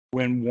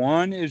 When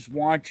one is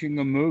watching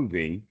a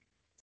movie,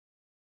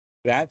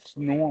 that's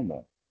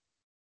normal.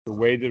 The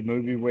way the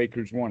movie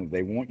makers want it.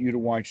 They want you to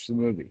watch the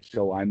movie.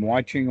 So I'm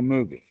watching a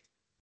movie.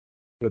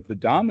 But the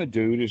Dama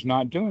dude is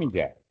not doing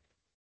that.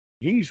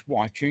 He's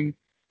watching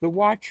the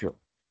watcher.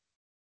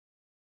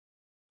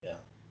 Yeah,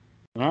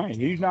 All right.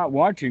 He's not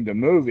watching the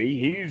movie.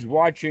 He's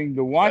watching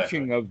the exactly.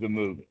 watching of the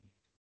movie.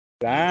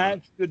 Hmm.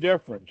 That's the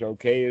difference,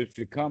 okay, is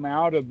to come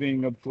out of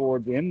being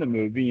absorbed in the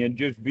movie and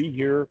just be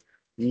here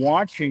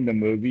watching the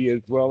movie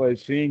as well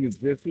as seeing if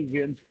this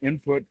is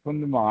input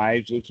from the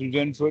eyes, this is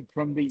input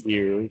from the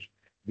ears,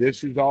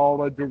 this is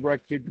all a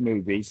directed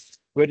movie.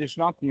 But it's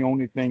not the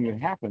only thing that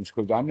happens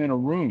because I'm in a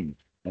room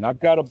and I've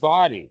got a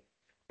body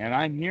and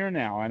I'm here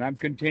now and I'm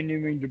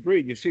continuing to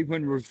breathe. You see,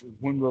 when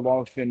we're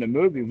lost in the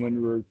movie,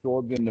 when we're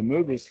absorbed in the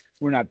movie,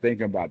 we're not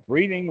thinking about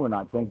breathing. We're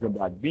not thinking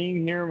about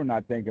being here. We're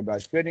not thinking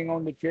about sitting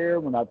on the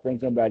chair. We're not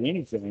thinking about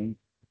anything.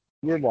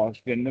 We're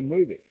lost in the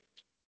movie.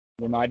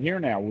 We're not here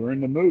now. We're in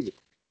the movie.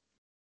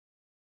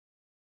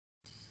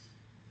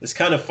 It's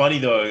kind of funny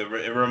though.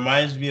 It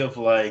reminds me of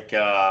like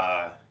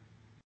I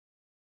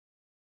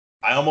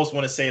almost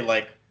want to say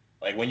like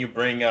when you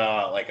bring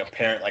like a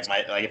parent like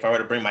if I were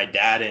to bring my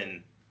dad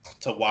in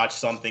to watch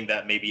something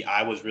that maybe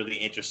I was really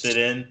interested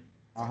in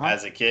Uh huh.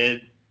 as a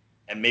kid,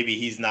 and maybe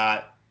he's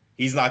not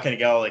gonna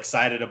get all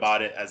excited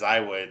about it as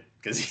I would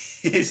because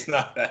he's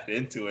not that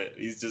into it.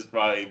 He's just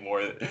probably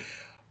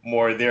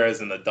more there as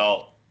an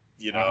adult,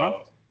 you Uh huh.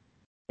 know.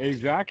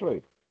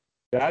 Exactly.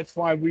 That's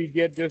why we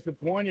get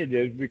disappointed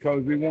is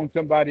because we want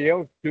somebody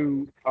else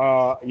to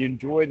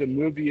enjoy the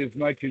movie as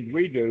much as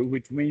we do,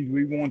 which means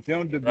we want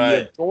them to be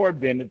Right.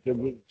 absorbed in it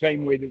the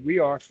same way that we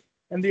are,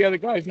 and the other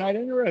guy's not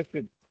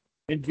interested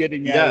in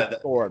getting that Yeah.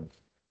 absorbed.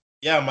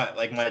 Yeah.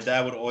 My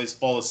dad would always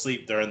fall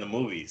asleep during the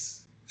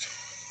movies.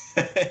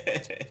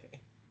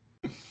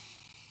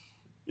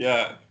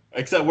 Yeah.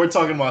 Except we're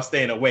talking about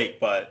staying awake,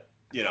 but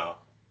you know.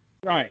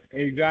 Right,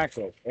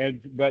 exactly. And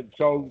but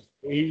so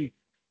he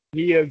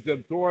is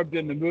absorbed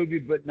in the movie,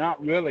 but not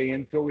really,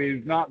 and so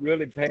he's not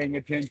really paying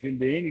attention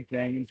to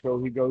anything, and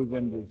so he goes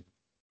into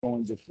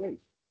going to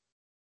sleep.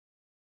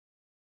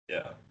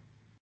 Yeah.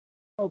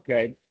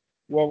 Okay,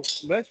 well,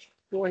 let's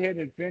go ahead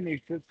and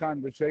finish this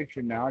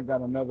conversation now. I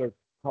got another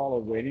caller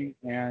waiting,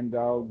 and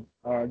I'll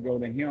go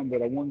to him.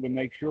 But I wanted to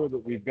make sure that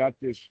we've got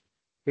this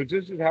because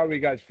this is how we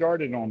got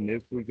started on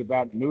this was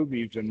about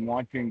movies and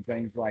watching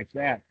things like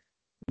that.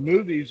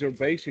 Movies are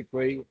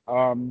basically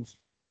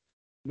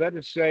let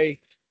us say,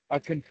 a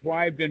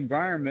contrived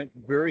environment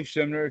very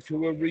similar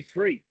to a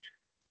retreat.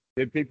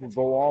 that people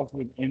go off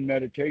in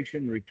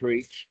meditation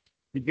retreats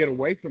to get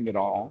away from it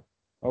all.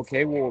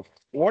 Okay, well,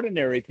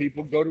 ordinary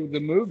people go to the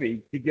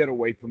movie to get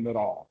away from it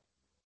all.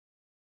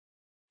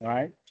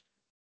 Right?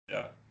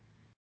 Yeah.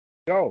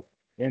 So,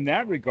 in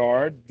that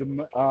regard, the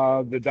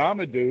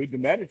Dhamma dude, the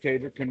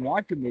meditator, can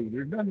watch a movie.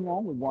 There's nothing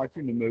wrong with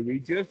watching the movie.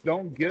 Just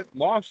don't get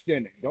lost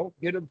in it. Don't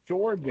get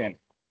absorbed in it.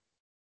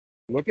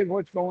 Look at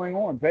what's going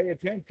on. Pay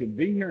attention.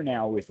 Be here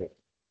now with it.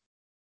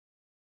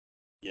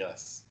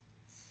 Yes.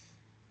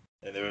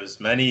 And there was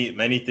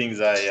many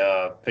things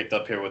I picked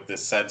up here with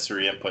this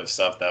sensory input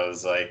stuff that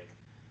was like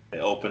it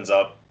opens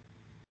up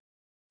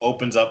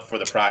for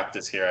the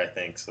practice here, I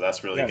think. So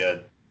that's really Yes.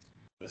 good.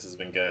 This has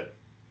been good.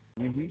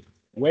 Mm-hmm.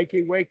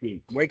 Wakey,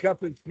 wakey. Wake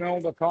up and smell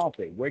the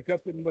coffee. Wake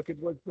up and look at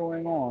what's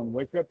going on.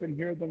 Wake up and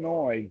hear the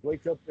noise.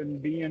 Wake up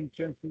and be in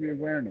sensory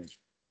awareness.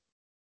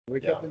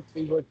 Wake Yeah. up and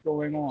see what's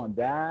going on.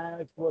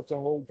 That's what the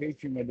whole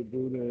teaching of the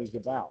Buddha is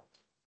about.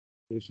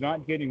 It's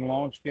not getting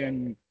lost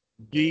in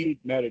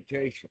deep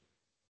meditation,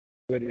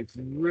 but it's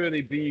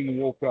really being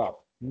woke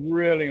up,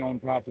 really on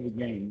top of the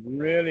game,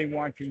 really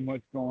watching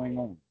what's going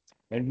on.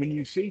 And when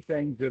you see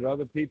things that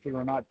other people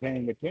are not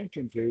paying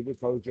attention to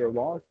because they're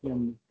lost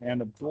in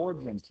and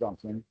absorbed in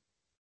something,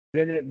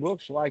 then it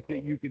looks like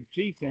that you can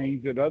see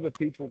things that other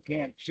people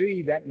can't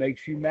see. That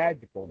makes you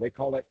magical. They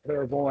call it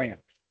clairvoyance.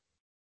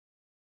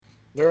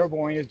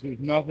 Clairvoyance is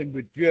nothing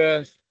but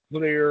just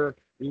clear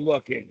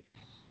looking.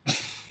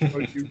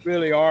 Because you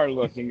really are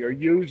looking. You're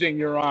using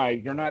your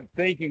eyes. You're not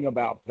thinking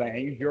about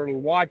things. You're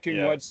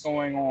watching what's Yes.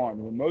 going on.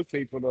 When most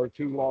people are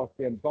too lost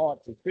in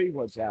thought to see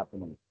what's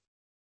happening.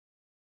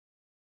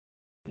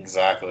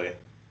 Exactly.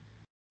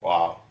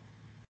 Wow.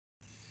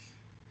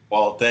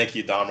 Well, thank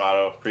you, Don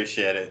Rado.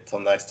 Appreciate it. Till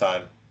next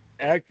time.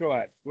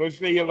 Excellent. We'll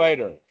see you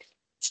later.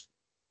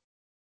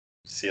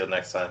 See you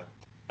next time.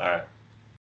 All right.